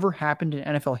have ever happened in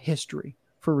NFL history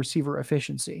for receiver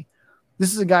efficiency.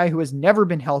 This is a guy who has never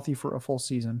been healthy for a full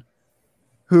season,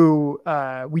 who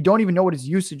we don't even know what his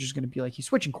usage is going to be like. He's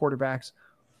switching quarterbacks.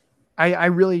 I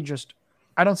really just,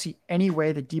 I don't see any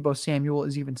way that Deebo Samuel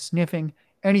is even sniffing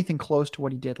anything close to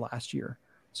what he did last year.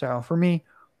 So for me,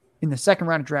 in the second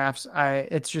round of drafts,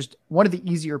 it's just one of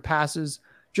the easier passes.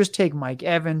 Just take Mike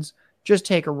Evans, just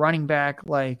take a running back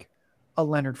like a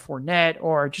Leonard Fournette,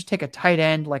 or just take a tight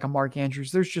end like a Mark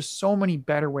Andrews. There's just so many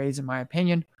better ways, in my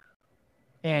opinion,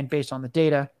 and based on the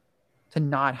data, to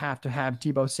not have to have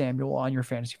Deebo Samuel on your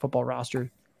fantasy football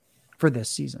roster for this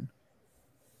season.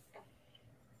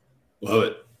 Love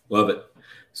it.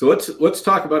 So let's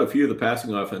talk about a few of the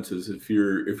passing offenses if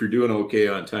you're doing okay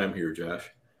on time here,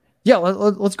 Josh. Yeah,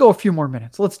 let's go a few more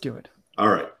minutes. Let's do it. All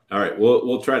right.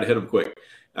 We'll try to hit them quick.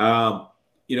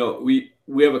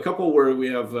 We have a couple where we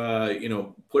have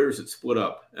players that split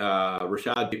up.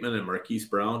 Rashad Bateman and Marquise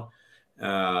Brown,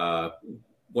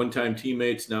 one-time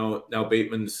teammates. Now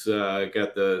Bateman's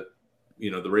got the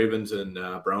Ravens,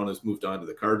 and Brown has moved on to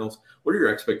the Cardinals. What are your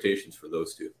expectations for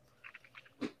those two?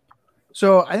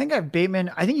 So I think I have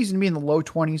Bateman. I think he's going to be in the low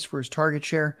 20s for his target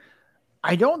share.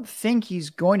 I don't think he's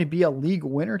going to be a league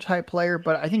winner type player,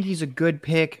 but I think he's a good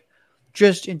pick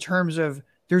just in terms of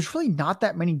there's really not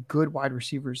that many good wide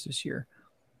receivers this year.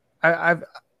 I've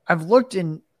looked,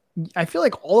 and I feel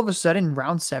like all of a sudden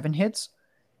round 7 hits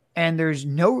and there's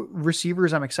no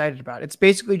receivers I'm excited about. It's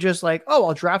basically just like, oh,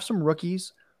 I'll draft some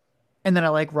rookies, and then I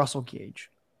like Russell Gage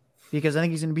because I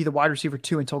think he's going to be the wide receiver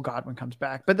 2 until Godwin comes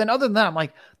back. But then other than that, I'm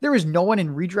like, there is no one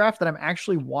in redraft that I'm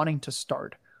actually wanting to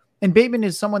start. And Bateman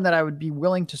is someone that I would be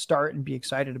willing to start and be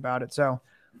excited about it. So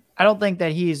I don't think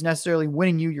that he is necessarily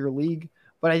winning you your league,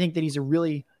 but I think that he's a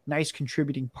really nice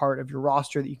contributing part of your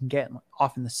roster that you can get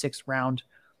off in the 6th round.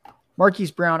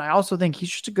 Marquise Brown, I also think he's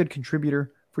just a good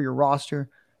contributor for your roster.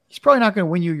 He's probably not going to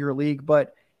win you your league,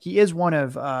 but he is one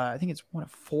of, I think it's one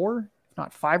of 4, if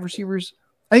not 5 receivers.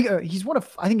 I think he's one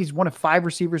of 5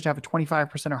 receivers to have a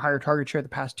 25% or higher target share the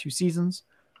past 2 seasons.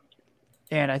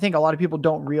 And I think a lot of people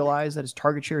don't realize that his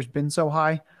target share has been so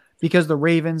high because the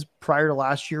Ravens prior to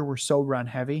last year were so run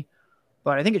heavy.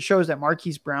 But I think it shows that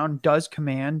Marquise Brown does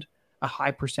command a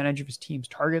high percentage of his team's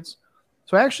targets.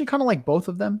 So I actually kind of like both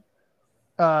of them.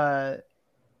 Other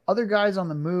guys on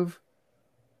the move.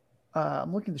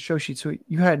 I'm looking at the show sheet. So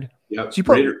you had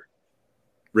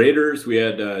Raiders. We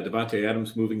had Devontae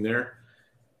Adams moving there.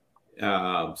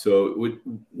 So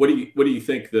what do you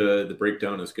think the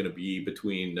breakdown is going to be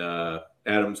between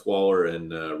Adams, Waller,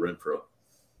 and Renfrow?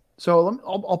 So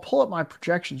I'll pull up my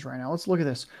projections right now. Let's look at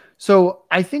this. So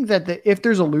I think that if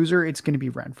there's a loser, it's going to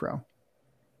be Renfrow.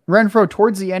 Renfrow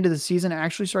towards the end of the season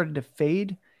actually started to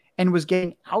fade and was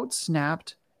getting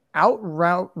out-snapped,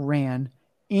 out-route ran,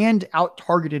 and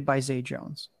out-targeted by Zay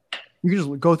Jones. You can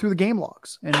just go through the game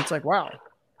logs, and it's like, wow,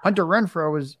 Hunter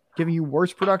Renfrow is giving you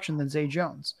worse production than Zay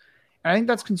Jones. And I think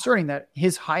that's concerning that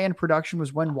his high-end production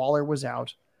was when Waller was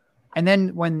out. And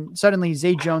then when suddenly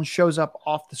Zay Jones shows up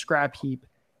off the scrap heap,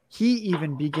 he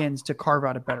even begins to carve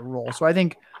out a better role. So I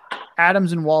think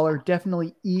Adams and Waller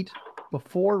definitely eat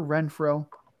before Renfrow.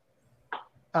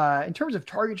 In terms of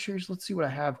target shares, let's see what I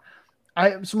have.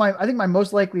 I think my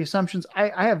most likely assumptions,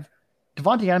 I have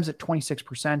Devontae Adams at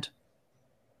 26%,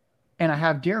 and I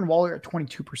have Darren Waller at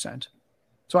 22%.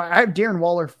 So I have Darren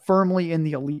Waller firmly in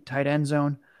the elite tight end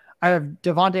zone. I have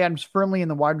Devontae Adams firmly in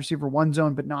the wide receiver 1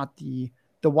 zone, but not the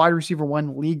wide receiver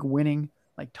 1 league winning,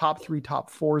 like top 3, top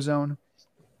 4 zone.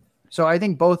 So I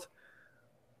think both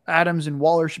Adams and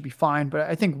Waller should be fine, but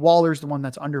I think Waller's the one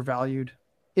that's undervalued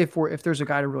if there's a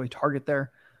guy to really target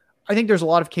there. I think there's a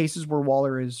lot of cases where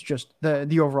Waller is just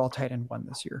the overall tight end 1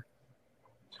 this year.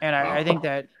 And I think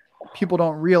that people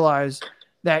don't realize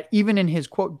that even in his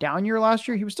quote down year last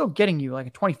year, he was still getting you like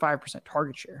a 25%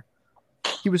 target share.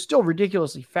 He was still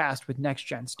ridiculously fast with next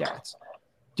gen stats.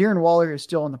 Darren Waller is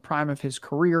still in the prime of his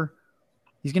career.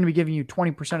 He's going to be giving you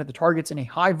 20% of the targets in a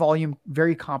high volume,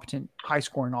 very competent, high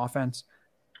scoring offense.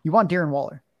 You want Darren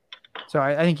Waller. So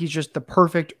I think he's just the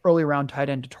perfect early round tight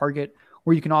end to target,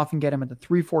 where you can often get him at the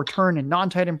 3-4 turn in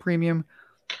non-tight end premium.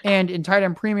 And in tight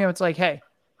end premium, it's like, hey,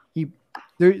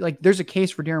 there's a case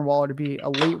for Darren Waller to be a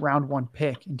late round 1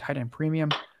 pick in tight end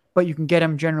premium, but you can get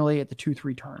him generally at the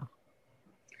 2-3 turn.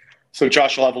 So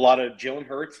Josh will have a lot of Jalen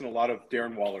Hurts and a lot of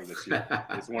Darren Waller this year.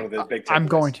 It's one of the big takeaways. I'm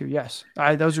going to, yes.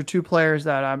 Those are 2 players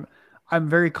that I'm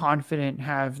very confident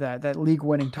have that league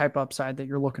winning type upside that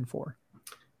you're looking for.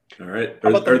 All right. How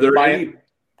about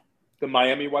the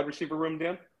Miami wide receiver room,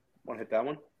 Dan? Want to hit that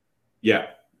one? Yeah.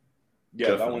 Yeah,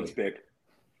 definitely. That one's big.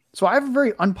 So I have a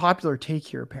very unpopular take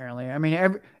here, apparently. I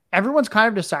mean, everyone's kind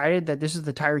of decided that this is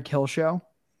the Tyreek Hill show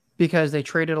because they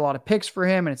traded a lot of picks for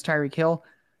him and it's Tyreek Hill.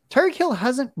 Tyreek Hill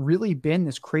hasn't really been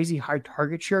this crazy high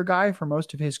target share guy for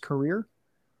most of his career.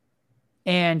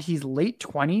 And he's late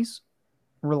 20s,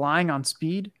 relying on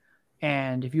speed.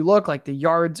 And if you look like the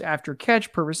yards after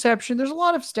catch per reception, there's a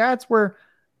lot of stats where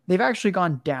they've actually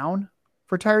gone down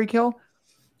for Tyreek Hill.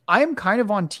 I am kind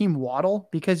of on Team Waddle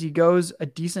because he goes a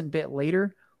decent bit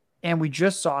later. And we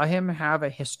just saw him have a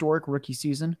historic rookie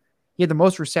season. He had the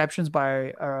most receptions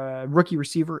by a rookie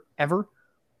receiver ever.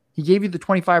 He gave you the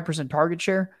 25% target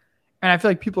share. And I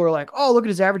feel like people are like, oh, look at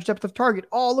his average depth of target.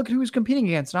 Oh, look at who he's competing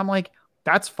against. And I'm like,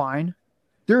 that's fine.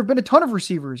 There have been a ton of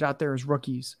receivers out there as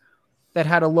rookies that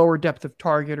had a lower depth of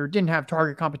target or didn't have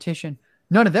target competition.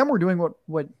 None of them were doing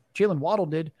what Jalen Waddle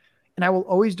did. And I will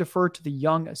always defer to the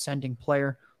young ascending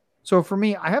player. So for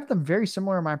me, I have them very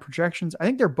similar in my projections. I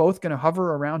think they're both going to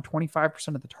hover around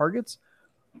 25% of the targets.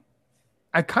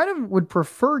 I kind of would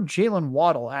prefer Jalen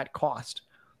Waddle at cost.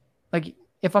 Like,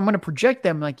 if I'm going to project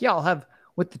them, like, yeah, I'll have,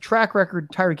 with the track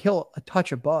record, Tyreek Hill a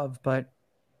touch above. But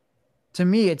to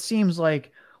me, it seems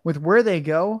like with where they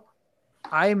go,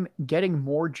 I'm getting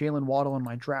more Jalen Waddle in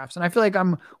my drafts. And I feel like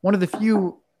I'm one of the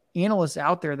few analysts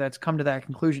out there that's come to that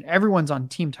conclusion. Everyone's on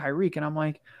Team Tyreek. And I'm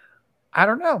like, I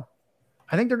don't know.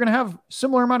 I think they're going to have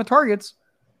similar amount of targets.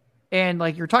 And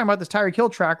like you're talking about this Tyreek Hill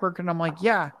track record, and I'm like,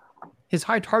 yeah, his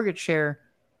high target share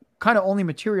kind of only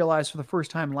materialized for the first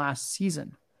time last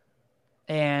season.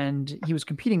 And he was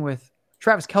competing with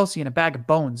Travis Kelce and a bag of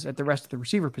bones at the rest of the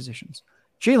receiver positions.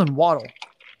 Jalen Waddle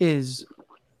is,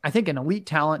 I think, an elite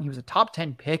talent. He was a top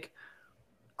 10 pick,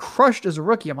 crushed as a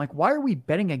rookie. I'm like, why are we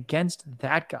betting against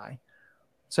that guy?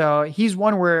 So he's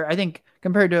one where I think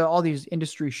compared to all these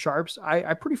industry sharps,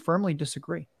 I pretty firmly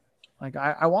disagree. Like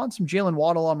I want some Jalen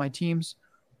Waddle on my teams.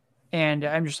 And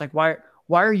I'm just like, why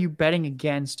are you betting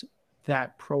against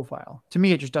that profile? To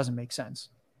me, it just doesn't make sense.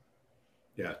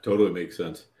 Yeah, totally makes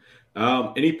sense.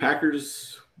 Any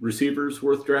Packers receivers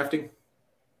worth drafting?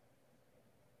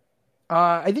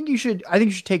 I think you should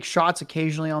take shots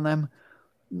occasionally on them.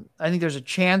 I think there's a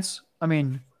chance. I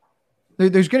mean,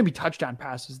 there's going to be touchdown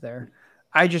passes there.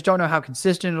 I just don't know how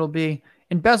consistent it'll be.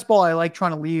 In best ball, I like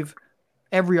trying to leave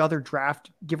every other draft,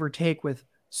 give or take, with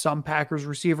some Packers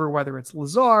receiver, whether it's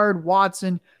Lazard,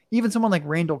 Watson, even someone like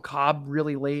Randall Cobb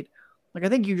really late. Like, I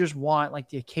think you just want like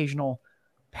the occasional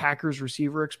Packers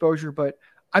receiver exposure, but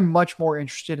I'm much more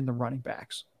interested in the running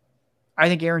backs. I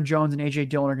think Aaron Jones and A.J.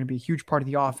 Dillon are going to be a huge part of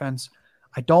the offense.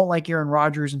 I don't like Aaron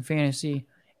Rodgers in fantasy,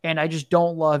 and I just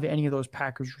don't love any of those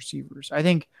Packers receivers. I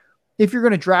think if you're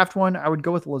going to draft one, I would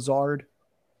go with Lazard.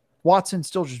 Watson's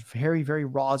still just very, very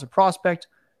raw as a prospect.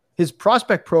 His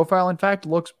prospect profile, in fact,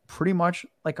 looks pretty much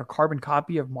like a carbon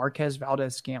copy of Marquez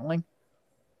Valdes-Scantling.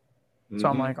 Mm-hmm. So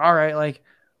I'm like, all right, like,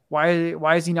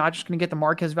 why is he not just going to get the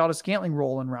Marquez Valdes-Scantling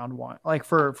role in round one, like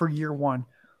for year one?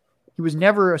 He was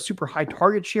never a super high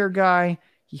target share guy.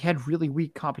 He had really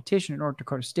weak competition in North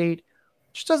Dakota State.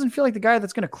 Just doesn't feel like the guy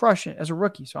that's going to crush it as a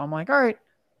rookie. So I'm like, all right,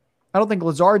 I don't think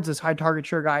Lazard's this high target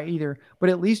share guy either, but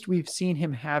at least we've seen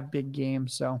him have big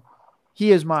games. So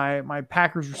he is my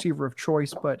Packers receiver of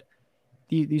choice, but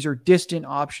these are distant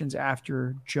options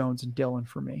after Jones and Dillon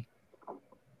for me.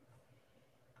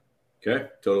 Okay,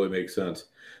 totally makes sense.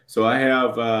 So I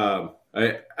have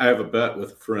I have a bet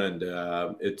with a friend.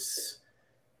 It's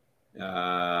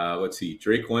let's see,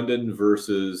 Drake London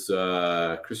versus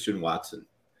Christian Watson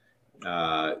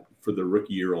for the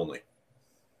rookie year only.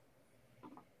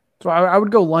 So I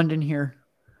would go London here.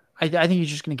 I think he's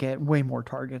just going to get way more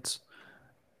targets.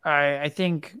 I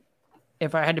think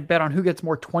if I had to bet on who gets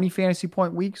more 20 fantasy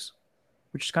point weeks,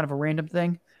 which is kind of a random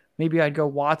thing, maybe I'd go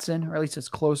Watson, or at least it's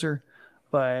closer.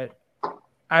 But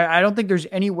I don't think there's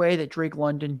any way that Drake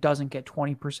London doesn't get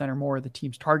 20% or more of the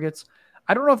team's targets.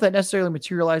 I don't know if that necessarily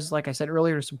materializes, like I said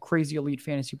earlier, to some crazy elite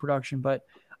fantasy production, but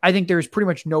I think there's pretty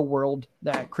much no world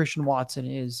that Christian Watson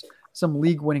is some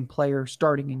league-winning player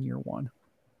starting in year one.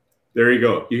 There you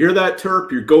go. You hear that,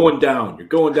 Terp? You're going down. You're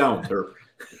going down, Terp.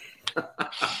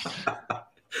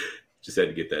 Just had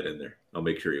to get that in there. I'll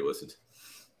make sure you listened.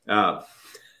 All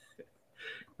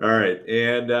right.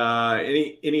 And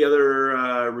any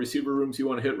other receiver rooms you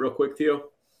want to hit real quick, Theo?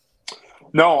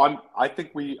 No, I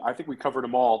think we covered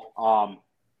them all.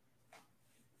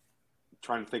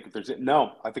 Trying to think if there's it.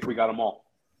 No, I think we got them all.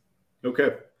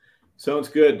 Okay. Sounds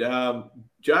good.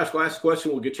 Josh, last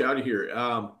question. We'll get you out of here.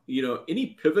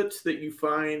 Any pivots that you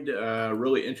find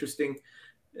really interesting,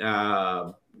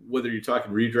 whether you're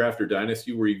talking redraft or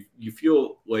dynasty, where you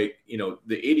feel like, the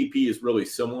ADP is really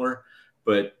similar,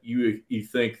 but you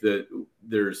think that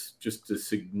there's just a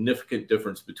significant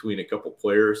difference between a couple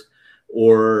players,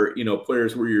 or,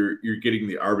 players where you're getting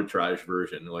the arbitrage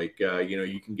version, like,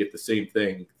 you can get the same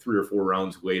thing 3 or 4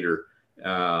 rounds later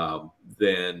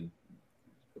than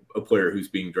a player who's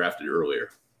being drafted earlier.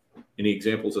 Any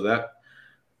examples of that?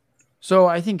 So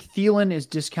I think Thielen is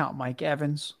discount Mike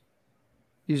Evans.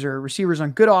 These are receivers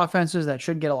on good offenses that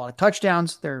should get a lot of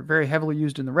touchdowns. They're very heavily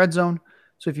used in the red zone.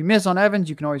 So if you miss on Evans,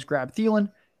 you can always grab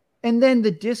Thielen. And then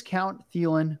the discount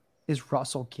Thielen is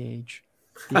Russell Gage.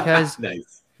 Because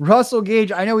nice. Russell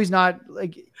Gage, I know he's not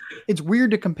like, it's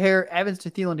weird to compare Evans to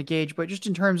Thielen to Gage, but just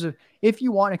in terms of if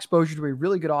you want exposure to a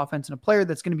really good offense and a player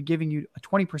that's going to be giving you a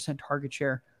 20% target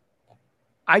share,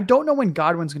 I don't know when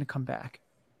Godwin's going to come back.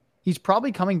 He's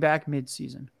probably coming back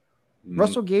mid-season.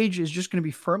 Russell Gage is just going to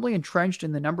be firmly entrenched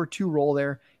in the number 2 role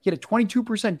there. He had a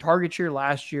 22% target share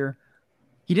last year.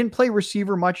 He didn't play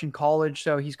receiver much in college,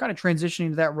 so he's kind of transitioning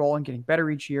to that role and getting better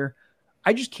each year.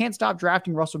 I just can't stop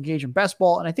drafting Russell Gage in best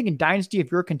ball, and I think in Dynasty,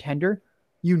 if you're a contender,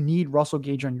 you need Russell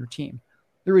Gage on your team.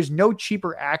 There is no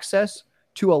cheaper access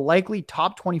to a likely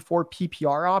top 24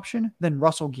 PPR option than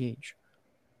Russell Gage.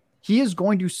 He is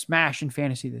going to smash in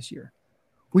fantasy this year.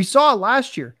 We saw it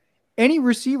last year. Any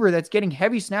receiver that's getting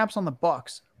heavy snaps on the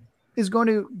Bucs is going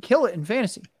to kill it in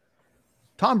fantasy.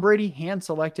 Tom Brady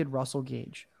hand-selected Russell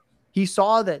Gage. He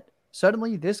saw that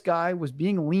suddenly this guy was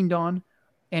being leaned on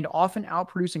and often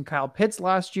outproducing Kyle Pitts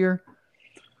last year.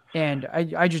 And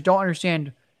I just don't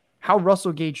understand how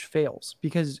Russell Gage fails,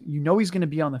 because you know he's going to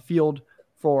be on the field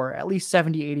for at least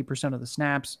 70-80% of the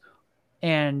snaps.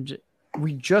 And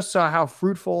we just saw how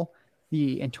fruitful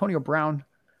the Antonio Brown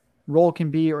role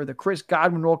can be, or the Chris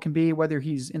Godwin role can be, whether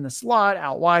he's in the slot,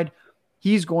 out wide.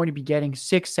 He's going to be getting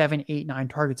 6, 7, 8, 9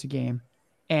 targets a game.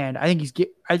 And I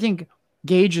think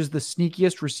Gage is the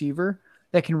sneakiest receiver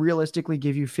that can realistically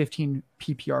give you 15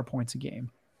 PPR points a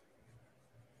game.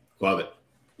 Love it.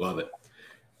 Love it.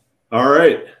 All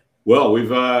right. Well, we've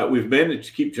managed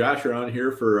to keep Josh around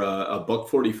here for a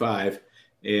 $145.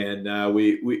 And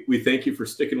we thank you for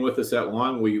sticking with us that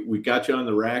long. We got you on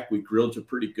the rack. We grilled you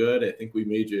pretty good. I think we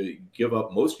made you give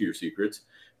up most of your secrets,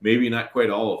 maybe not quite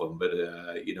all of them. But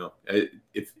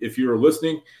if you were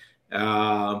listening,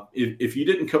 if you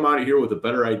didn't come out of here with a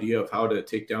better idea of how to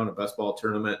take down a best ball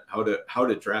tournament, how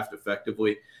to draft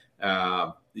effectively,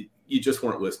 you just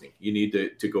weren't listening. You need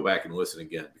to go back and listen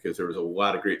again, because there was a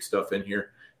lot of great stuff in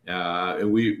here.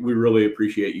 And we really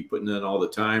appreciate you putting in all the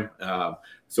time.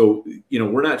 So,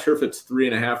 we're not sure if it's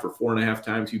 3.5 or 4.5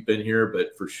 times you've been here,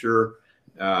 but for sure,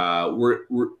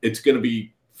 it's going to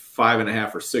be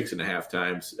 5.5 or 6.5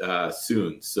 times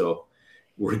soon. So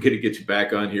we're going to get you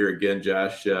back on here again,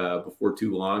 Josh, before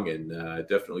too long, and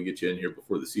definitely get you in here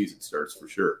before the season starts for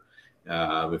sure,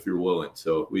 if you're willing.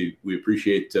 So we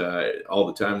appreciate all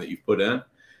the time that you've put in.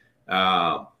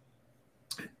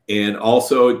 And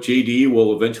also, JD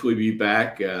will eventually be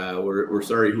back. We're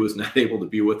sorry he was not able to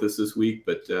be with us this week,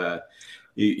 but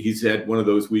he's had one of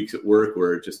those weeks at work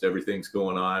where just everything's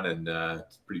going on, and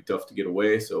it's pretty tough to get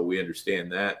away. So we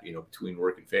understand that, between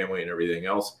work and family and everything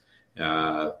else.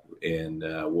 And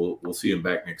we'll see him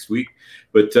back next week.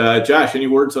 But Josh, any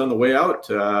words on the way out?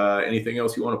 Anything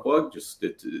else you want to plug? Just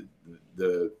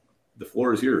the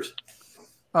floor is yours.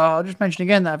 I'll just mention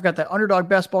again that I've got the Underdog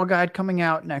Best Ball Guide coming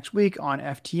out next week on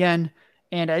FTN.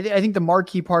 And I think the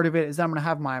marquee part of it is that I'm going to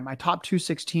have my top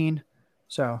 216.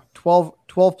 So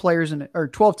 12 players or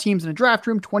 12 teams in a draft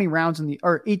room, 18 rounds in the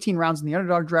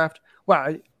Underdog draft.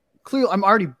 Wow. Clearly I'm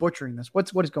already butchering this.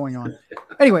 What is going on?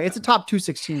 Anyway, it's a top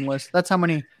 216 list. That's how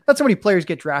many players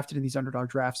get drafted in these Underdog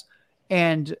drafts.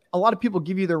 And a lot of people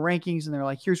give you their rankings and they're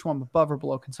like, here's who I'm above or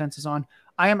below consensus on.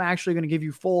 I am actually going to give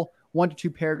you full 1 to 2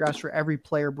 paragraphs for every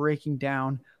player, breaking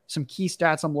down some key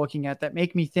stats I'm looking at that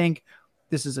make me think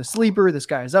this is a sleeper, this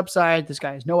guy is upside, this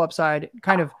guy has no upside,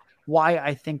 kind of why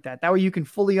I think that. That way you can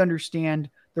fully understand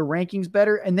the rankings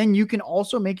better. And then you can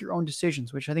also make your own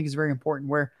decisions, which I think is very important,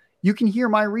 where you can hear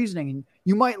my reasoning, and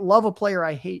you might love a player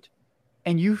I hate,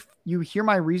 and you hear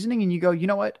my reasoning and you go, you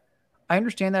know what? I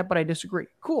understand that, but I disagree.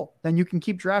 Cool. Then you can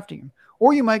keep drafting him.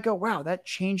 Or you might go, wow, that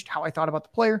changed how I thought about the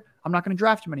player. I'm not going to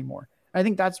draft him anymore. I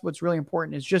think that's what's really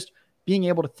important, is just being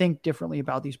able to think differently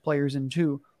about these players and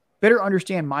to better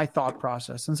understand my thought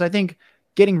process. Since I think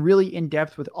getting really in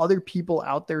depth with other people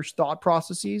out there's thought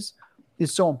processes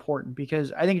is so important,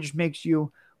 because I think it just makes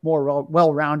you more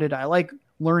well-rounded. I like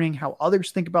learning how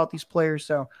others think about these players.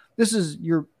 So this is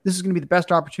going to be the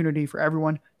best opportunity for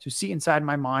everyone to see inside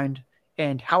my mind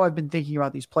and how I've been thinking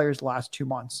about these players the last 2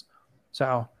 months.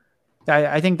 So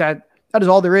I think that is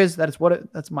all there is. That's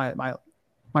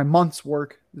my month's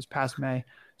work this past May.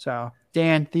 So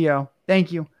Dan, Theo,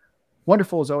 thank you.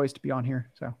 Wonderful as always to be on here.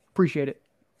 So appreciate it.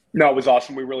 No, it was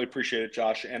awesome. We really appreciate it,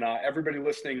 Josh. And everybody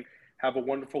listening, have a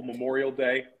wonderful Memorial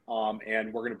Day.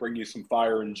 And we're going to bring you some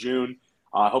fire in June.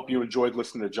 I hope you enjoyed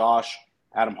listening to Josh.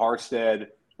 Adam Harstead.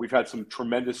 We've had some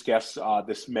tremendous guests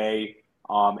this May,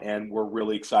 and we're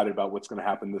really excited about what's going to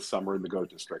happen this summer in the GOAT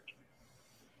District.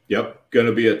 Yep, going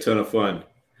to be a ton of fun.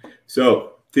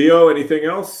 So, Theo, anything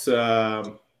else?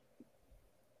 So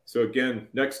again,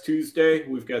 next Tuesday,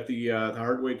 we've got the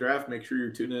Hardway Draft. Make sure you're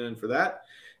tuning in for that.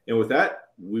 And with that,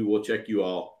 we will check you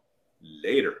all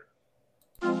later.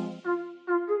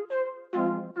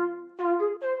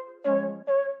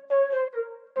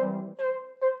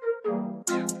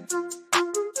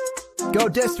 Go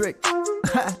District.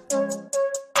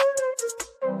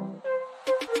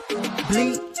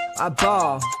 Bleed, I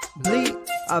ball. Bleed,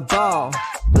 I ball.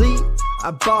 Bleed,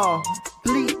 I ball.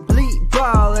 Bleed,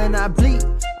 ball. And I bleed,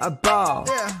 I ball.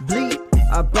 Bleed,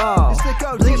 I ball. It's the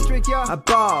Go District, y'all. I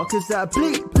ball, cause I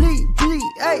bleed.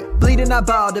 Hey, bleeding, I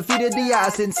ball. Defeated the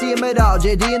odds, didn't see him at all.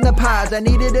 JD in the pods, I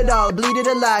needed it all. Bleeded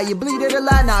a lie, you bleeded a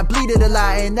lie, not bleeded a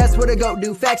lie. And that's what I go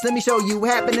do. Facts, let me show you.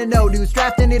 Happen to know dudes.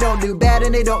 Drafting, they don't do bad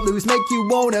and they don't lose. Make you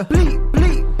wanna bleed.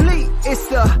 It's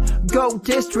the Go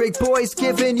District, boys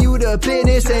giving you the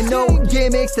business and no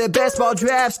gimmicks. The best ball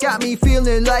drafts got me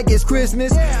feeling like it's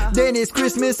Christmas. Then it's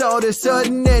Christmas all of a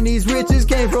sudden, and these riches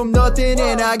came from nothing.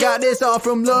 And I got this all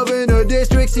from loving the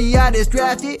district. See, I just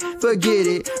drafted, forget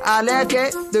it. I laugh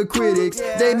at the critics,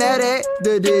 they mad at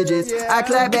the digits. I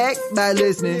clap back by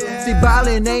listening. See,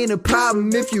 ballin' ain't a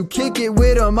problem if you kick it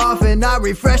with them off. And I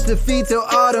refresh the feet till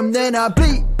autumn, then I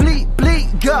bleed,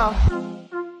 go.